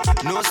again.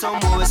 Know some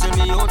boys send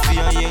me out for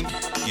a yank.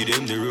 Give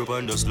them the rope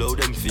and just slow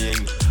them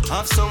fing.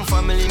 Have some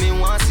family me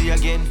want see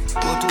again.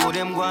 But two of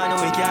them go on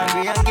and we can't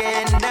agree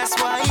again. That's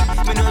why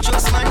me no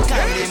trust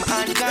mankind, them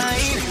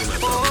unkind.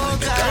 Oh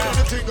God.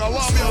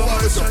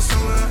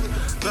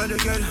 Better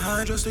get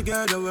high just to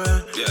get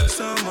away. Yeah.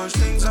 So much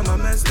things I'm a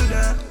mess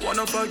today.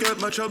 Wanna forget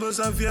my troubles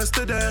of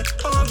yesterday.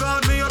 Oh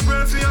God, me a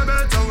pray for a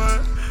better way.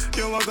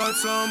 Yo, I got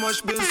so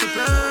much bills to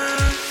pay.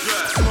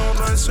 Yeah. More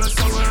my stress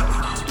away.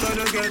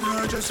 Better get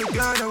high just to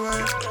get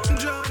away.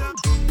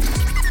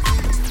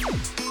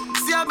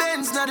 See a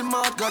Benz not the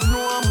mouth, God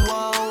know I'm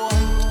wow.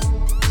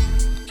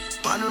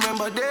 Man,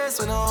 remember days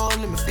when I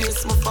only me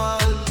face my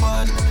fall,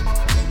 man.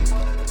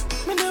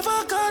 Me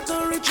never got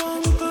a rich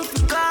uncle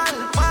to call,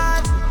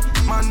 man.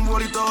 Man,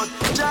 roll it out,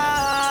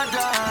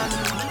 Jordan.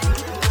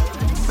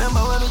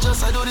 Remember when we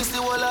just I do this, the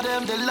whole of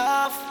them, they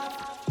laugh.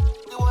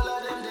 The whole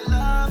of them, they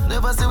laugh.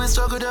 Never see we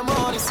struggle, them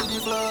all, they see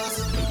the flaws.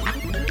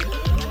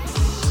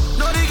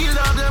 No, they kill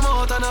up them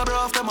out and I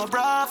bruff them a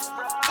bruff.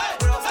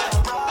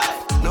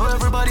 Now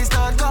everybody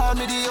start calling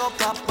me the up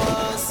top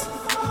boss.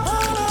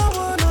 All I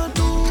wanna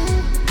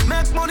do,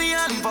 make money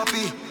and live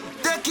happy.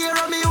 Take care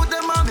of me with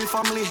them and me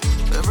family.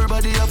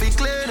 Everybody have it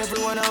clean,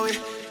 everyone away.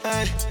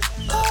 Hey.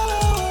 All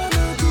I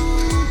wanna do,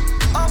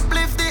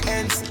 uplift the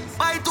ends.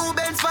 Buy 2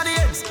 Benz for the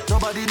ends.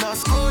 Nobody not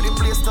score, the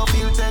place to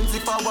feel tense.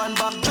 If I want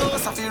back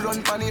Joes, I feel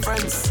run for the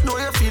friends. Know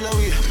you feel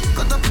away,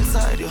 cut up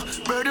inside you.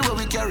 Birdie where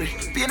we carry,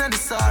 pain and the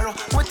sorrow.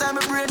 One time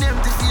my brain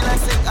empty, feel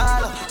like say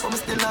all. But me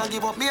still not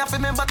give up, me have to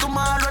remember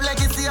tomorrow.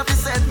 Legacy have to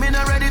set, me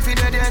not ready for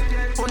that yet.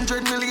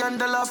 $100 million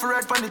for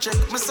red for the check.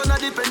 My son a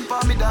depend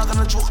for me dog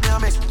and a choke me a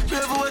make. Me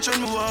ever watch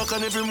when me walk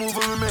and every move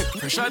we make.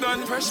 Fresh I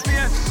done, fresh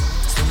pain.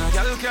 So now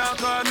y'all can't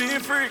call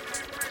me freak.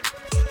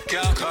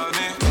 Can't call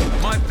me.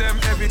 Mad them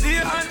every day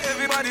and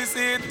everybody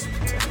see it.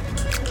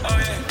 Oh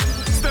yeah.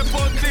 Step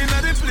out clean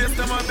at the place,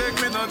 them a beg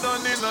me not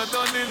done it, not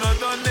done it, not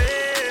done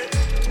it.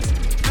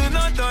 Do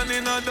not done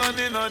it, not done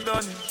it, not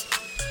done it.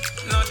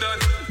 Not done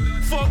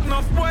it. Fuck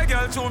enough boy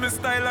girl show me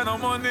style and no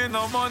money,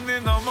 no money,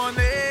 no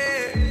money.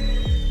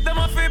 Them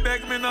a fi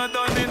beg me not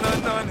done it,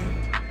 not done it.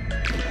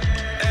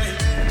 Hey.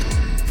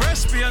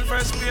 Fresh paint,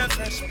 fresh paint,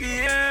 fresh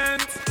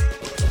paint.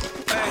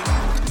 Hey.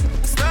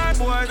 Star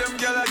boy, them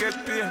gyal a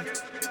get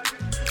paid.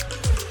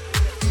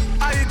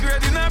 I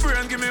grade in a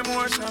brain, give me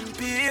more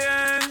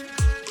champagne.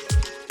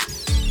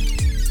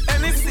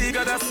 Any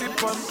cigar that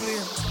sip on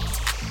plain.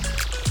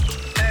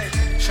 Hey,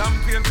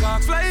 champagne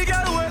can't fly,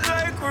 girl wet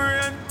like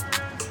rain.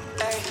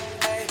 Hey,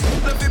 hey,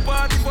 love the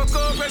party for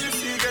coke when you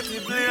see get the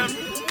blame.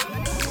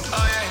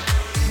 Oh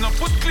yeah, no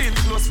put clean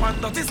clothes, man,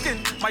 dirty skin.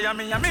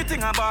 Miami, I'm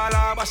meeting a ball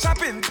or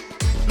shopping.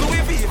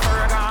 Louis V,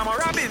 Ferragamo,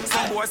 Robin.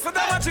 Some boys, so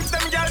them a chip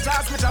them girl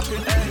just me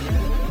chopping. Hey,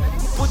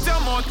 put your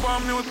mouth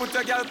on mute, put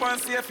your girl on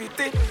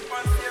safety.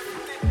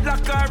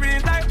 Black her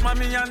in like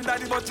mommy and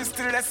daddy, but you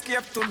still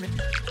escape to me.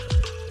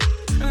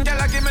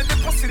 Girl, give me the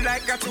pussy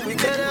like a two week.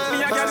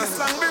 Me a girl is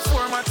long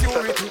before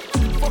maturity.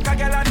 Fuck a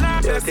girl and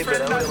her best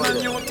friend that's not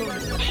new to me.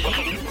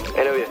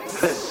 Anyway.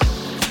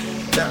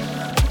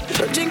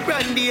 Drink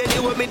brandy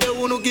anyway, me don't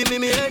wanna give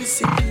me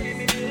Hennessy.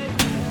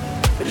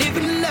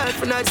 Living the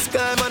life and I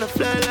sky, man, I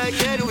fly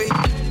like anyway.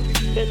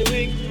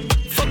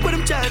 Fuck with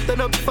them trying to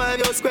turn up 5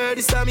 your square,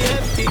 this time you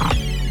empty.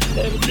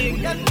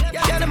 Everything.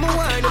 Yeah, them a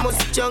wine, them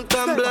must junk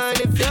and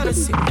blind if you don't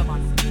see.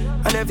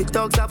 And every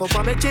dog's have up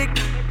on my chick.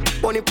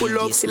 Money pull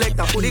up, select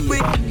and put it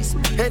quick.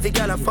 Every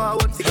girl a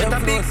forward to get a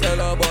big.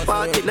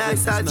 Party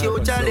nice as you,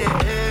 Charlie.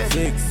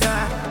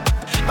 Yeah.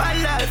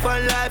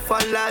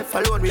 One life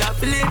alone we have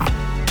to live.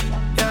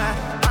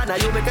 Yeah. And now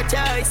you make a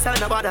choice, and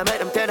nobody make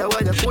them tell you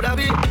what you could have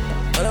been.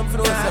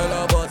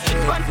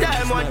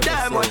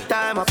 One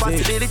time, a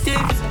possibility.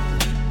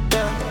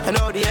 Yeah. I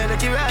know the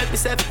energy right, we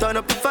say turn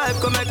up the vibe,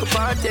 come make a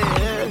party.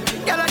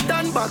 Girl, I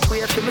turn back,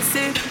 wait till me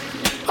see.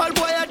 All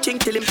boy I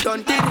chink till him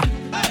stunted.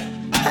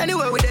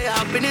 Anyway with their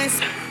happiness.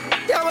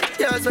 Yeah, what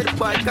cares with the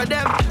bike of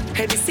them?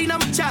 Heavy scene,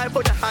 I'm a child,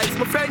 but the high's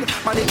my friend.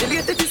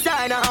 Manipulated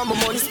designer, how my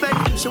money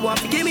spent. She want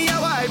to give me a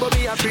wife, but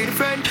me a pretty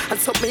friend. And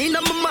something in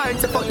my mind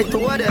to fuck the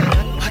two of them.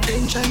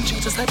 Attention, she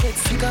just a get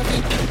sick of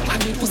it.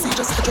 And me pussy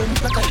just a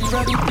jump like a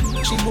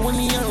rabbit. She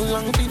lonely and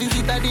long for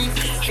the daddy.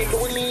 She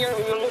lonely and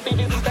long for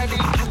the daddy.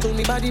 I told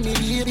me body, me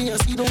baby,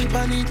 and see don't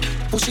panic.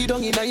 Push it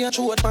down in your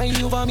throat, mind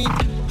you vomit.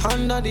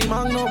 Under the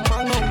magnum,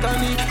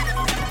 tonic.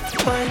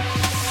 Fine.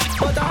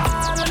 But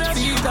all of the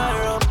beat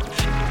are up.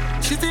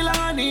 She still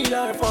I need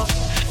her for.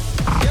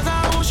 Guess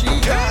how she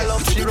got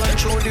love. She run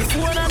through the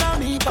phone and I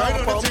me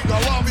pop up.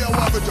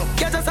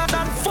 Get us out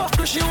and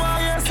fuck. She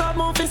want hear some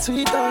movie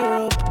sweet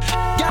her up.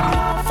 Girl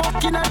want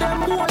fucking at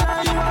them whole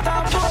and you want a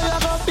boy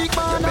have a big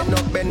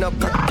man. Bend up,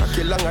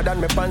 cocky longer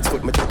than my pants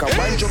foot. Me take a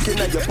wine joke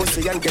in your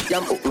pussy and get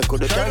yam hook. Me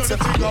coulda dance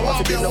up. I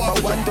want to be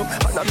number one too.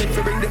 And I make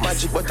to bring the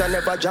magic but I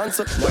never dance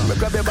up. When me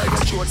grab you by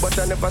your throat but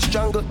I never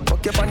strangle.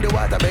 Fuck you on the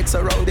water bed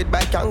surrounded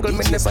by kangle.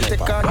 Me never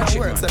take on the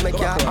works that make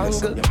you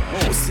angle.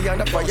 Pussy on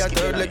the fire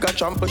third like a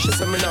trample. She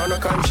say me nah no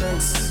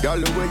conscience. Girl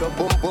the way you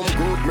boom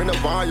good. Me no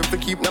want you to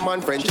keep no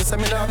man friend. She say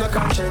me nah no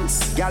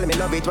conscience. Girl me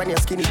love it when you're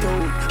skinny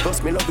too.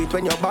 Plus me love it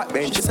when you're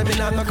backbench. She say me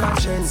nah no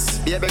conscience.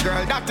 Baby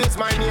girl that is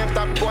my name.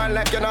 Top one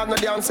like you nah no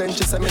damn sense.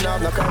 She say me nah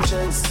no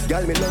conscience.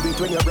 Girl me love it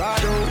when you're broad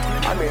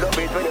out. And me love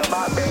it when you're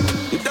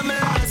backbench. You done me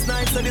last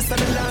night so this is the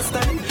last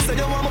time. So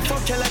you want me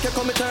fuck you like you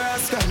commit a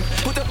rascal.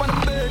 Put up on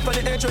the bed for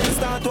the edge when you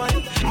start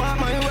wine. Mark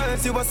my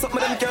words you was something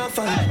them can't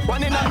find.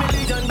 One in a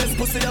million best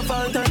pussy of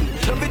all time.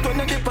 Love it when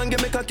you dip and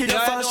give me cocky your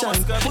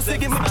fashion. Pussy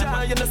give me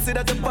joy you know see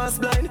that you pass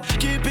blind.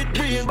 Keep it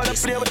real but I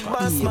play with the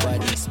boss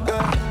man.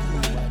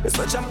 It's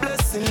such a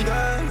blessing,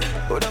 girl.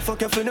 Who the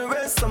fuck you for the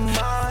rest of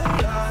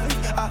my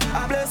life?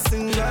 A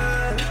blessing,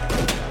 girl.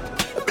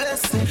 A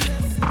blessing.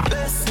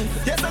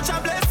 You're such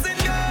a blessing,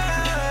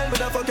 girl. Who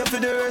the fuck you for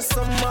the rest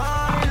of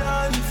my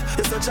life?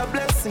 You're such a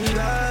blessing,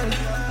 girl.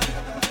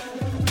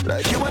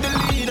 Like you are the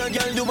leader,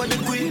 girl, you are the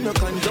queen. No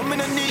condom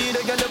in a need,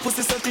 girl, the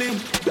pussy so clean.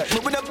 Like me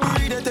with a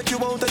breed and take you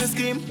out of the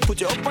scheme.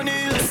 Put you up on the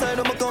hillside,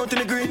 I'm account in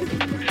the green.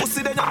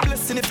 Pussy that a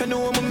blessing if you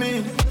know what I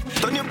mean.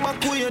 Turn your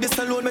back way, this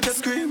alone make you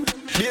scream.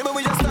 Baby,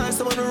 we just start,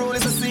 someone the roll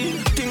is a scene.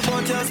 Think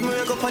about you as me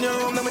wake up on your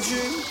room, now my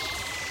dream.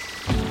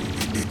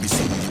 Make me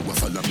see you a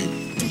follow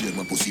me. Do them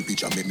a pussy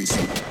picture, make me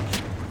see.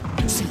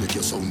 See make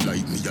you sound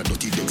like me, a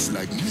dirty decks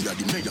like me, a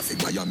the mayor for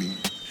Miami.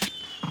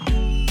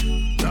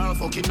 Now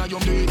fucking now your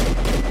mate.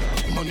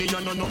 Money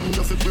and no nothing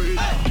you fi break.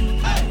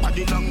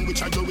 Body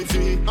language I do with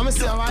it. I'ma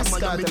say I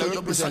start to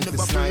represent the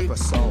sniper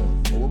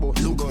sound.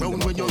 Look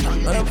round when you're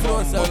high. I'm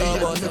close to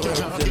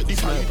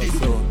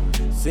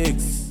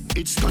 6.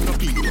 It's gonna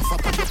be rough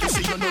up on your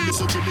pussy, you know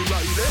listen to me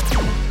right.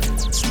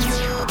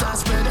 Smoke and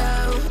spread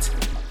out.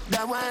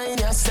 That wine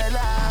you sell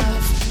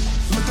off.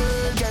 My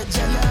girl get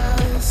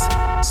jealous.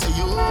 So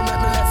you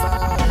make me laugh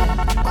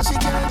out. But she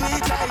can't do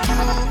it like you.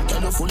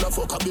 Girl you full of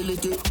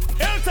fuckability.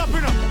 Hands up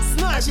in up,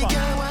 sniper. She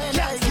can't wine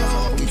like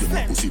you. Give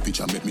me pussy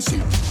picture, make me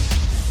see.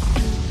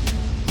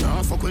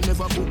 Nah, fuck we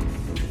never book.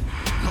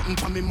 Nothing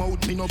pa me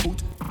mouth, me no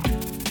boot.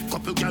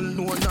 Couple gal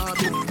know nah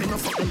do. Me no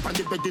fuck them pa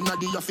the bed inna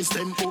the office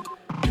them cook.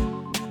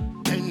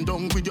 Bend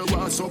down with your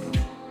ass up.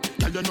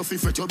 Tell you no fi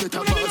fret, you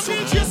better pass up.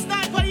 DJ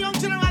Sniper, young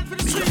general for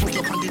the street. Me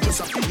a fuck up on the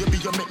just a baby,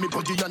 you make me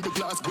body on the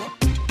glass, bro.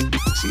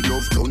 She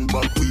love turn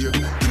back way.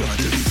 Can't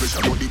tell the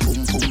pressure, but the pum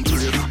pum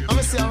break.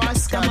 I'ma say I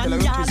start to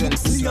represent the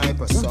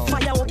sniper sound.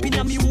 Fire up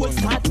inna me whole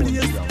start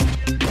place.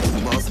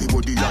 Boom off me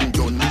body and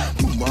done.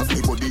 Boom off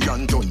me body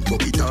and done.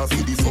 Buck it off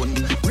for the fun.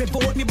 Rev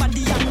out me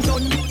body and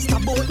done.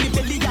 Stab out me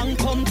belly and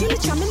come.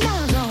 Teacher me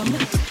nah run.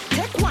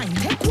 Take wine,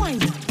 take wine.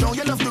 Now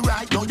you love the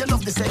ride, now you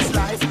love the sex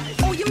life.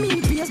 Oh you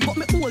mean bass, but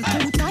me hold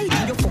too tight.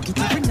 You fuck it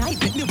every night,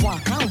 make me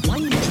walk and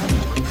wine.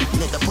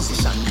 Let the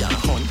position ya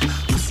hunt.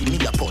 Pussy me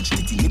a punch,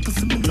 titty nipple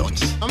for me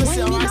lunch. I'ma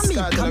say I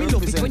start to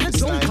represent the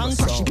sniper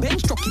sound.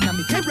 Bench truck inna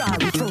me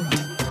Ferrari front.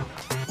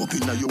 Up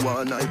inna you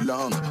all night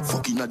long.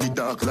 Fuck inna the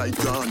dark like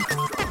gone.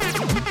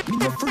 Me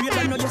no afraid,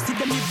 I know you see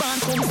them me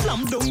band come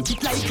slam dunk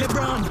it like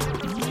LeBron.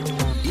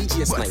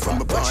 DJ Sniper,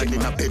 from a barn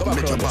in a bed,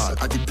 make your ball.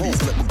 At the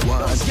place, let me go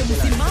on. You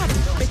must be mad.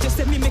 Bet you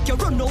say me make you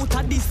run out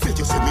of this. Bet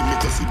you say me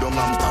make you sit down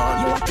and call.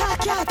 You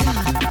attack, you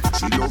attack.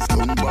 She love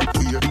turn back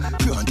way.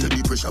 Can't tell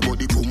the pressure, but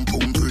the pum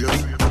pum break.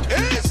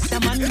 The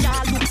man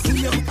ya look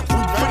slim.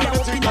 Fire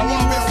up in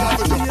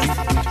the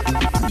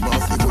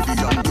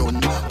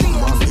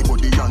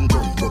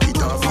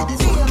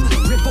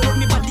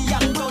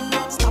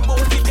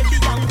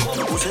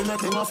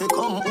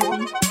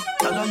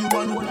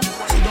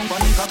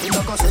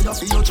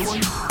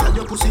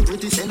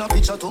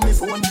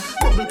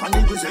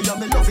yeah,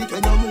 me love it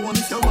when you moan.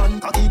 If your man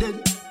cocky dead,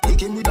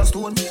 kick him with a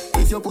stone.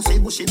 If your pussy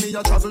bushy, me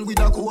a travel with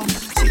a comb.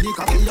 See the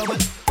cocky you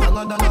wet,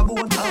 longer than a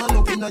bone. Turn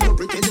up inna your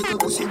pretty little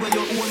pussy where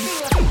you own.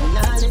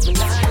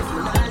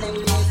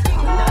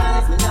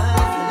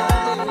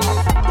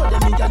 But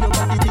them me got your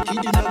body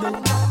wicked in a bed.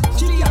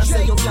 She can't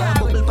say you can't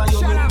bubble by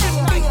your bed.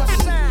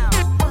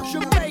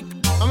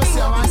 I'ma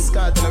say I'm a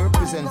scar till I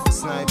represent for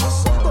Sniper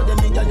Sound. But them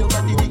me got your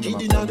body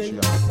wicked in a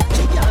bed.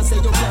 She can't say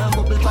you can't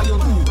bubble by your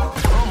bed.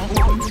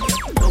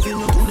 Loving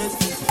you to death.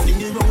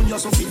 Fling it round you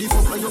so feel the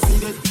fuck where you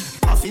feel it.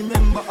 Half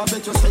remember, I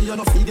bet you say you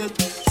no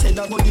forget. Say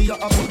that body you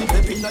have put the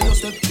pep in your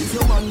step. If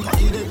your man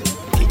cocky dead,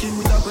 kick him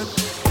with a grip.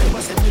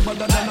 Never said me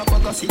better than a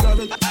pack of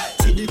cigarette.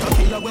 See the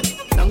cocky you wet,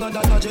 longer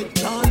than a jet.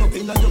 Turn up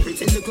in your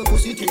pretty little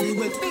pussy till you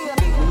wet.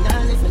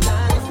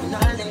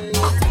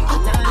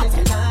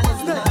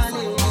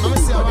 I'ma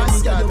say I'm a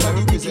star to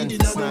represent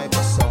the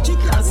Sniper Sound. She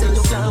can't say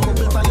you can't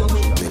bubble by your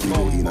bed.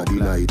 Inna the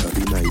light of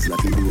the nice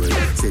lucky door.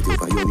 Set you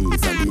on your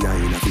knees and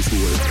behind of the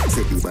store.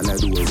 Set the ball a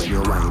door when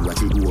you wine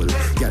watch it roll.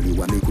 Girl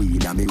you a me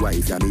queen and me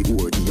wife and me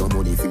whore. Give your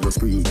money for your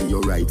spree, give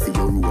your right for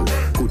your rule.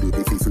 Could you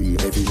be for free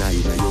every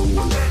night na your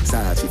hole.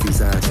 Sachi fi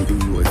Sachi do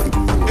roll fi do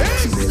roll.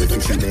 Chanel fi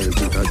Chanel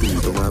put a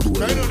beat on a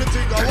bowl.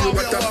 Tell you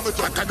better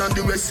than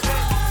the rest.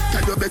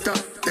 Tell you better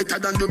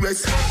than the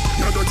rest.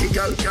 No dirty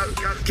girl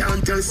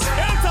can't test.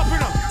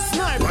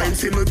 Wine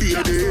for me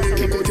baby.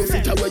 Kick out your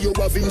feet away you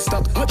have in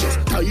stock. I just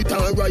tight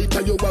and right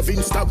till you have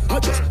in stock. I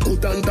just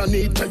put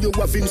underneath till you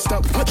have in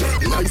stock. I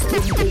just nice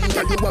pum pum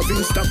till you have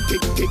in stock.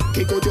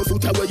 Kick out your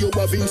foot away you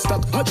have in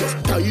stock. I just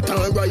tight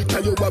and right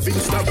till you have in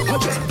stock. I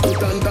just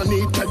put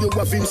underneath till you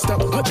have in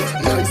stock. I just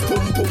nice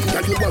pum pum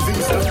till you have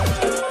in stock.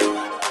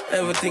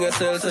 Everything I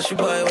sell, so she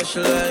buy what she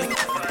like.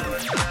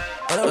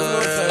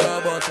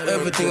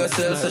 Everything I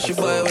sell, so she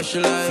buy what she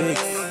like.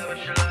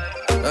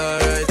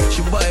 Alright,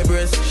 she buy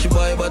breast, she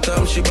buy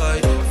bottom, she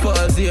buy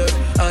falls here,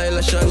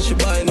 eyelash and she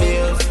buy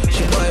nails.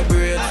 She buy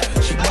braids,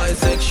 she buy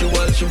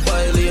sexual, she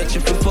violate, she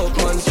fi fuck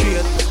man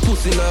straight.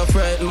 Pussy not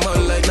frighten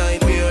man like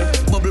nightmare.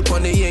 Bubble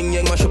pon the yang,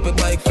 mash up a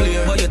bike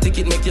flare. Buy your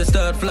ticket, make you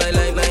start fly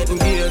like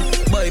nightingale.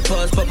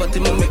 Bypass property,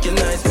 me make you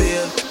nice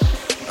bail.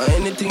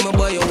 Anything I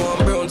buy you want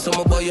brown, so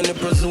I buy you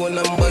nipple zone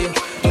and buy you.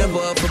 Never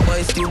have to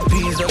buy steel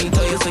peas and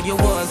tires, so you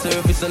want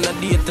service in the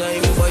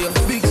daytime. Buy you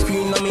big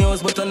screen on my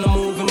house, but on the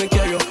movie me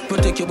carry you.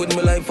 Protect you with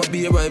my life, I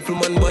be a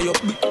rifleman buy you.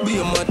 Be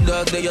a mad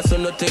dog, there you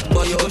son no take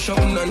buy you. Go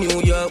shopping in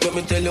New York, let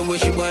me tell you where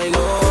she buy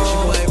now. She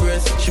buy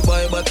breast, she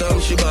buy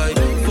bottom, she buy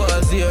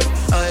falls here,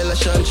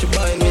 eyelash and she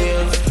buy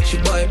nails. She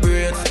buy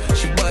braids,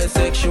 she buy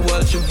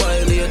sexual, she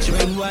violate. She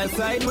when wild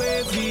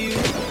sideways view.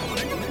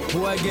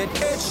 Who I get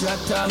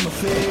headshot on my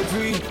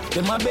favorite,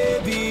 them my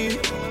baby.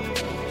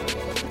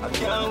 I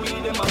can't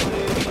wait them my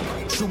baby.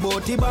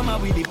 Shuboti bama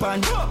with the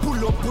pan.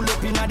 Pull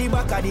up inna the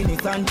back of the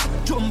Nissan.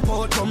 Jump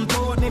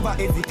out, never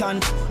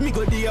hesitant. Me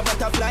go there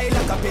butterfly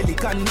like a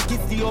pelican. Me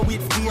kiss the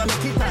with ski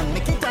and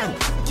make it on.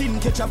 Chin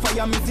catch a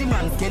fire, me see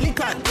man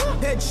skeleton.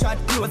 Headshot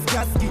close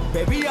casket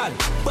burial.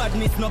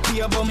 Badness no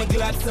fear, but me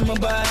glad to my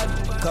bad.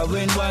 Cause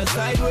when one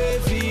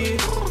sideways feel.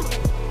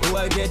 Who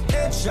I get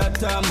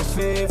headshot on my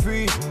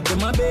favorite, them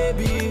my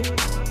baby.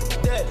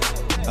 Dead.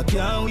 I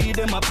can't with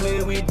them I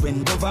play with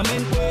when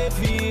government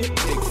wavy.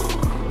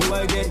 Who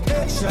I get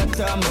headshot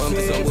on my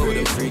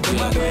favorite, them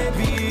my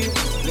baby.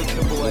 I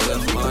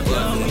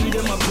can't with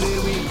them I play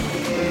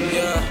with.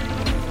 Yeah.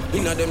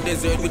 Inna them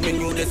desert with me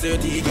new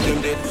desert, eagle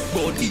them dead.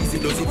 Bout easy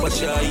does it for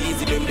shy,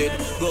 easy them dead.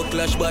 Go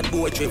clash bad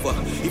boy Trevor.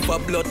 If a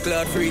blood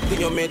clot free, then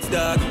your mates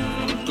dog.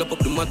 Clap up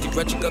the matic,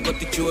 ratchet, got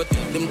the throat.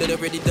 Them dead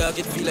already dog,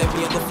 it feel like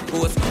me a go for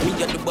post. Me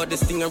get the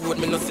baddest thing I wrote,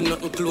 me nothing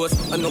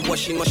close. I no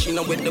washing machine,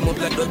 I wet them up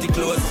like dirty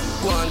clothes.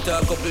 Go and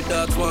talk, couple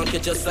dogs, one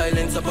catch a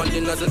silence upon the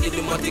nozzle, get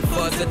the matic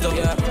fast set up.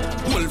 Yeah.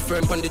 Whole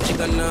frame on the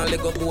chicken now,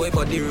 leg up boy,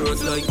 body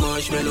rose like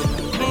marshmallow.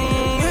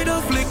 Head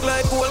up flick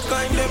like whole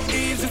kind, them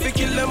easy if you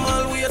kill them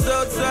always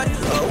outside.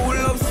 I whole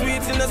love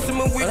sweets in a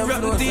summer with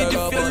rotten teeth.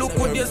 If you look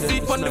what you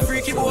see on the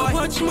freaky boy.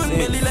 Watch man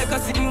belly like a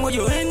sitting where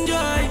you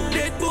enjoy.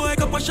 Dead boy,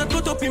 got a shot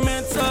cut up in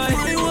men's side.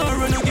 My war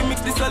run again,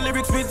 mix this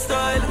lyrics with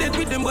style. Dead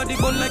with them body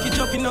bun like you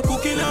chop in a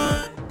cooking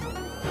line.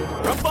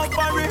 Wrap up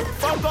Barry,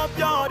 fuck up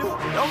yard.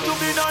 Young to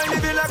be nine,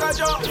 living like a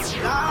job.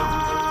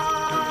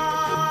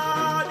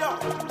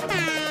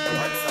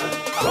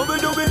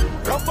 Do it,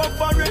 wrap up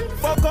Barry,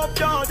 fuck up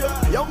yard.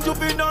 Young to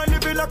be nine,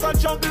 living like a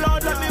junk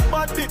lord. Let me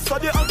bad bitch, so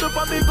the answer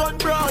for me gun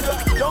broad.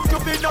 Young to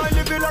be nine,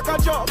 living like a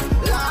job.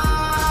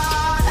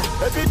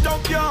 Every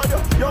junkyard,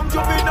 young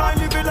juvenile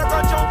living like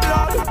a junk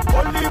lad.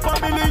 Only for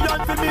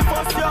million for me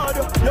first yard.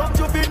 Young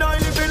juvenile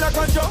living like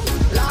a junk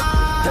lad.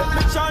 Take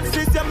me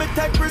chances, yeah me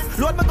take risks.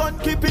 Load my gun,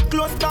 keep it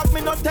close, back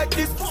me not take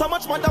this. So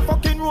much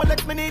motherfucking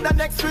Rolex, me need a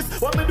next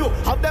wrist. What me do?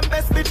 Have them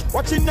best bitch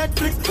watching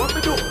Netflix. What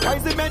me do?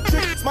 Rising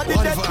metric, smarty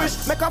dead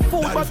fish. Make a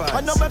fool, but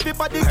I know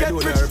everybody get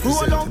rich.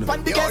 Roll on,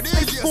 pan the get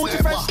rich. Food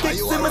fresh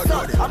kicks in my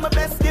son. I'm a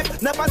best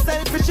gift, never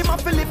selfish. I'm a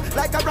Philip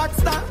like a rock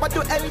star, but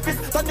do Elvis.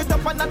 Turn it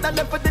up another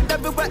level, the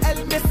devil will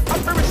Elvis.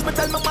 I'm rich, me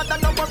tell my mother,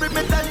 no worry,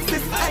 me tell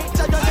this. I ain't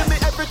tell you, give me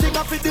everything,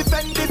 I feel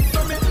defend this.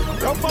 So me,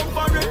 rough up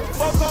for it,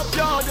 fuck up.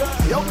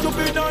 Young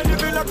juvenile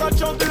living like a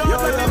jungle.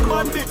 Let me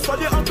bandit, so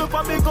the angle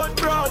for me gun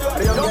broad.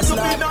 Young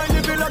juvenile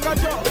living like a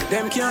jungle.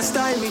 Them can't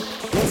style me,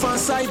 move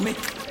inside me.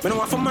 Me no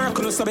want for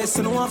Merkel, no so best,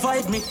 no want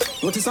vibe me.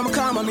 Notice I'm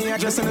calm and me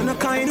addressing in a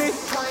kindly.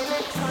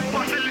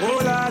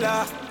 Oh la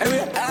la,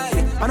 anyway,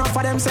 enough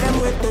of them say them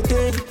with the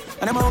thing.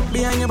 And I'm out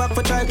behind your back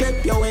for try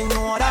clip, you ain't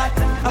know that.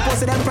 I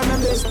posted them from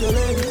them best, the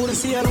leg. Couldn't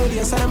see an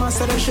audience, so them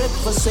answer the shit.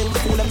 For same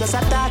fool, them just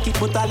attack it,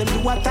 but all them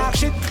do attack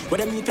shit. What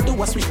them need to do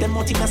is switch them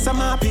out in a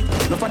samapi.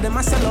 Enough of them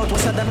a sell out,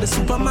 what's that than the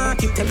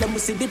supermarket. Tell them we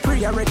see the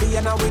pre already,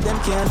 and now with them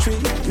can't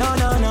treat. No,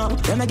 no, no,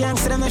 them a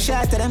gangster, them a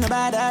shot, them a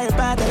bad, I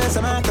repart, there's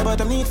a matter, but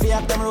them need to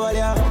act them roll,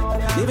 yeah.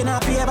 Living a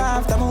paper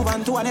after move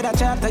on to another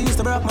chapter. Used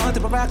to broke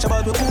multiple fracture,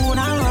 but we cool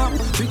now.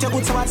 Treat your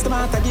good, so what's the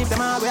matter? Give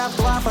them all we have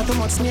to offer. Too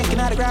much snake in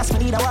the grass, we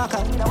need a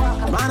walker.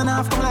 Man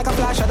enough come like a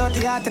flash, I don't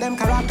heart to them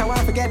character.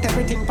 Want forget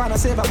everything, pan a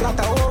save a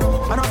blatter.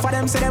 Oh, enough of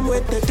them say them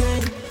with the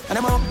thing. And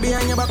them up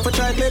behind your back for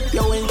try clip,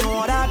 you ain't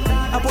know that.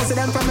 I posted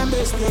them from them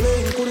base,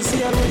 you couldn't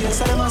see a video,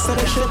 so them answer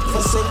the shit.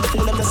 For sake,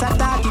 fool them just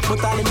attack it,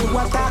 but all them do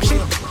attack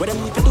shit. What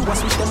them need to do is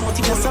switch them out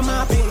in the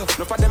summer pay.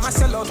 Enough of them a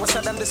sell out, what's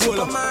that than the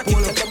supermarket.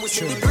 Tell them we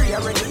see the pre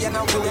already, and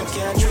now we them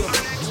can't trade.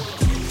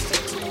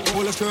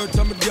 Pull a shirt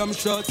and my damn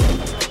shorts.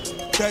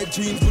 Tight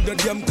jeans with the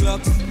damn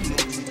clocks.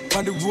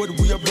 On the road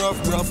we a rough.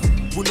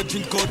 When I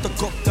drink out the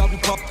cup that we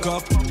pop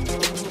cup.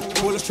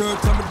 Pull a shirt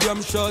and my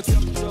damn shorts.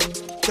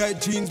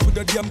 Tight jeans with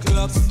the damn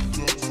clocks.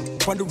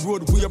 On the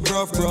road we a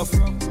rough.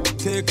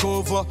 Take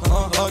over,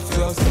 hot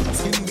glass.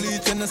 Skin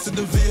bleach and I see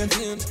the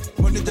vein.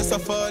 Money just a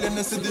fall and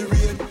I see the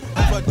rain.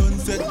 If I done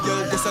said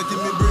girl, just a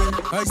give me brain.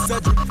 I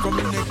said drip from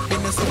my neck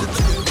and I see the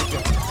chain.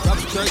 Rap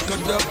strike got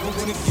that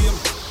in the game.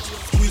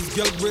 Squeeze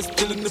girl breast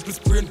till the nipple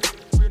sprint.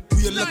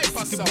 We a lucky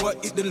city boy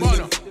eat the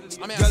limb.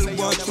 Girl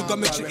want sugar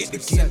make she eat the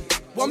cane.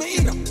 What me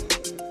in?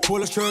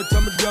 Pull a shirt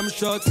and my damn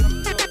shorts.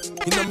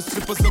 In my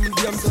slippers and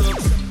my damn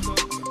socks.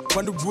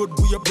 On the road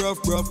we a rough.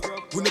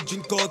 When I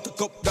drink out the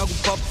cup that we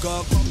pop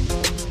cock.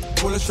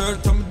 Pull a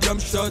shirt and my damn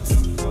shorts.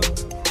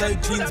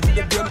 Tight jeans with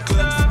the damn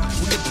clocks.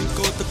 When I drink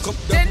out the cup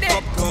that we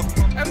pop cock.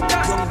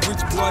 Young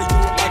rich boy you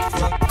hot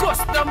for.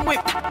 Custom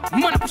whip,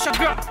 man a push a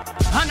gram.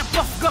 And a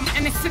puff gum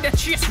and they see the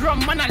chase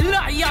rum. Man a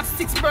lie, you have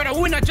 6 brother,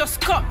 we not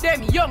just cup.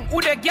 Them young,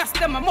 who they gas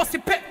them, I must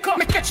pet cup.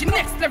 Me catch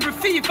next level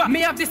fever,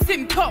 me have the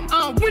symptom.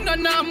 And we not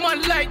now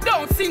man like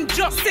down, sing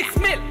just 6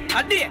 mil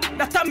a day.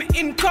 That's how me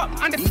income.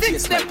 And the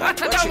 6 them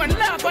hotter down and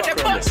laugh at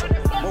the bunch.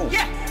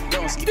 Yeah,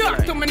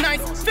 dark to me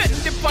nice. Fit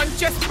the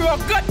punches, bro,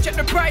 God check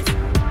the price.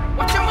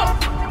 Watch them up.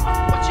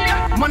 Watch it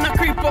out. Man a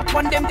creep up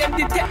on them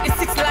detect the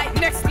 6 like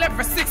next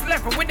level, 6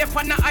 level with the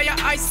fan higher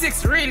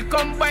I6 real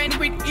combined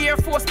with Air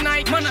Force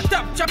 9. Man a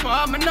top chopper,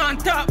 I'm a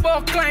non-top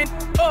about client.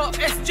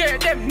 OSJ,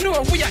 them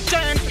know we are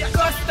giant.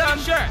 Custom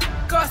shirt,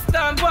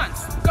 custom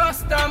pants,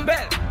 custom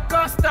belt,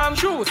 custom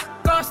shoes,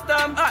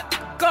 custom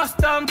hat,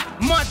 custom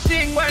mud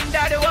thing when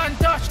daddy one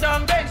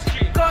touchdown bench.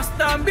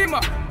 Custom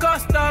beamer,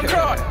 custom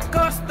road,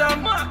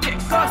 custom market,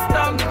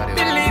 custom.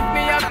 Believe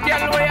me, a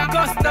girl way a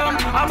custom.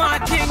 I'm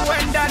a thing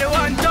when daddy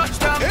one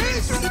touchdown.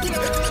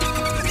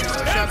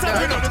 Shut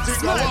up.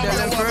 Tell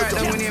them for right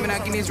now, we name in a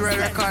Guinness World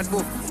Record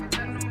book.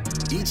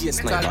 DJ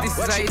Sniper. This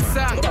is a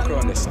song. Go back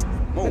around this song.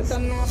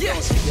 Yeah,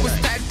 we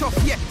style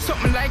tough, yeah,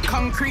 something like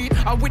concrete.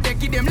 I would they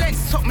give them lens,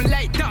 something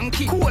like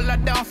donkey. Cooler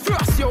down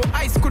frost, your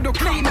eyes could do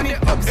clean and it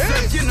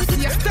observe. You know,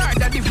 see a star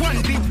that the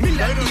one beat me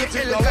like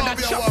the L got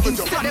that chop.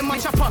 Instead them a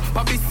chopper,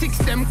 but we 6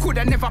 them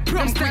coulda never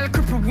prom. Style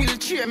cripple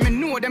wheelchair, me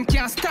know them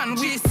can't stand.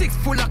 We 6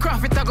 full of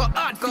craft, it a go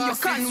hard for your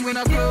can with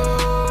a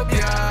globe,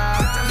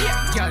 yeah.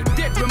 Yeah, girl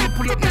dead when we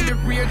pull up in the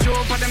rage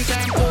over them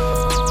time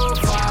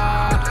over.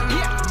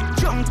 Yeah.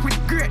 Drunk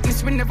with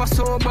greatness, we never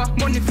sober.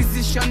 Money,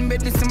 physician,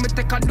 medicine, we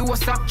take a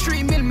dose of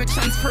 3 mil, me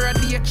transfer a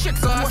day. Check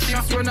some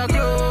washings when I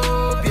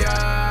globe,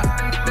 yeah.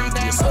 Them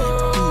time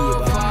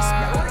over.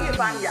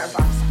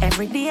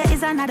 Every day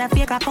is another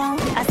fake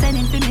account. I send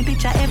in me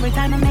picture every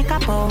time I make a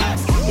post.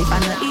 If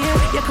I'm not here,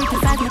 you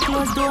criticize me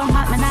close door.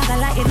 Mark me naga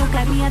like it look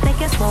like me, I take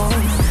your sport.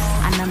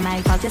 And I'm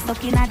my fault, you're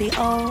stuck in at the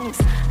house.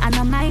 And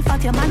I'm my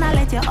fault, your man, I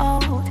let you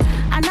out.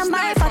 And I'm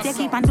my fault, you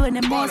keep on doing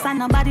the most. And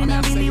nobody no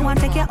really want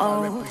to take you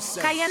out.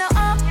 Cause you know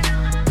up,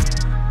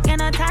 you're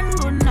not tan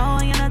good,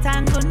 no. You're not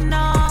tan good,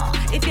 no.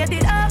 If you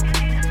did up,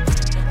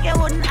 you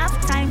wouldn't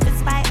have time to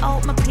spy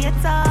out my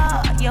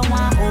pizza. You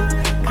want hope,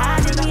 call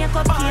the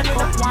makeup, cake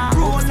up, want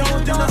hope. Still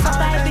don't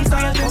buy the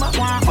break up,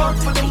 want hope.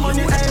 For the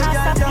money, I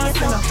have to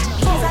pay up.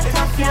 She's a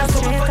tough girl,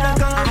 straight up,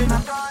 I'm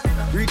a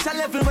reach a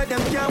level where them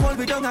can't hold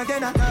me down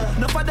again.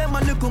 Enough of them a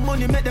little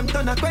money make them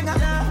turn a quenga.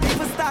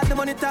 People start the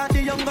money talk,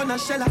 the young gonna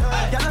shella.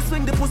 Y'all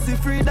swing the pussy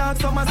free dog,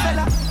 so my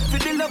seller. For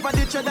the love of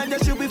the treasure, you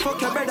should be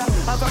fuck your brother.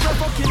 Have a girl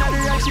fucking at the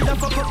right, she done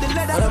fuck up the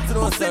leather.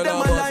 Pussy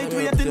them a light,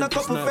 we ain't in a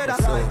couple feather.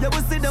 Yeah,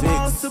 we see them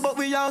also, but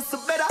we also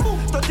better.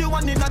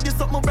 31 in a this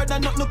up, my brother,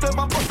 not no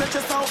clever. Pussy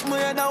chest out, my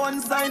head on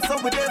one side,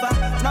 so we never.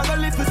 Now go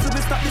live to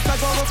be stop this I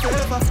go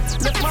forever.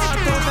 Left my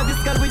heart out of this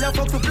girl with a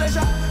fuck to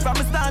pleasure. From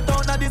the start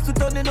out of this we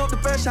turning up the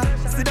pressure.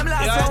 See them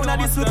last round of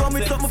this we come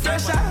with something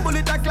fresher.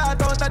 Bullet a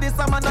clot out of this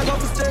a man a go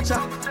for stretcher.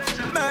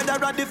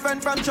 Murderer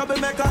different from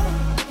troublemaker.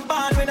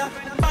 Born winner,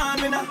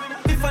 born winner.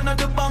 If I not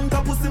the bank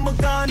I pussy my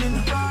gun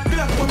in.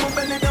 Black when my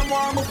belly them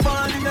want me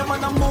fall in. Them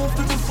and I move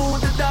to the food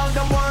the down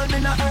them want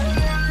in.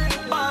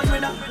 Born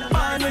winner,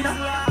 born winner.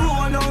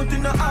 Roll out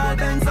in the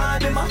hard ends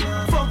on them.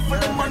 Fuck for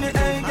the money,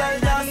 ain't girl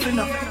that's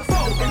enough.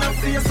 In a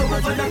face so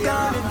much in the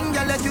garden.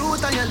 Girl, like you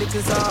and your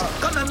little soul.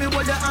 Come at me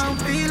with your arm,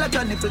 feel like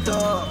a nipple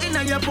toe.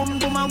 Inna your boom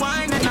boom a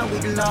wine and a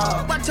wiggle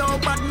up. Watch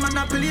out, bad man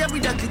a play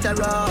with the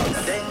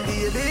clitoris. Then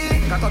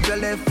baby, cock up your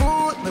left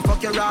foot, me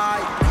fuck your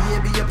right.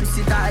 Baby, your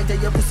pussy tight,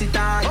 and your pussy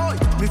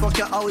tight. Me fuck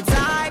your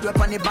outside, rep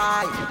on the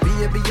bike.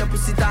 Baby, your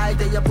pussy tight,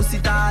 and your pussy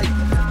tight.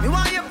 Me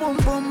want your boom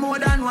boom more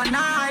than one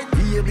night.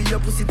 Baby, your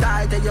pussy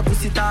tight, and your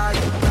pussy tight.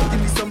 Give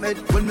me some head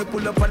when me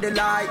pull up on the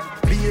light.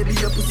 Baby,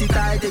 your pussy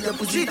tight, and your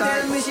pussy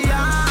tight. She tell me she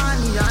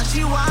me and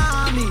she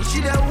want me.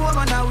 She the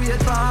woman that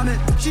wait for me.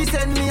 She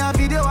send me a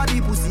video of the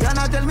pussy and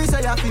I tell me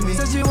say you feel me.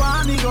 So she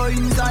want me go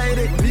inside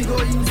it. Me go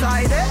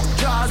inside it.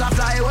 Jaws a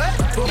fly away.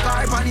 Fuck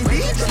her on the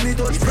beach. Me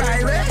touch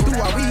private. Do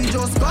a we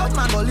just come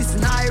and go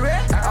listen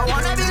irate. I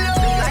wanna be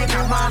loved like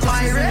a man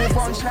pirate.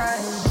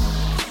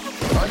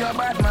 Oh your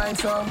bad mind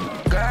so.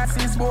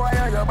 Glasses boy,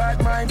 oh your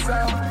bad mind so.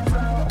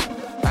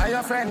 And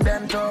your friend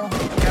them too.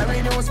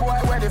 Carry news boy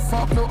where the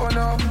fuck do you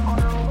know?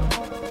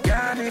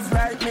 Can't live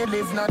like me,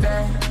 live no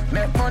day.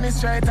 Make money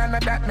straight and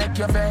that make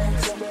your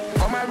face.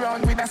 Come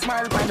around with a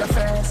smile on your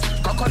face.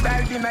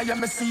 Crocodile dinner, you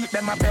me see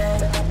them a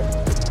bed.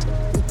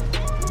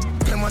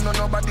 Them a know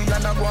nobody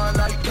and I go on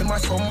like them a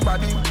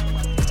somebody.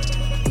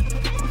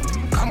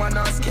 Come on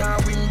ask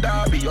can't win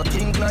derby, you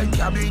think like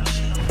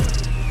cabbage.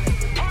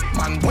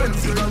 Man, well,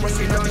 feel like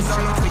we're in the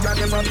song. We got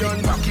them a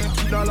big pocket.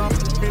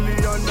 $1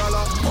 million.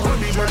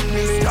 Only $1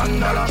 million.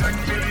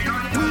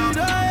 We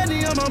die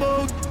any of my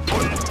boat.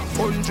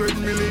 $100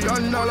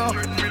 million.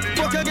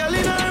 Fuck a girl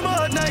in her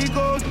mouth, now he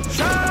goes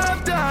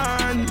sharp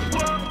down.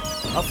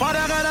 A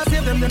father gotta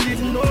save them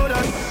didn't know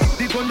that.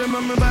 The gun them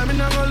on me buy me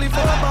not only for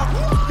back.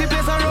 The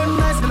place I run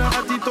nice, me not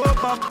at the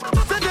top back.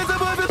 Say there's a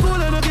boy be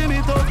cool and no give me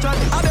tough chat.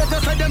 I better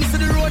say them see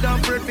the road and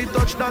afraid fi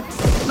touch that.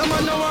 No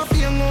man no want fi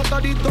hang out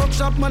of the top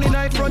shop. Man in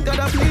night front of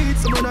the fleet,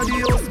 some of the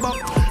house back.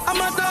 I'm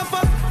a top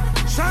up.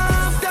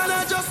 Sharp down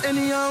or just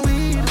any old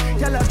weed.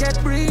 Y'all get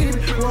breed,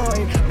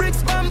 boy.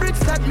 Bricks from bricks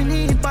that me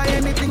need. Buy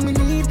anything me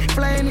need,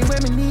 fly anywhere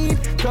me need.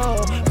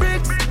 Go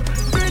bricks,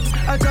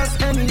 or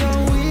just any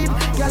old weed.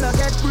 Y'all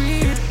get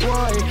breed,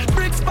 boy.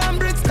 Bricks from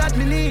bricks that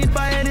me need.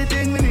 Buy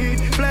anything me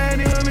need, fly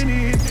anywhere me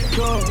need.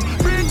 Go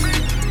bricks,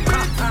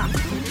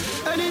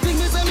 anything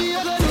me say me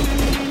I go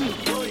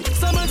do.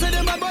 Someone say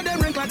them bad but them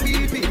rank like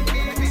BP.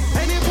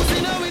 Any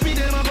pussy now with me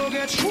them I go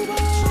get shuba.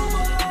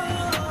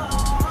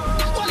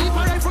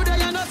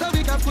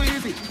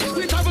 Squeezy.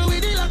 We travel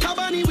with it like a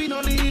bunny, we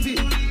no leave it.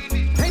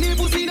 Any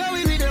pussy that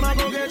we with them, I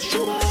go get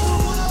sugar.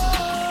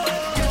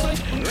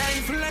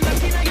 Rifle and a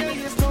kid, I get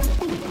yes, no.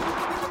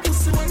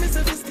 Pussy when me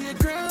say to stay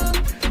ground.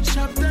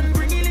 Shop them,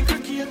 bring in the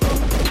cricket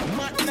come.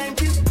 Mat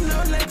 90s,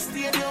 blood like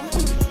stadium.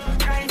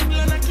 Rifle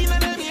and a kid, I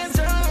them yes,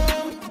 no.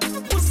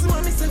 Pussy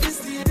when me say to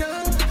stay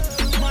down.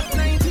 Mat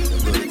 90s,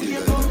 bring the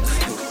cricket come.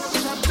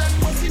 Shop them,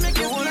 pussy make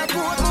it all a go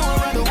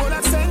more. The whole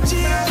of St.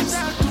 James.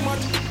 Too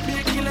much, be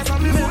a killer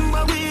from me.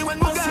 Remember we when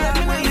we got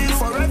we live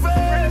forever.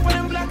 For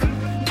them black,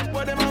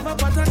 but them have a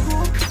pot of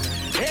cook.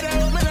 Hey, they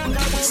open up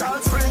the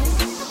South Spring.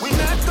 We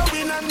not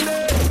going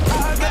under.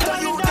 I'll get on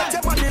you, get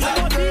your money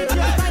like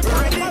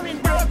ready,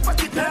 broke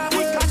pocket now.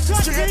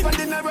 Straight on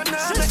the narrow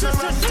now, make a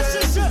run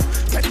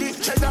get the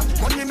cheddar,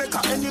 money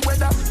maker any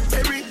weather.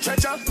 Every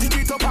treasure, dig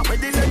it up with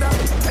the leather.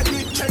 Get the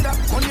cheddar,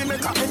 money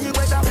maker any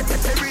weather.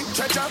 Every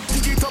treasure,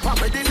 dig it up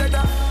with the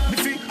leather.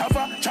 Have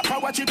a chopper,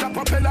 watch it a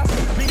propeller.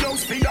 Me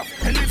house be up,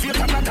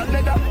 elevator not a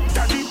leather.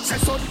 Daddy say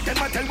so,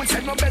 them a tell we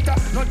say no better.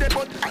 No they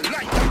but I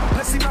like that,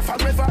 let's see my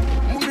forever.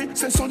 Mommy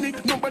say sonny,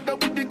 no better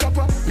with the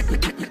cover.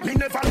 Me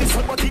never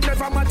listen but it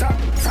never matter.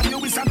 From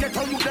you is a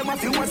ghetto, you them a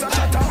few as a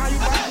shatter. My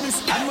badness,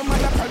 and my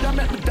mother brother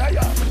make me die.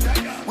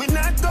 We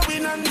not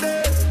going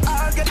under,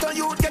 I'll get on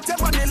you, get your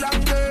money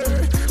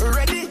longer.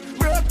 Ready,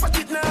 broke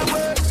pocket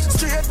now,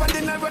 straight from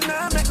the narrow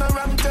now, make no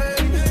wrong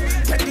turn.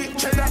 Get the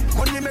cheddar,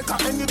 money maker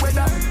any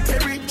weather.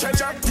 Every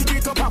treasure, dig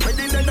it up with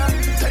the leather.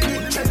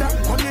 Any cheddar,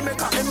 money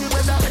maker any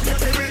weather.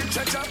 Every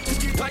treasure,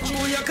 dig it up. Watch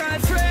who you call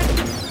friend.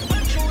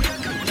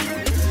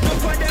 Look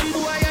for them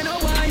boy, you know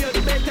why you're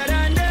better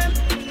than them.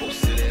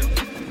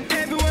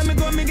 Everywhere me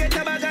go, me get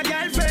a bag of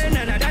girlfriend.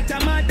 And that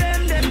time of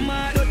them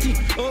mad dirty.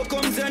 Oh,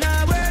 comes when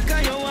I work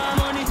and you want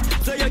money.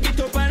 So you get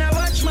up and I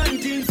watch man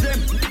things them.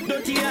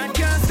 Dirty and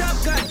can't stop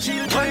got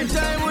children. One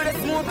time with a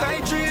smoke I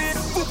treat.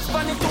 Books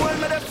on the toll,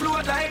 me the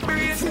float like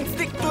breeze.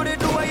 Stick to the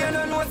door, you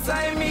don't know what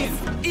I mean.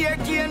 Ear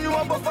cane,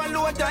 no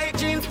buffalo, tight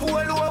jeans,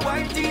 polo,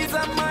 white tees,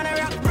 and man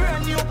a rock.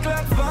 Brand new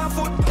clocks, for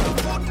foot.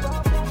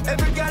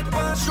 Every girl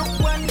pass, shook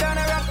one down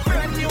a rock.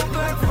 Brand new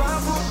clocks, for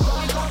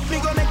foot. Me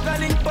go make a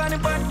link on the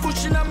band,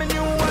 pushing on me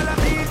new wall of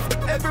me.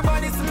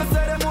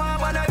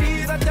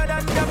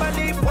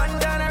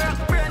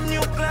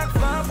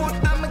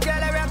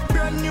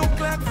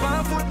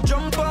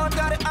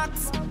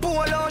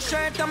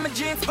 and my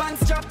jeans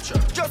pants chop.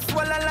 Just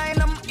while I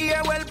line, I'm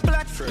ear well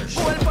black.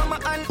 Hold for my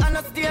hand and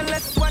I stay,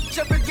 let's watch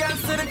every girl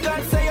see the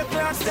girl say you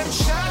cross them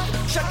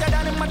shot. Shot her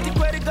down in my tick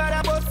where the got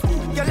a bus.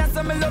 Girl, I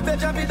say me love your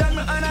job, it done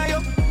me honor you.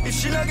 If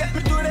she don't get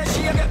me today,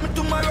 she'll get me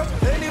tomorrow.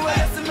 Anyway,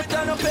 I see me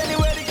turn up,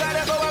 anyway, they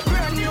gotta go a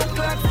brand new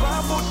clock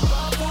for foot.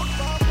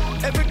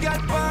 Every girl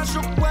pass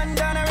shook one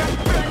down a rock,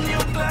 brand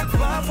new clock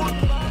for foot.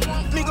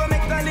 Me go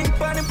make a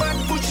link on the back,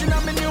 pushing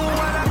on me new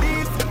wanna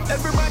beef.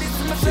 Everybody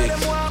see me say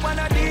them want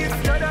a deep.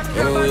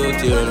 Everybody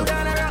out here now.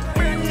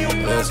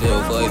 Let's see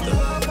how fighter.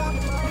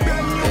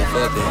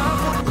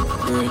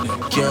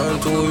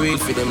 Can't too read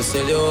for them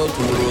sell you out.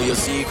 Who know your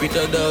secret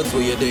of dogs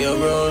where you there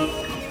around.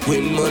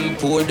 When man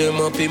pour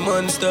them up, in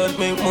man start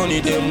make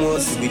money, them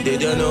must be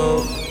dead you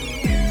know.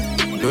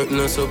 Nothing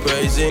no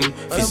surprising.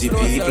 Fizzy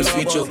people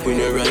switch up when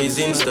you're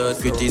rising. Start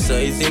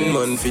criticizing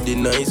man for the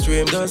nice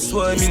dream. That's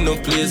why me no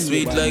play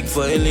sweet like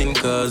violin.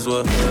 Cause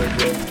what?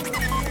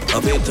 I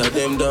better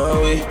them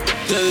down way.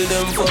 Tell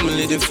them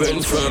family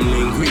different from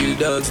me. Real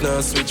dogs now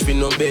switch for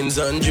no Benz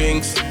and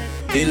drinks.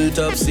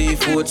 Hilltop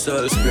seafood,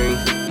 salt spring.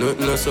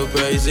 Nothing no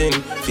surprising.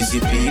 Fizzy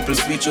people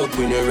switch up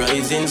when you're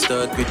rising.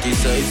 Start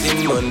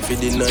criticizing man for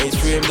the nice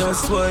frame.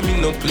 That's why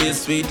me no play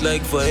sweet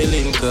like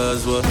violin.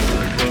 Cause what?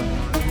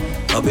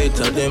 I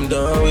better them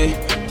down way.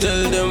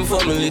 Tell them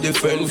family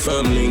different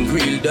from link.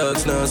 Real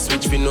dogs now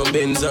switch for no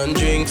Benz and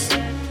drinks.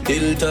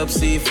 Hilltop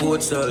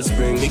seafood, salt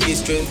spring. Me give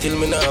strength till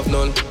me not have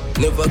none.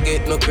 Never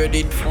get no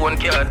credit, phone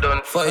can't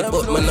done. Fight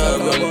but me nah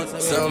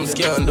run, Psalms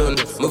can't done.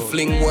 Me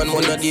fling one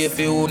a day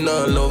for who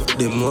nah love.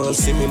 Them want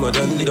see me mad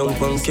and lay down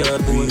pan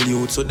cardboard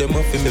youth. So them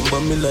have to remember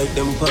me like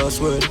them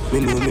password. Me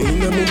know me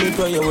inna me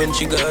prayer when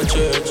she got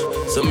church.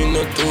 So me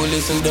not to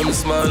listen them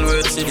small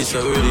words, see this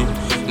already.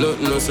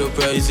 Nothing no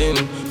surprising.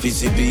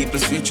 Fizzy people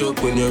switch up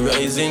when you're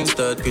rising.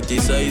 Start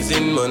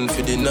criticizing man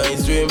for the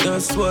nice dream.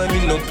 That's why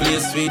me no play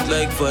sweet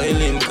like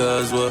violin.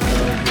 Cause what?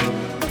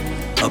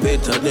 I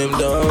better them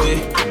down way.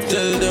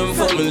 Tell them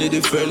family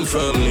different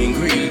from link.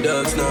 Real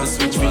dogs now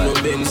switch with no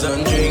Benz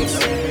and drinks.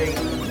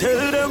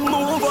 Tell them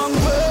move and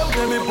go,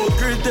 them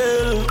hypocrite.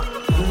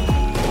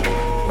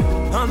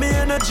 And me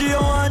energy I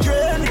want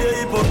drain, they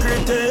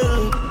hypocrite.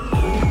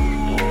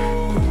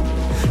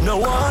 Now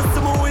want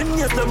to me win,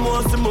 yes them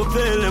want to me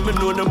fail. Them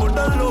know them would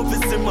love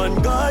is him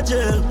and God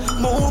jail.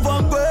 Move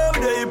and go,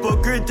 they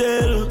hypocrite.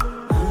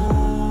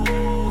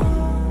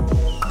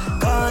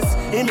 Cause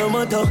it no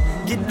matter.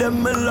 Give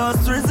them my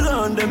last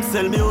resort. Them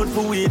sell me out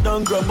for weed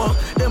and grabber.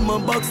 Them a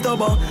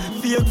backstabber.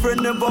 Fake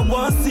friend never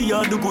want to see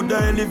you do good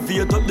and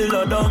elevate up the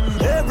ladder.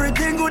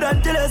 Everything good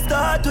until I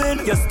start win.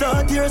 You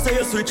start here so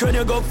you switch when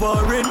you go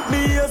foreign.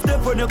 Me a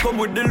step when you come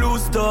with the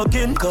loose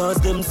talking. Cause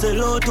them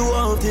sell out too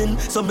often.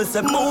 So me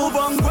say move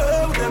and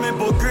grow. Them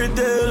hypocrite.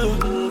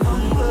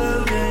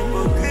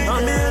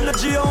 And me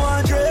energy I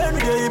want drain.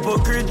 You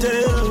hypocrite.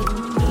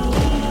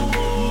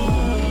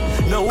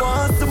 Now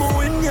want to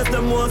win, yes,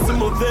 them want to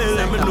fail.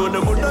 Them know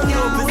them would not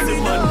love is the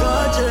man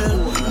God jail.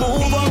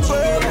 Move on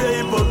for the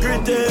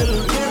hypocrite.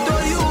 Get the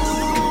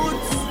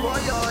youths, boy,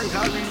 I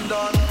carrying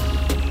done.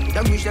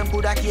 Them wish them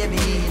coulda came in.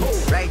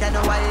 Right I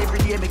know why every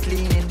day me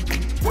cleaning.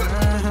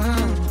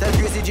 Tell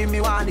Crazy Jimmy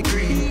want the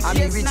cream. I'm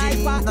every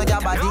jeans, no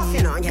job body.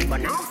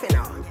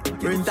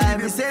 Bring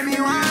time, me say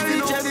me want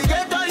reach every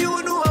ghetto,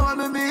 you know how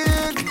me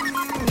mean.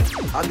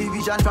 I be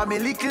vision from a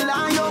little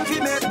and young fi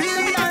make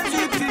billions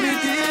it fi me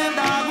team.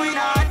 Dog we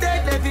not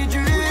dead, let fi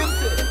dream.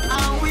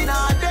 And we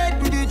not dead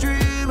with the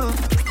dream.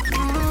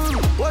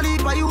 What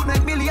if I you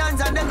make millions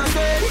and them no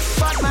say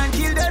Batman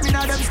kill them in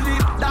a them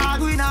sleep.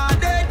 Dog we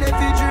not dead, let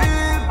fi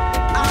dream.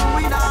 And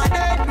we not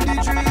dead with the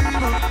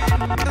dream.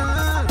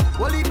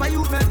 What if I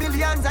you make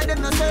millions and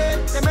them no say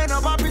they men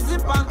up a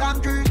prison pan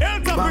concrete.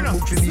 Bank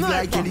book to be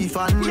like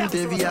elephant.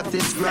 Every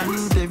access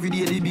grant. Every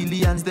day the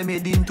billions they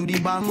made into the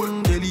bank.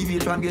 They leave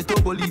it from get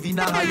up or live in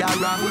a higher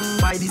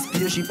rank. Buy this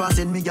spaceship and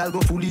send me gal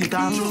go fully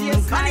tank.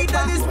 I need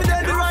to this me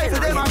then the right to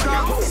them a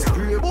crack.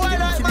 Boy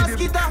like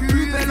mosquito,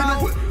 repel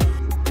out.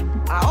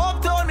 I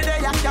hope told me they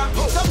a camp.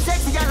 Some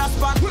sexy gal a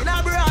spot. In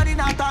a broad in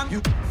a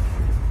tank.